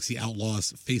 like Galaxy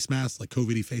Outlaws face masks, like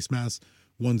COVID face masks.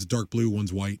 One's dark blue,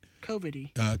 one's white.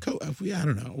 COVID-y. Yeah, I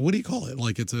don't know. What do you call it?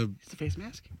 Like it's a face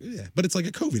mask. Yeah, but it's like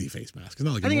a COVID face mask. It's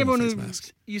not like I think everyone face who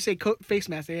mask. you say face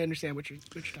mask, they understand what you're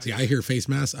talking See, about. I hear face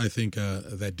mask. I think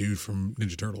that dude from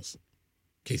Ninja Turtles,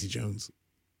 Casey Jones.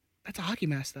 That's a hockey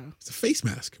mask, though. It's a face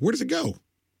mask. Where does it go?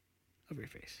 Over your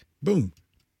face. Boom.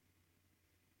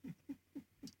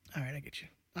 All right, I get you.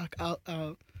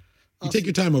 I'll You take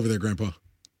your time over there, Grandpa.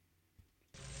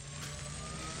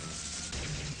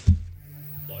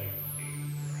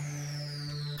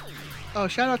 Oh,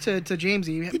 shout out to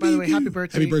Jamesy. By the way, happy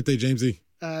birthday. Happy birthday, Jamesy.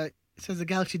 It says the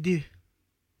Galaxy Do.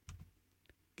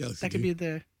 Galaxy That could D. be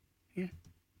their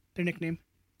nickname.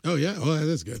 Oh, yeah. Oh,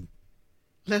 that's good.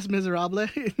 Les Miserables.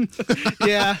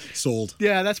 Yeah. Sold.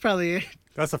 Yeah, that's probably it.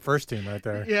 That's the first team right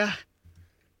there. Yeah.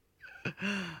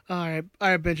 All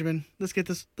right, Benjamin. Let's get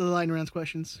the lightning rounds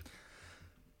questions.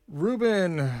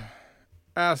 Ruben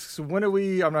asks, when are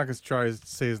we? I'm not going to try to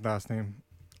say his last name.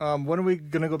 When are we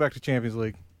going to go back to Champions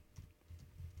League?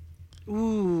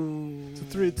 Ooh. It's a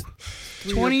three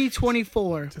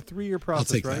 2024. It's a 3-year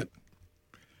process, I'll take right? that.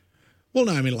 Well,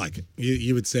 no, I mean, like,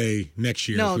 you would say next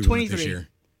year. No, if we went this 23. year.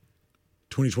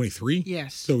 2023?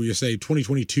 Yes. So you say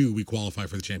 2022 we qualify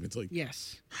for the Champions League.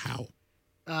 Yes. How?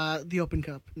 The Open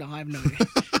Cup. No, I have no idea.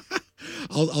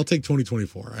 I'll take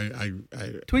 2024. I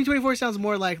 2024 sounds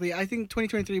more likely. I think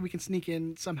 2023 we can sneak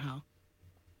in somehow.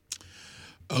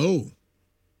 Oh.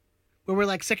 Where we're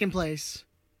like second place,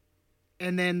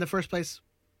 and then the first place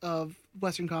of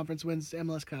Western Conference wins the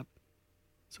MLS Cup.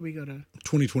 So we go to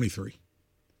 2023.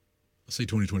 I'll say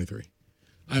 2023.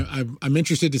 I'm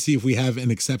interested to see if we have an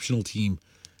exceptional team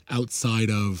outside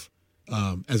of,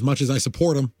 as much as I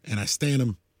support him and I stand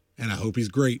him and I hope he's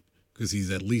great because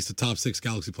he's at least a top 6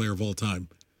 Galaxy player of all time.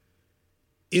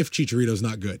 If Chicharito's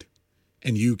not good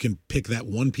and you can pick that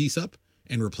one piece up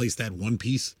and replace that one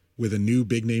piece with a new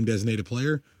big name designated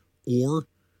player, or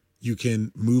you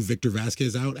can move Victor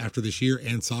Vasquez out after this year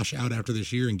and Sasha out after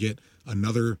this year and get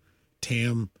another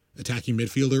TAM attacking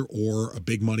midfielder or a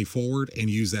big money forward and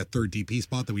use that third DP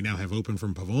spot that we now have open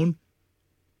from Pavone.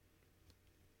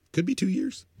 Could be 2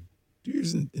 years. 2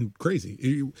 years and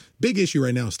crazy. Big issue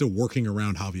right now is still working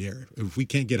around Javier. If we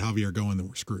can't get Javier going, then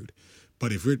we're screwed.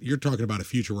 But if you're talking about a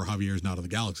future where Javier is not on the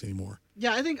Galaxy anymore.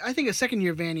 Yeah, I think a second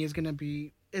year Vanny is gonna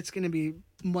be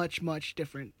much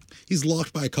different. He's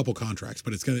locked by a couple contracts,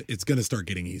 but it's gonna start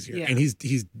getting easier. Yeah. And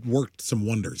he's worked some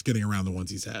wonders getting around the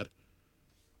ones he's had.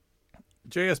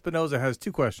 J. Espinoza has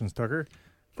 2 questions, Tucker.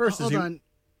 First Hold on.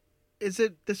 Is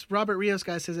it this Robert Rios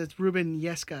guy says it's Ruben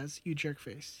Yescas, you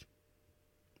jerkface?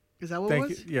 Is that what it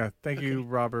was? Thank you,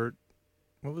 Robert.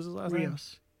 What was his last name?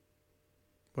 Rios.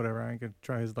 Whatever, I ain't gonna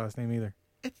try his last name either.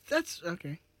 That's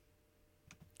okay.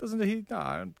 Doesn't he? No,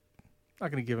 I'm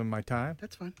not gonna give him my time.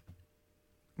 That's fine.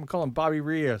 I'm gonna call him Bobby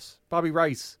Rios. Bobby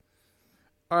Rice.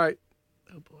 All right.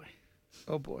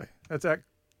 Oh boy. That's at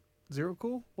 0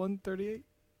 cool 138.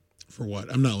 For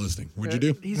what? I'm not listening. What'd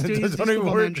you do? He's doing his Don't even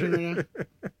football work. mention right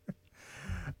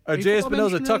now. J. football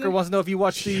Espinoza mention Tucker earlier? wants to know if you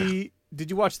watched the. Did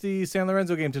you watch the San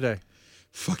Lorenzo game today?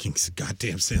 Fucking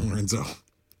goddamn San Lorenzo.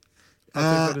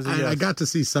 I'll take that as a yes. I got to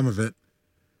see some of it.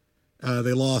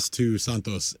 They lost to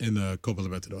Santos in the Copa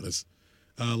Libertadores.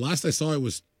 Last I saw it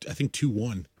was, I think,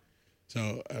 2-1.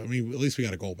 So, I mean, at least we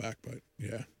got a goal back, but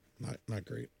yeah, not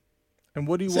great. And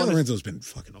what do you San want? Lorenzo's been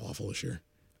fucking awful this year.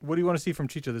 What do you want to see from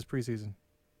Chicha this preseason?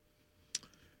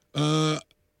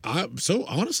 So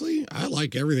honestly, I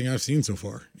like everything I've seen so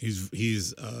far.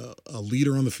 He's a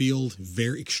leader on the field,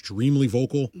 very extremely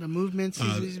vocal. The movements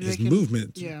he's His making.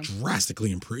 movement Yeah.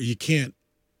 drastically improved. You can't.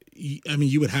 I mean,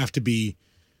 you would have to be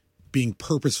being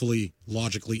purposefully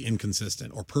logically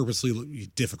inconsistent or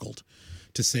purposely difficult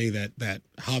to say that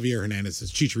Javier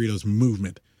Hernandez's Chicharito's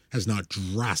movement has not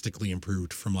drastically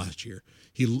improved from last year.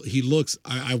 He looks.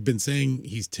 I've been saying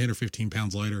he's 10 or 15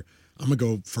 pounds lighter. I'm gonna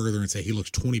go further and say he looks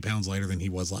 20 pounds lighter than he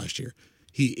was last year.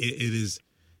 It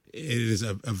is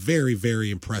a very,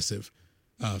 very impressive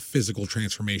physical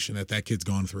transformation that kid's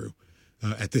gone through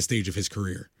at this stage of his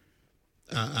career.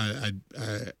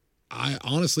 I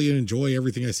honestly enjoy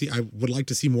everything I see. I would like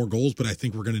to see more goals, but I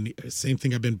think we're going to need, same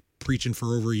thing I've been preaching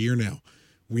for over a year now.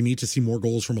 We need to see more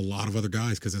goals from a lot of other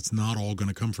guys because it's not all going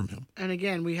to come from him. And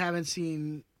again, we haven't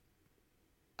seen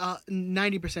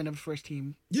 90% of first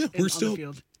team. Yeah, we're still. On the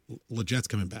field. Legette's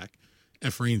coming back.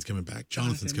 Efrain's coming back.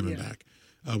 Jonathan's coming yeah. back.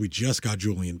 We just got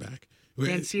Julian back.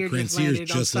 Grandsir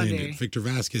just landed. Victor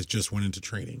Vasquez just went into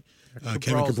training. Kevin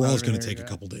Cabral's Cabral's going not to even take there a yet.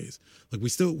 couple days. Like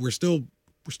we're still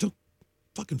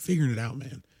fucking figuring it out,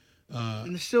 man.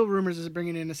 And there's still rumors of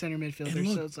bringing in a center midfielder. And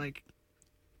look- So it's like,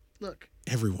 look,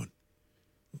 Everyone.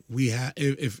 We have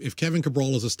if Kevin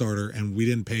Cabral is a starter and we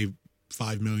didn't pay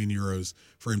 5 million euros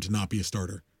for him to not be a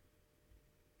starter,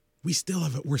 we still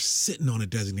have it. We're sitting on a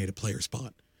designated player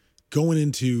spot, going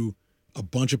into a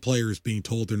bunch of players being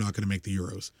told they're not going to make the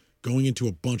Euros, going into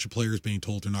a bunch of players being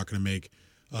told they're not going to make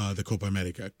the Copa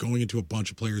America, going into a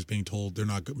bunch of players being told they're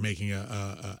not making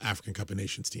a African Cup of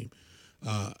Nations team.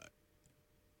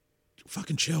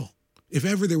 Fucking chill. If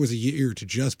ever there was a year to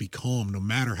just be calm, no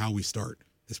matter how we start,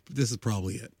 this is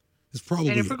probably it. It's probably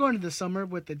and if it. we're going to the summer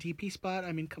with the DP spot,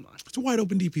 I mean, come on. It's a wide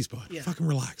open DP spot. Yeah. Fucking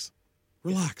relax.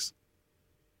 Relax.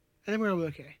 I think we're gonna be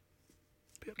okay.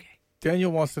 Be okay.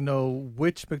 Daniel wants to know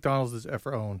which McDonald's does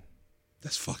Efra own.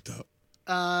 That's fucked up.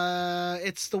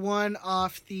 It's the one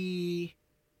off the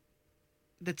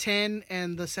 10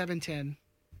 and the 710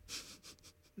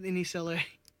 in East LA.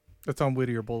 That's on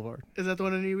Whittier Boulevard. Is that the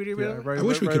one in New York? Yeah, right, I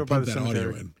wish we right could over by pump the that audio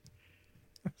cemetery. in.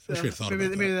 So Wish we had thought maybe,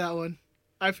 about maybe that. that one.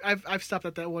 I've stopped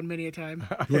at that one many a time.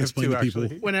 I You wanna have explain two, to people?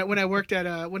 actually. when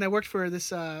I worked for this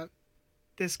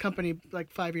company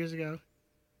like 5 years ago,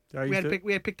 Yeah, I we used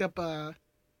to- had picked up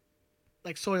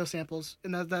like soil samples,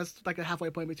 and that's like a halfway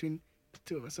point between the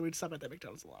two of us. So we'd stop at that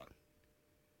McDonald's a lot.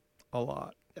 a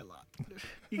lot. A lot.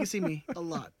 You can see me a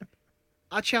lot.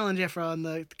 I'll challenge Efra on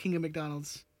the King of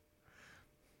McDonald's.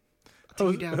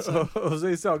 I'll take you down, son. Jose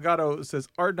Salgado says,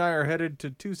 Art and I are headed to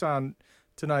Tucson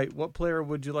tonight. What player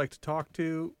would you like to talk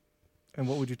to, and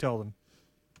what would you tell them?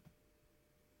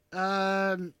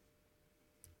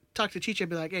 Talk to Chicha and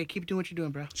be like, hey, keep doing what you're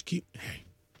doing, bro. Just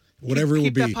whatever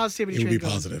keep it will that be. positivity It will train be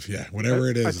going. positive. Yeah, whatever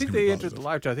it is. I it's think gonna be they entered positive. the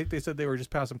live chat. I think they said they were just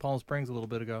passing Palm Springs a little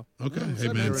bit ago. Okay. Oh, Hey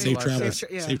so man, they're safe live travels.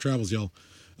 chat. Yeah. Safe travels, y'all.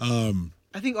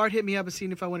 I think Art hit me up and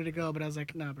seen if I wanted to go, but I was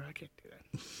like, nah, bro, I can't do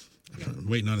that. I'm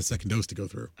waiting on a second dose to go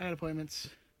through. I got appointments.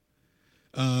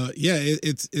 Yeah,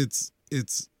 it's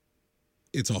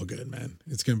all good, man.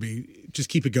 It's gonna be just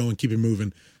keep it going, keep it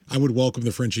moving. I would welcome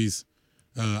the Frenchies.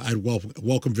 I'd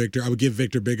welcome Victor. I would give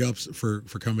Victor big ups for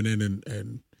coming in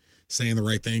and saying the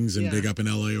right things and Yeah. big up in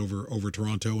LA over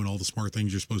Toronto and all the smart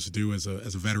things you're supposed to do as a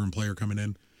veteran player coming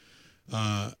in.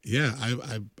 Yeah,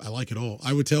 I like it all.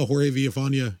 I would tell Jorge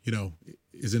Villafana,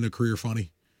 isn't a career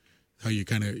funny? How you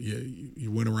kind of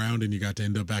you went around and you got to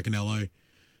end up back in LA.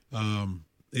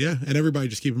 Yeah, and everybody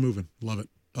just keep it moving. Love it.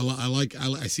 I like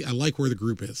where the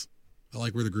group is. I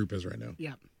like where the group is right now.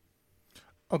 Yeah.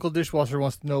 Uncle Dishwasher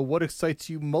wants to know what excites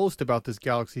you most about this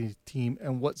Galaxy team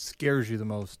and what scares you the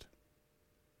most.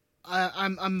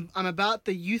 I'm about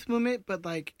the youth movement, but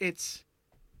like it's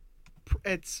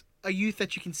a youth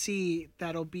that you can see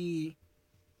that'll be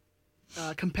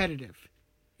competitive.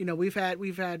 We've had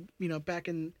back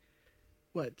in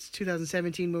it's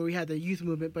 2017 where we had the youth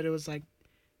movement, but it was like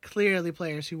clearly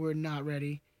players who were not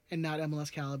ready and not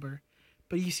MLS caliber.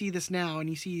 But you see this now, and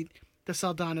you see the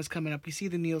Saldanas coming up, you see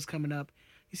the Neils coming up,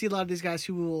 you see a lot of these guys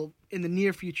who will in the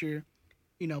near future,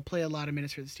 play a lot of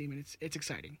minutes for this team, and it's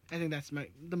exciting. I think that's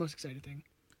the most exciting thing.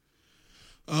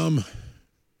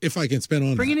 If I can spend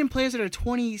on Bringing in players that are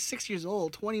 26 years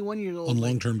old, 21 years old, on like,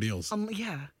 long-term deals.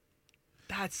 yeah,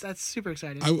 that's super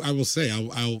exciting. I will say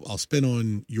I'll spin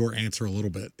on your answer a little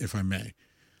bit if I may.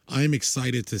 I am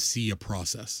excited to see a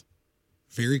process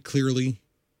very clearly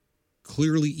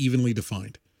evenly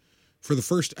defined for the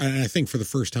first, and I think for the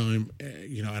first time,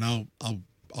 and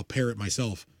I'll pair it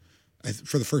myself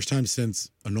for the first time since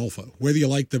Anolfo. Whether you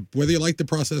like the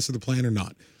process or the plan or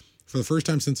not, for the first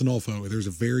time since Anolfo, there's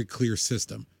a very clear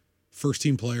system: first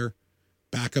team player,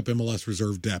 backup MLS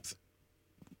reserve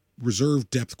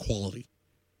depth quality,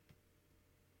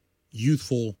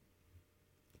 youthful,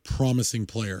 promising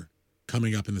player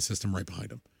coming up in the system right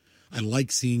behind him. I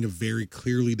like seeing a very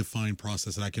clearly defined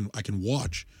process that I can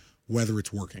watch whether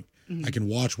it's working. Mm-hmm. I can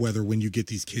watch whether when you get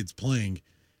these kids playing,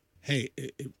 hey,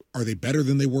 are they better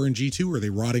than they were in G2, or are they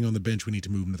rotting on the bench? We need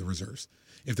to move them to the reserves.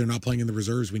 If they're not playing in the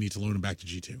reserves, we need to loan them back to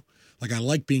G2. Like, I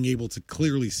like being able to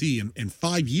clearly see in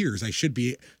 5 years, I should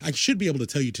be able to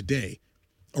tell you today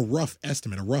a rough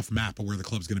estimate, a rough map of where the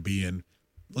club's going to be in,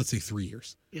 let's say, 3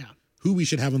 years. Yeah. Who we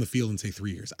should have on the field in, say,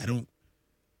 3 years. I don't,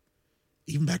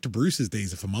 even back to Bruce's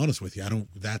days, if I'm honest with you,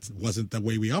 that wasn't the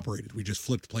way we operated. We just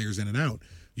flipped players in and out.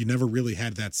 You never really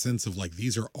had that sense of like,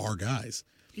 these are our guys.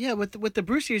 Yeah, with the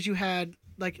Bruce years, you had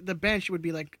like the bench would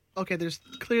be like, okay, there's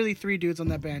clearly 3 dudes on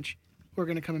that bench who are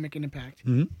going to come and make an impact,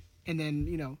 and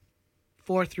then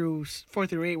 4 through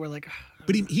 8 were like.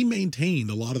 But he maintained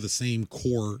a lot of the same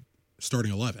core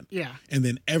starting 11. Yeah, and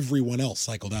then everyone else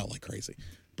cycled out like crazy.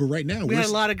 But right now we had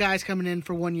a lot of guys coming in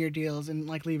for 1 year deals and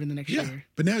like leaving the next year.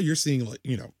 But now you're seeing like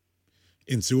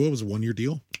Insua was a 1 year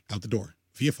deal out the door.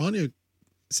 Villafaña,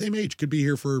 same age, could be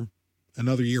here for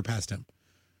another year past him.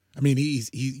 I mean,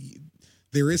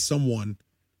 there is someone,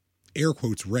 air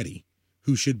quotes, ready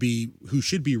who should be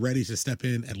ready to step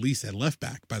in at least at left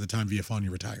back by the time Villafaña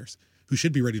retires. Who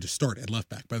should be ready to start at left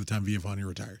back by the time Villafaña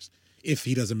retires, if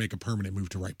he doesn't make a permanent move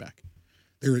to right back.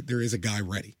 There is a guy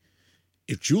ready.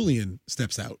 If Julian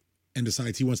steps out and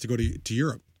decides he wants to go to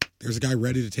Europe, there's a guy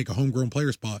ready to take a homegrown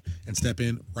player spot and step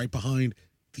in right behind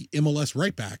the MLS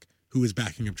right back who is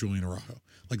backing up Julian Araujo.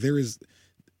 Like there's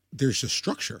a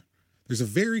structure. There's a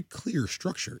very clear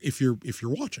structure if you're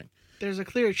watching. There's a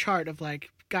clear chart of like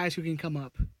guys who can come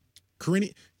up.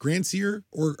 Grandsir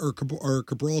or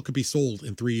Cabral could be sold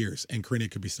in 3 years, and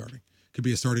Korenic could be starting. Could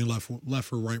be a starting left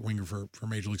or right winger for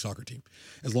Major League Soccer team,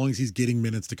 as long as he's getting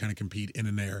minutes to kind of compete in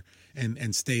and there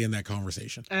and stay in that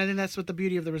conversation. And I think that's what the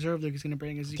beauty of the reserve league is going to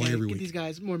bring, is you got to get these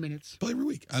guys more minutes. Play every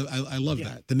week. I love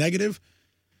that. The negative,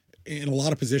 in a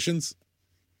lot of positions,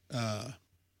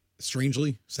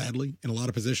 strangely, sadly, in a lot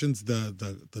of positions,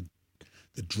 the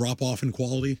drop off in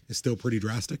quality is still pretty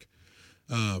drastic.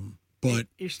 But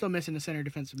you're still missing a center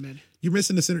defensive mid. You're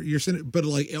missing a center. But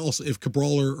like also, if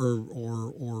Cabral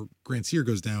or Grandsir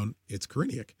goes down, it's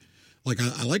Korenic. Like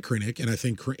I like Korenic, and I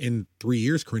think in 3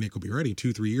 years Korenic will be ready.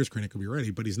 2-3 years Korenic will be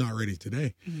ready, but he's not ready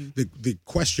today. Mm-hmm. The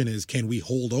question is, can we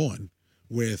hold on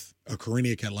with a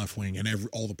Korenic at left wing and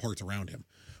all the parts around him,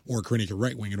 or a Korenic at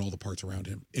right wing and all the parts around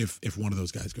him? If one of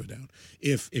those guys go down,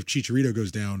 if Chicharito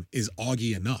goes down, is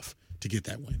Augie enough to get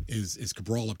that win? Is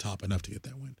Cabral up top enough to get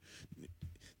that win?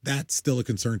 That's still a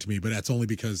concern to me, but that's only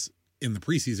because in the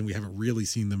preseason we haven't really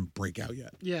seen them break out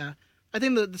yet. Yeah, I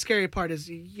think the scary part is,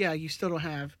 you still don't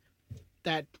have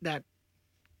that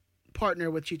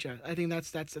partner with Chicha. I think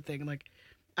that's the thing. Like,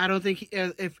 I don't think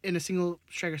if in a single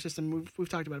striker system, we've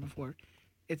talked about it before,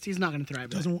 he's not going to thrive.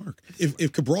 It doesn't work.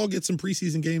 If Cabral gets some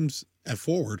preseason games at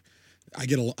forward, I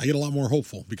get a lot more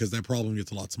hopeful, because that problem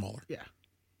gets a lot smaller. Yeah.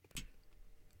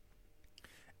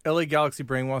 LA Galaxy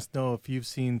Brain wants to know if you've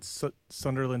seen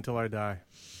Sunderland Till I Die.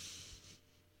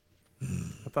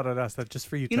 I thought I'd ask that just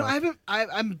for you, Tuck. I haven't I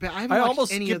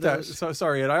almost any skipped of those. that.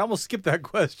 Sorry, Ed. I almost skipped that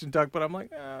question, Tuck, but I'm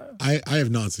like, I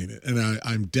have not seen it, and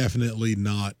I'm definitely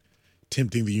not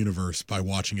tempting the universe by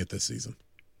watching it this season.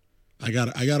 I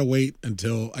gotta wait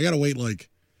like,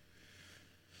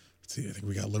 let's see, I think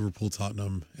we got Liverpool,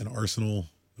 Tottenham, and Arsenal.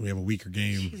 We have a weaker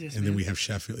game, then we have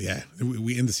Sheffield. Yeah,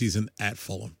 we end the season at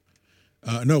Fulham.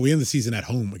 No, we end the season at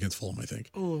home against Fulham, I think.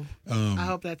 Oh, I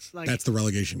hope that's the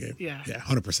relegation game. Yeah,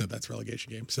 100% that's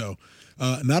relegation game. So,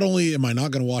 not only am I not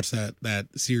going to watch that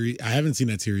series, I haven't seen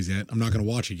that series yet. I'm not going to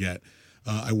watch it yet.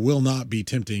 I will not be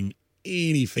tempting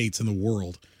any fates in the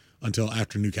world until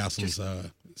after Newcastle's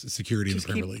security in the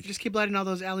Premier League. Just keep lighting all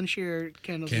those Alan Shearer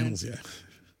candles. Candles, yeah.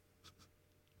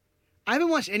 I haven't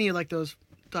watched any of those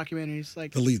documentaries,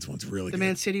 like the Leeds one's really the good.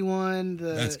 Man City one.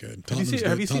 That's good.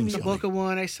 Have you seen the Boca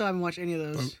one? I still haven't watched any of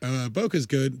those. Boca's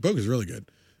good. Boca's really good.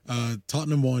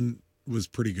 Tottenham one was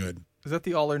pretty good. Is that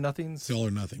the All or Nothings? It's the All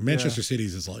or Nothing. Manchester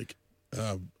City's is like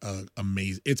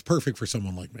amazing. It's perfect for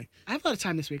someone like me. I have a lot of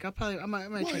time this week. I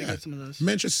might try to get some of those.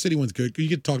 Manchester City one's good. You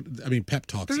get talk. I mean, Pep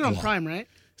talks. They're on Prime, right?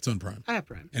 It's on Prime. I have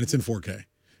Prime, and it's in 4K.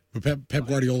 But Pep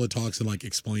Guardiola talks and like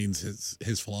explains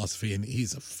his philosophy, and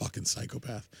he's a fucking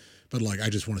psychopath. But like, I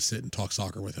just want to sit and talk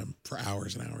soccer with him for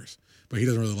hours and hours. But he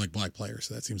doesn't really like black players,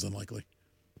 so that seems unlikely.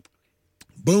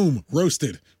 Boom,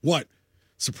 roasted. What?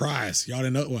 Surprise! Y'all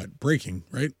didn't know what? Breaking,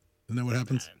 right? Isn't that what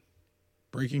happens?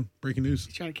 Breaking news.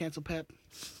 He's trying to cancel Pep.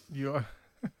 You are,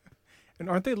 and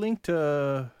aren't they linked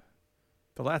to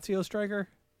the Lazio striker?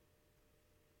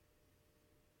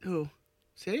 Who?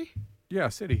 City? Yeah,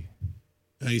 City.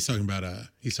 He's talking about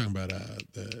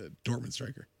the Dortmund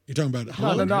striker. You're talking about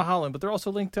Haaland? No, not Haaland, but they're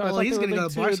also linked to. Well, he's going to go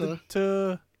to Barca.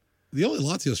 To the only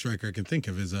Lazio striker I can think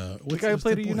of is the guy who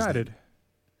played at United.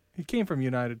 He came from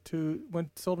United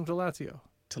sold him to Lazio.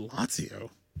 To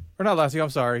Lazio. Or not Lazio, I'm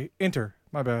sorry. Inter.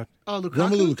 My bad. Oh, Lukaku.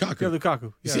 Romelu Lukaku. Yeah, Lukaku.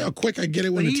 You Yeah. see how quick I get it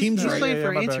when But the team's he's right? playing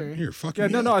for my bad. Inter. You're fucking Yeah,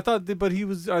 me no, up.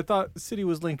 I thought City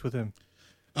was linked with him.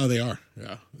 Oh, they are.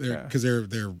 Yeah, Yeah. because they're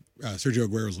Sergio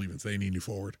Aguero's leaving, so they need a new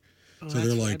forward. Oh, So they're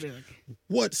that's- like, I'd be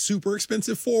what super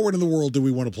expensive forward in the world do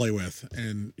we want to play with?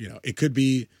 And it could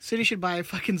be City should buy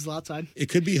fucking Zlatan.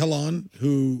 Haaland,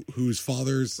 whose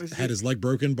father's Was had he- his leg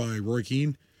broken by Roy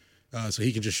Keane, so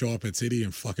he can just show up at City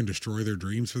and fucking destroy their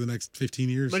dreams for the next 15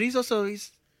 years.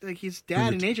 But his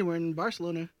dad and agent were in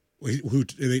Barcelona. They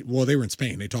were in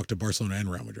Spain. They talked to Barcelona and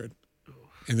Real Madrid.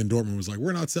 And then Dortmund was like,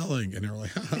 we're not selling. And they were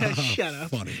like, ha, ha, ha, ha, Shut up.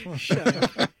 funny.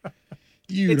 Shut up.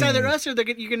 You It's either don't- us or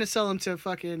you're going to sell them to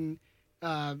fucking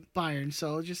Bayern.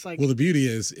 So just like, Well, the beauty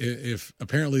is, if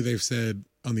apparently they've said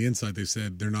on the inside, they've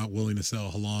said they're not willing to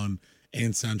sell Haaland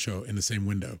and Sancho in the same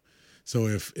window. So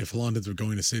if Haaland were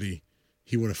going to City,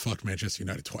 he would have fucked Manchester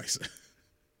United twice.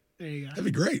 there you go. That'd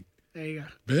be great. There you go.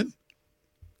 Ben?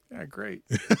 Yeah, great.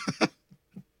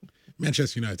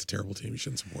 Manchester United's a terrible team. You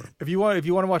shouldn't support them. If you want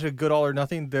to watch a good All or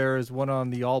Nothing, there's one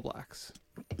on the All Blacks.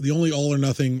 The only All or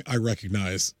Nothing I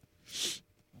recognize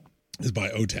is by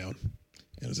O-Town.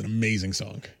 It was an amazing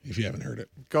song, if you haven't heard it.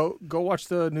 Go watch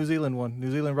the New Zealand one,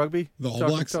 New Zealand Rugby. The All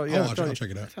Talking- Blacks? yeah, I'll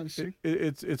check it out. Sounds sick.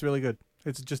 It's really good.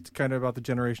 It's just kind of about the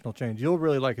generational change. You'll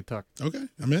really like it, Tuck. Okay,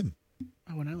 I'm in.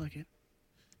 Oh, when I like it.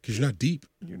 Because you're not deep.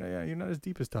 You're not as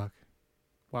deep as Tuck.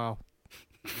 Wow.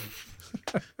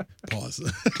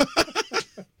 Pause.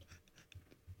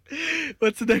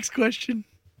 What's the next question?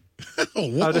 Oh,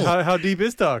 whoa. How deep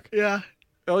is Tuck? Yeah.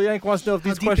 El Yank wants to know if How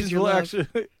these deep questions is your will love? actually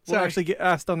Sorry. get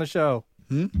asked on the show.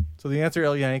 Hmm? So the answer,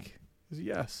 El Yank, is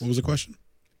yes. What was the question?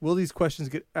 Will these questions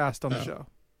get asked on the Oh. show?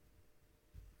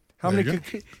 How There many?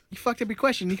 you You fucked up your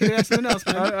question. You could have asked something else,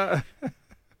 man.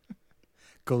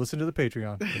 Go listen to the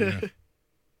Patreon. Yeah.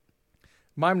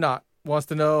 Mime Not wants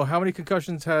to know how many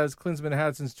concussions has Klinsmann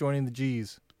had since joining the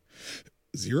G's?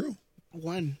 0?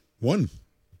 One. 1.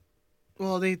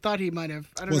 Well, they thought he might have.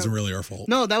 I don't Wasn't know. really our fault.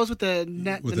 No, that was with the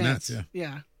net. With the the Nets. Nets,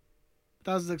 Yeah.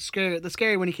 That was the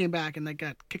scary when he came back and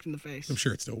got kicked in the face. I'm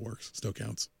sure it still works. Still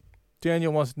counts.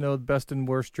 Daniel wants to know the best and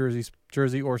worst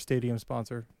jersey or stadium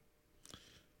sponsor.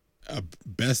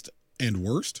 Best and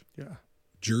worst? Yeah,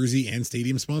 Jersey and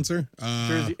stadium sponsor?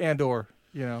 jersey or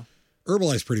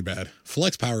Herbalife's pretty bad.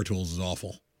 Flex Power Tools is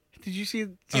awful. Did you see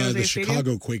San Jose The Stadium?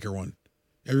 Chicago Quaker one.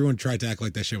 Everyone tried to act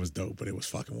like that shit was dope, but it was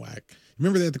fucking whack.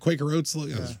 Remember they had the Quaker Oats?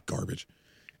 That was garbage.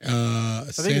 think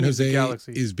it San was the Jose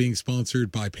Galaxy. is being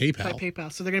sponsored by PayPal. By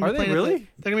PayPal. So they're gonna Are be they playing. really?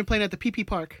 They're gonna be playing at the PP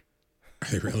Park. Are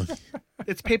they really?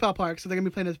 It's PayPal Park, so they're gonna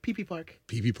be playing at the PP Park.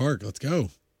 PP Park, let's go.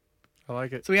 I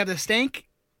like it. So we have the Stank,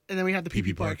 and then we have the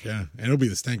PP, Park. yeah. And it'll be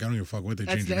the Stank. I don't give a fuck what they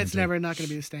change it It's into. never not gonna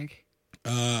be the Stank.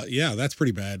 Yeah, that's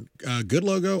pretty bad. Good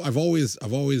logo. I've always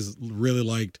really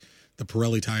liked the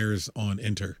Pirelli tires on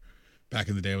Inter. Back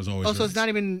in the day, it was always. Also, nice. it's not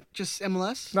even just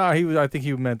MLS. No, I think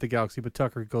he meant the Galaxy, but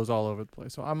Tucker goes all over the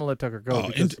place. So I'm gonna let Tucker go. Oh,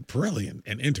 because Pirelli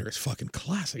and Inter is fucking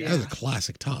classic. That is Yeah. a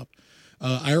classic top.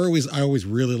 I always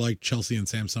really liked Chelsea and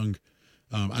Samsung.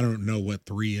 I don't know what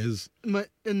 3 is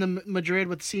In the Madrid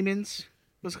with Siemens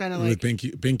was kind of with like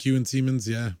BenQ and Siemens.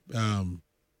 Yeah, kind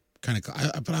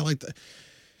of. But I like the.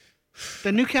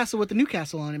 the Newcastle with the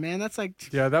Newcastle on it, man. That's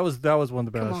like, yeah, that was one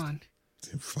of the best. come on.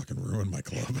 It fucking ruined my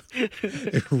club.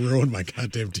 It ruined my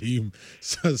goddamn team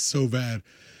so bad.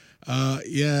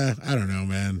 Yeah, I don't know,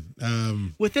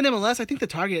 man. Within MLS, I think the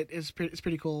Target is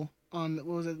pretty cool. On what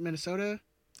was it, Minnesota?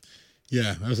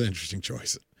 Yeah, that was an interesting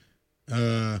choice.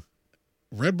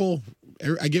 Red Bull,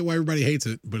 I get why everybody hates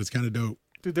it, but it's kind of dope.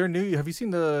 Dude, they're new. Have you seen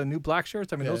the new black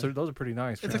shirts? I mean, Yeah. those are pretty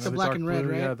nice. It's man. like the black dark and red,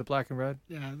 blue, right? Yeah, the black and red.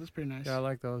 Yeah, that's pretty nice. Yeah, I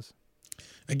like those.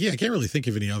 Again, I can't really think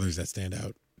of any others that stand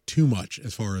out too much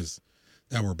as far as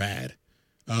that were bad.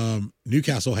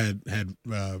 Newcastle had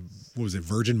what was it,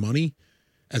 Virgin Money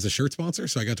as a shirt sponsor,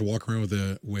 so I got to walk around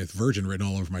with Virgin written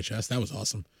all over my chest. That was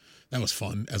awesome. That was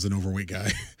fun as an overweight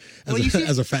guy,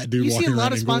 as a fat dude You walking see a lot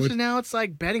around of sponsors Inglewood. now. It's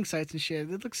like betting sites and shit.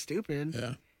 It looks stupid. Yeah,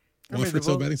 I mean, Watford well-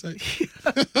 still betting site.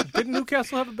 Didn't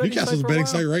Newcastle have a betting Newcastle's site a for betting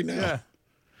while? site right now.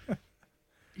 Yeah.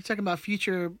 You're talking about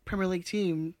future Premier League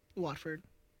team, Watford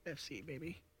FC,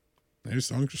 baby. There's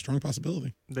a strong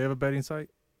possibility. They have a betting site.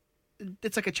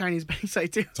 It's like a Chinese betting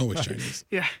site too. It's always Chinese.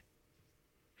 Yeah.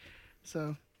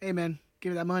 So, hey man,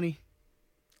 give me that money.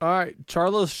 All right,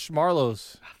 Charlos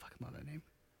Schmarlos. Ah, fuck, I love that name.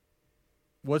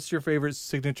 What's your favorite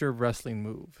signature wrestling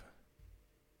move?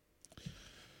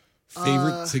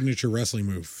 Favorite signature wrestling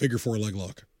move? Figure 4 leg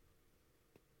lock.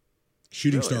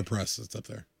 Shooting Really? star press. That's up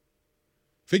there.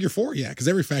 Figure 4, yeah, because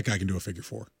every fat guy can do a figure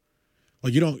 4.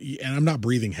 Like you don't, and I'm not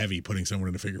breathing heavy putting someone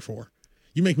in a figure 4.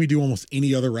 You make me do almost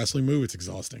any other wrestling move, it's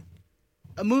exhausting.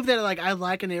 A move that I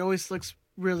like and it always looks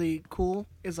really cool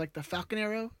is like the Falcon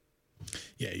Arrow.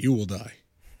 Yeah, you will die.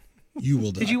 You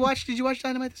will die. Did you watch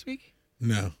Dynamite this week?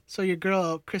 No. So your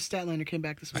girl Chris Statlander came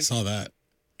back this week. I saw that.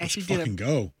 And Let's she did fucking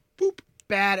go. Boop.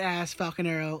 badass Falcon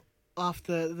Arrow off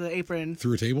the apron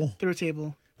Through a table? through a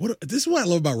table. This is what I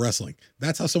love about wrestling.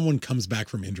 That's how someone comes back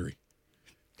from injury.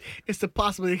 It's to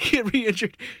possibly get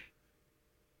re-injured.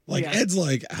 Like Yeah. Ed's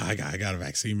like, I got a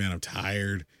vaccine, man. I'm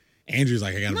tired. Andrew's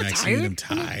like, I got I'm a not vaccine. tired. I'm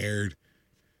tired.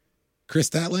 Chris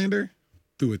Statlander,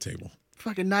 through a table.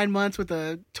 Fucking 9 months with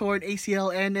a torn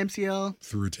ACL and MCL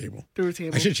Through a table. through a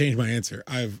table. I should change my answer.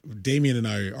 Damien and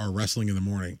I are wrestling in the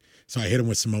morning, so I hit him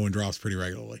with Samoan drops pretty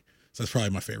regularly. So that's probably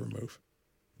my favorite move.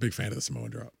 Big fan of the Samoan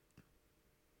drop.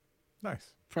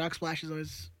 Nice. Frog Splash is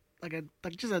always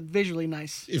just a visually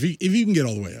nice. If you can get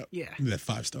all the way up, Yeah. that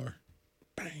 5-star,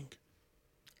 bang.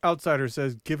 Outsider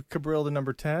says give Cabral the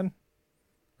number 10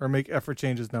 or make effort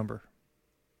change his number.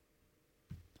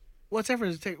 What's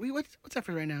Effort's take? What's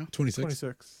Effort right now? 26.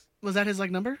 26. Was that his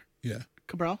number? Yeah.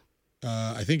 Cabral?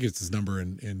 I think it's his number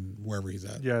in wherever he's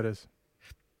at. Yeah, it is.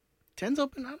 10's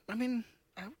open. I mean,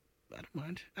 I don't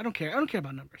mind. I don't care. I don't care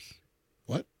about numbers.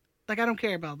 What? I don't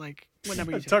care about what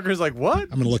number you take. Tucker's like, what?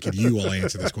 I'm gonna look at you while I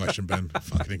answer this question, Ben.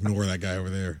 Fucking ignore that guy over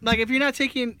there. If you're not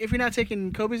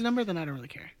taking Kobe's number, then I don't really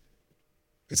care.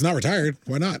 It's not retired.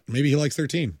 Why not? Maybe he likes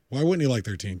 13. Why wouldn't he like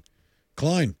 13?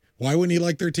 Klein, why wouldn't he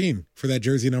like 13 for that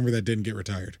jersey number that didn't get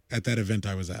retired at that event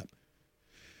I was at?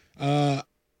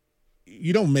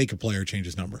 You don't make a player change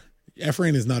his number.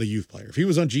 Efrain is not a youth player. If he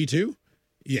was on G2,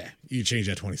 yeah, you change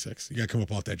that 26. You got to come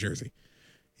up off that jersey.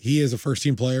 He is a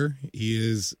first-team player. He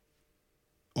is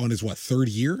on his, third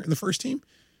year in the first team?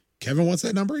 Kevin wants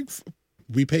that number.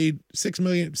 We paid $6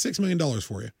 million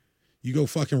for you. You go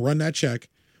fucking run that check.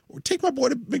 Or take my boy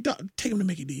to McDonald's. Take him to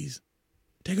Mickey D's.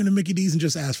 Take him to Mickey D's and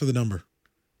just ask for the number.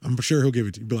 I'm sure he'll give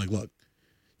it to you. Be like, look,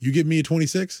 you give me a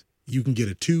 26, you can get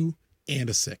a 2 and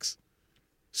a 6.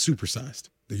 Supersized.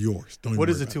 They're yours. Don't even What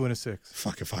is worry a about 2 and a 6?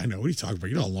 Fuck if I know. What are you talking about?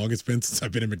 You know how long it's been since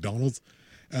I've been at McDonald's?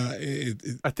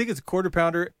 I think it's a quarter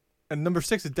pounder, and number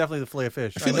 6 is definitely the filet of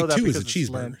fish. I feel know like that 2 is a because it's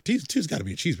cheeseburger. Lent. 2's got to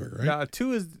be a cheeseburger, right?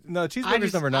 No,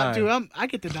 cheeseburger's number 9. I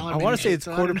get the dollar. I want to say it's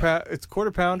menu, so it's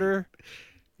quarter pounder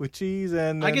with cheese,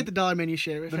 and I then get the dollar menu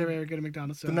shit if I ever go to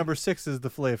McDonald's. So. the number 6 is the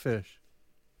filet of fish.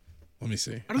 Let me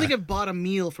see. I don't think I've bought a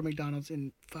meal from McDonald's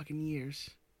in fucking years.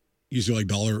 You do like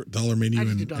dollar menu I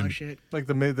just do and, dollar shit. Like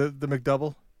the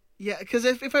McDouble. Yeah, because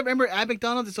if I remember at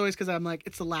McDonald's, it's always because I'm like,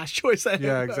 it's the last choice I want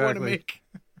to exactly. make.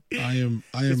 I am.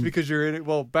 It's because you're in it.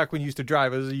 Well, back when you used to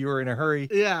drive, you were in a hurry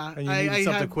Yeah, and you needed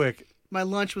something quick. My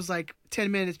lunch was like 10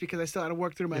 minutes because I still had to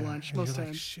work through my lunch and most you're times.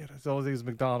 like, shit, that's all these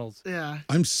McDonald's. Yeah.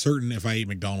 I'm certain if I ate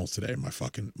McDonald's today, my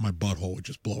butthole would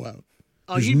just blow out.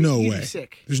 Oh, There's you'd be, no you'd way. Be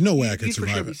sick. There's no way I could You'd for sure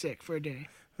survive be it. sick for a day.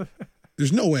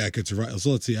 There's no way I could survive.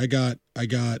 So let's see. I got.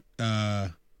 There's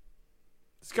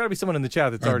got to be someone in the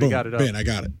chat that's all right, already boom, got it up. Ben, I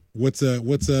got it. What's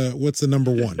the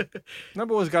number 1?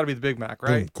 Number 1's got to be the Big Mac, Boom,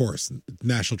 right? of course,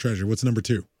 national treasure. What's number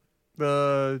 2?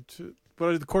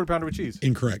 What is the quarter pounder with cheese?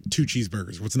 Incorrect. 2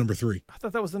 cheeseburgers. What's number 3? I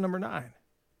thought that was the number 9.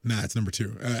 Nah, it's number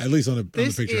 2. At least on the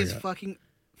This picture I is got. fucking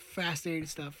fascinating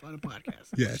stuff on a podcast.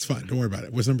 Yeah, it's fine. Don't worry about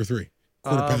it. What's number 3?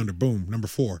 Quarter pounder. Boom. Number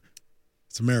 4.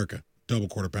 It's America. Double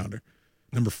quarter pounder.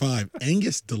 Number 5.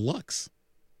 Angus Deluxe.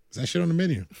 Is that shit on the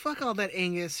menu? Fuck all that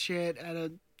Angus shit at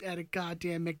a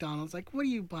goddamn McDonald's. Like, what are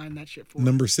you buying that shit for?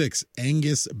 Number 6.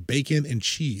 Angus bacon and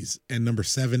cheese. And number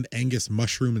 7. Angus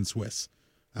mushroom and Swiss.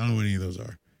 I don't know what any of those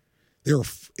are. There are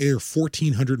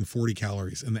 1,440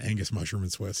 calories in the Angus mushroom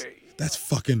and Swiss. That's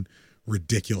fucking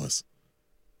ridiculous.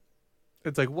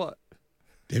 It's like what?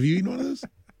 Have you eaten one of those?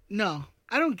 No,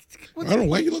 I don't. I don't know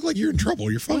why you look like you're in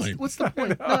trouble. You're fine. What's the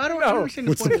point? No, I don't understand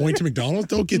What's the point to McDonald's?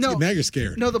 Don't get No. now you're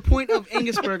scared. No, the point of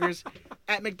Angus burgers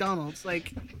at McDonald's,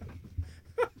 like,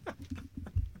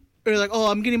 or like,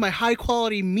 oh, I'm getting my high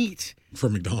quality meat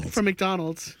From McDonald's. from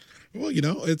McDonald's, Well,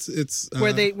 it's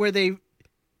where they,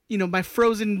 my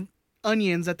frozen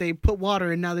onions that they put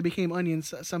water and now they became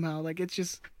onions somehow. Like, it's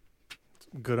just,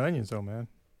 Good onions, though, man.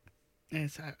 I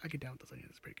get down with those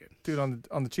onions. It's pretty good. Dude,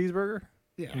 on the cheeseburger,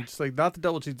 Yeah, and just like not the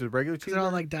double cheese, the regular cheese. because they're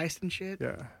all like diced and shit.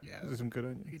 yeah, Yeah. there's some good I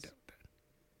onions. get down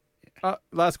with that.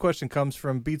 Last question comes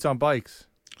from Beats on Bikes.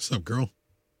 What's up, girl?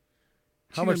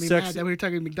 How She's much gonna be sex? mad that we were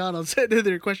talking McDonald's.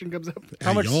 Their question comes up. How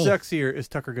Hey, much y'all. sexier is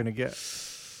Tucker gonna get?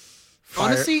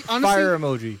 Honestly- fire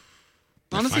emoji.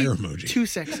 Honestly, fire emoji. too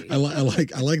sexy. I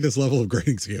like this level of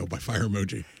grading scale by fire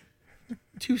emoji.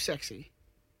 Too sexy.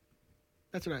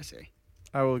 That's what I say.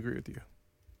 I will agree with you.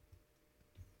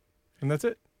 And that's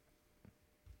it.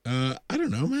 I don't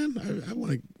know, man. I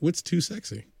want to. What's too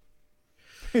sexy?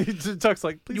 Tuck's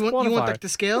like, please You quantify. want like the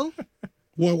scale?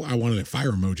 Well, I wanted a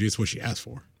fire emoji. It's what she asked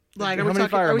for. Like, How are we many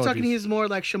talking? fire Are we talking? emojis? He's more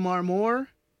like Shamar Moore,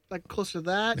 like closer to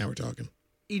that. Now we're talking.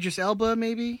 Idris Elba,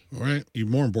 maybe, All right. Even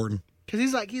more important. because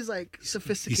he's like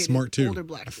sophisticated, He's smart too. older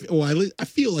black dude. I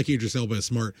feel like Idris Elba is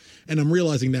smart, and I'm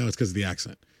realizing now it's because of the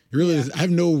accent. It really is. I have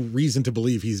no reason to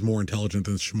believe he's more intelligent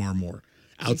than Shamar Moore,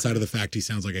 outside of the fact he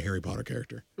sounds like a Harry Potter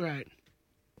character, Right.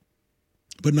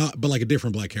 but like a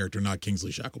different black character, not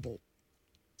Kingsley Shacklebolt.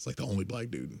 It's like the only black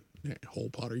dude in the whole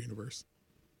Potter universe.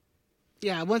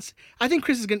 Yeah. Once I think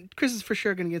Chris is for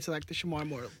sure gonna get to like the Shamar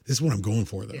Moore. This is what I'm going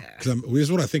for though, Yeah. because this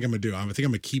is what I think I'm gonna do. I think I'm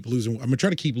gonna keep losing. I'm gonna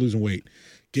try to keep losing weight,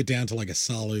 get down to like a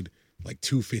solid like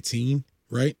 215,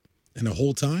 right? And the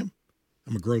whole time,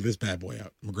 I'm gonna grow this bad boy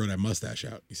out. I'm gonna grow that mustache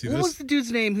out. You see What this? was the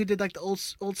dude's name who did like the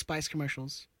Old Spice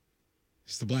commercials?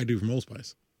 It's the black dude from Old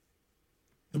Spice.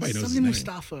 Nobody knows his Something name.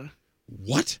 Mustafa.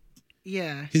 What?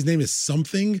 Yeah. His name is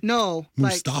something No.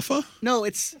 Like Mustafa? no.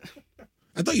 It's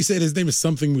I thought you said his name is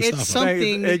something Mustafa. some-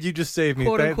 something, Ed, you just saved me.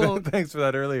 quote, unquote. Thanks for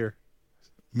that earlier.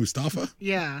 Mustafa?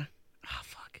 yeah. Oh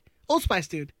fuck. Old Spice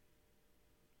dude.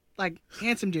 Like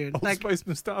handsome dude. Old like Spice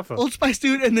Mustafa. Old Spice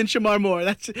dude, and then Shamar Moore.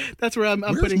 That's where I'm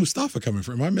Where's putting. Mustafa coming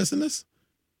from? Am I missing this?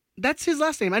 That's his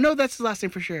last name. I know that's his last name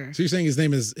for sure. So you're saying his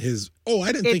name is his Oh, I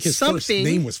didn't think It's his first something.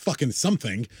 name was fucking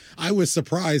something. I was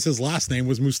surprised his last name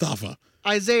was Mustafa.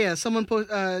 Isaiah. Someone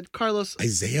Carlos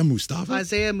Isaiah Mustafa?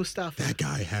 Isaiah Mustafa. That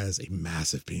guy has a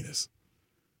massive penis.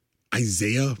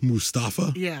 Isaiah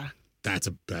Mustafa? Yeah. That's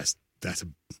a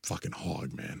fucking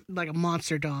hog, man. Like a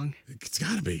monster dong. It's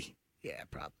gotta be. Yeah,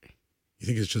 probably. You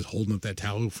think it's just holding up that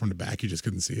towel from the back? You just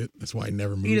couldn't see it. That's why it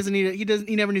never moved. He doesn't need it.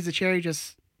 He never needs a chair. He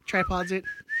just tripods it.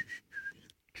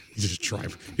 He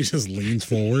just leans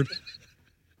forward.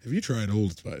 Have you tried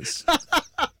Old Spice?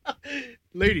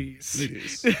 Ladies.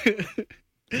 Ladies.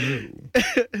 Hello.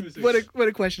 What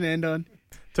a question to end on.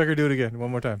 Tucker, do it again.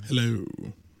 One more time. Hello.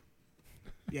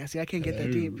 Yeah, see, I can't get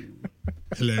that deep.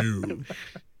 Hello.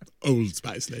 Old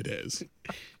Spice ladies.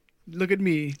 Look at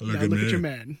me. Look Now at look me. at your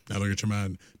man. Now look at your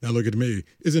man. Now look at me.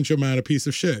 Isn't your man a piece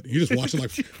of shit? You just watch it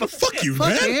like, fuck you, Fuck,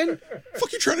 man. man.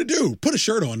 Fuck you trying to do? Put a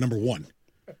shirt on, number one.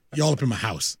 Y'all up in my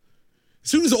house. As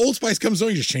soon as the Old Spice comes on,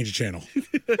 you just change the channel.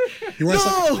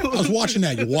 I was watching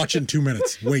that. You're watching 2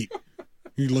 minutes. Wait.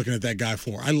 You're looking at that guy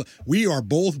for. We are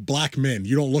both black men.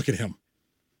 You don't look at him.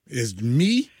 It's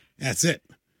me. That's it.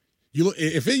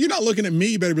 If you're not looking at me,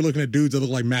 you better be looking at dudes that look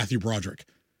like Matthew Broderick.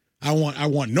 I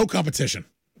want no competition.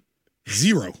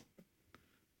 Zero.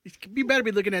 You better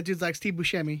be looking at dudes like Steve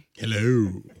Buscemi.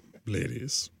 Hello,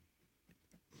 ladies.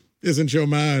 Isn't your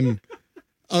man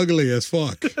ugly as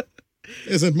fuck?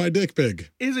 Isn't my dick big?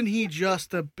 Isn't he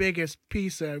just the biggest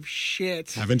piece of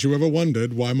shit? Haven't you ever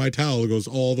wondered why my towel goes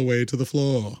all the way to the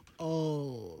floor?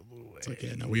 Oh, It's like,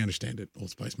 yeah, no, we understand it.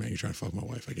 Old Spice, man, you're trying to fuck my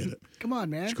wife. I get it. come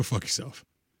on, man. Just go fuck yourself.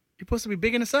 You're supposed to be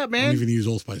bigging us up, I don't man. even use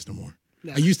Old Spice no more.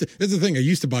 No. That's the thing. I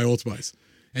used to buy Old Spice.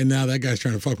 And now that guy's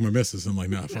trying to fuck my missus. I'm like,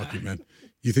 nah, fuck you, man.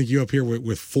 You think you up here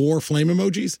with 4 flame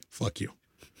emojis? Fuck you.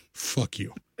 Fuck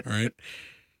you. All right?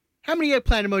 How many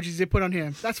eggplant emojis did they put on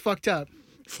him? That's fucked up.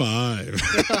 5.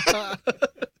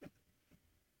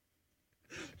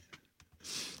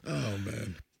 Oh,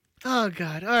 man. Oh,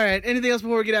 God. All right. Anything else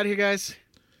before we get out of here, guys?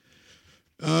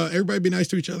 Everybody be nice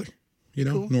to each other. You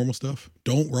know, Cool. normal stuff.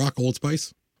 Don't rock Old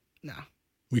Spice. No.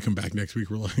 We come back next week.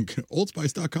 We're like,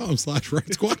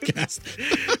 oldspice.com/RightSquadcast.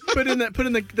 Put in the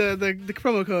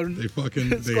promo code. They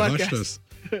Squadcast. hushed us.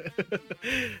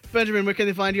 Benjamin, where can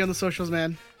they find you on the socials,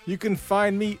 man? You can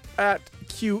find me at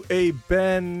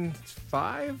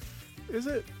QABen5. Is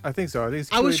it? I think so. I think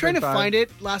it's I was trying to QABen5. find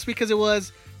it last week because it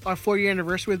was our 4-year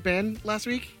anniversary with Ben last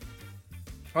week.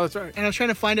 Oh, that's right. And I was trying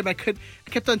to find it, but I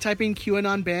kept on typing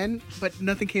QAnon Ben, but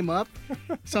nothing came up.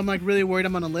 So I'm like really worried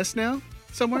I'm on a list now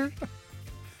somewhere.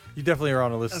 You definitely are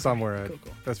on a list Okay, somewhere, Ed.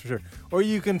 cool. That's for sure. Or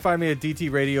you can find me at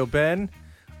DT Radio Ben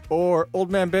or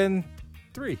Old Man Ben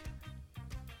 3.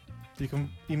 You can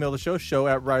email the show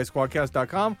at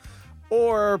riotSquadcast.com,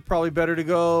 or probably better to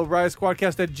go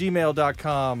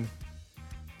riotSquadcast@gmail.com.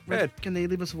 Ed, Can they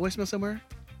leave us a voicemail somewhere?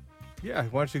 yeah,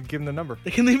 why don't you give them the number? They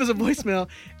can leave us a voicemail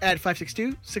at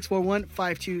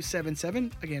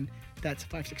 562-641-5277. Again, that's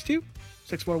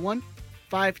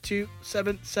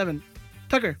 562-641-5277.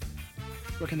 Tucker,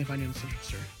 where can they find you on the social,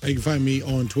 sir? You can find me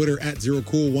on Twitter at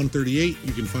ZeroCool138.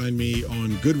 You can find me on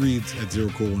Goodreads at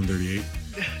ZeroCool138.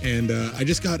 And I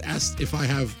just got asked if I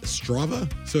have Strava.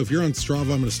 So if you're on Strava, I'm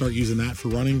going to start using that for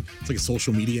running. It's like a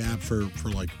social media app for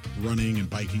like running and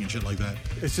biking and shit like that.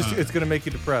 It's just it's going to make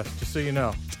you depressed, just so you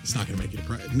know. It's not going to make you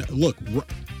depressed. No, look,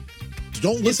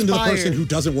 don't listen to the person Inspired. who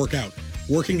doesn't work out.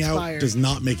 Working Inspire. out does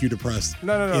not make you depressed.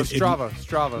 No. Strava.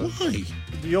 Why?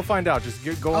 You'll find out. Just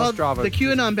go on Strava. The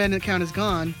QAnon Ben account is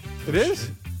gone. It is?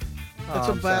 That's Oh, what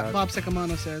I'm sad. Bob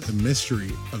Secamano says. The mystery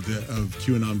of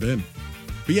QAnon Ben.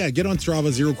 But yeah, get on Strava,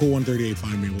 ZeroCool138.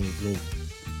 Find me.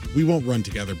 We won't run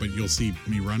together, but you'll see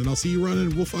me run, and I'll see you run,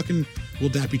 and we'll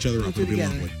dap each other up. do it It'll be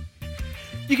together. lovely.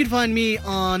 You can find me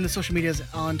on the social medias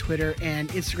on Twitter and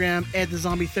Instagram at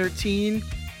TheZombie13.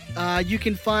 You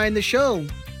can find the show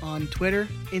on Twitter,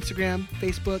 Instagram,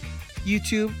 Facebook,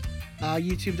 YouTube,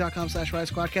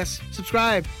 youtube.com/RiotSquadcast.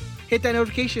 Subscribe, hit that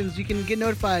notifications. You can get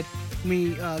notified when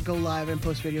we go live and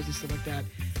post videos and stuff like that.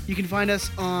 You can find us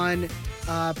on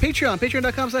Patreon,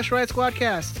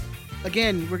 patreon.com/RiotSquadcast.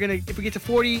 Again, if we get to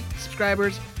 40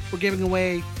 subscribers, we're giving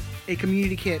away a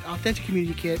community kit, authentic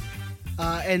community kit.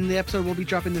 And the episode will be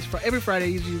dropping every Friday,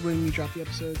 usually when we drop the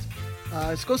episodes.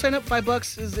 So go sign up.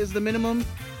 $5 is the minimum.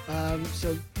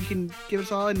 So you can give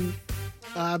us all. And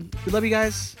we love you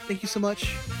guys. Thank you so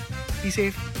much. Be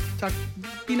safe.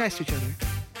 Be nice to each other.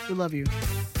 We love you.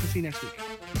 We'll see you next week.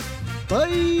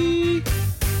 Bye.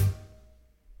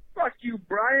 Fuck you,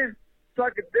 Brian.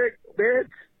 Suck a dick, bitch.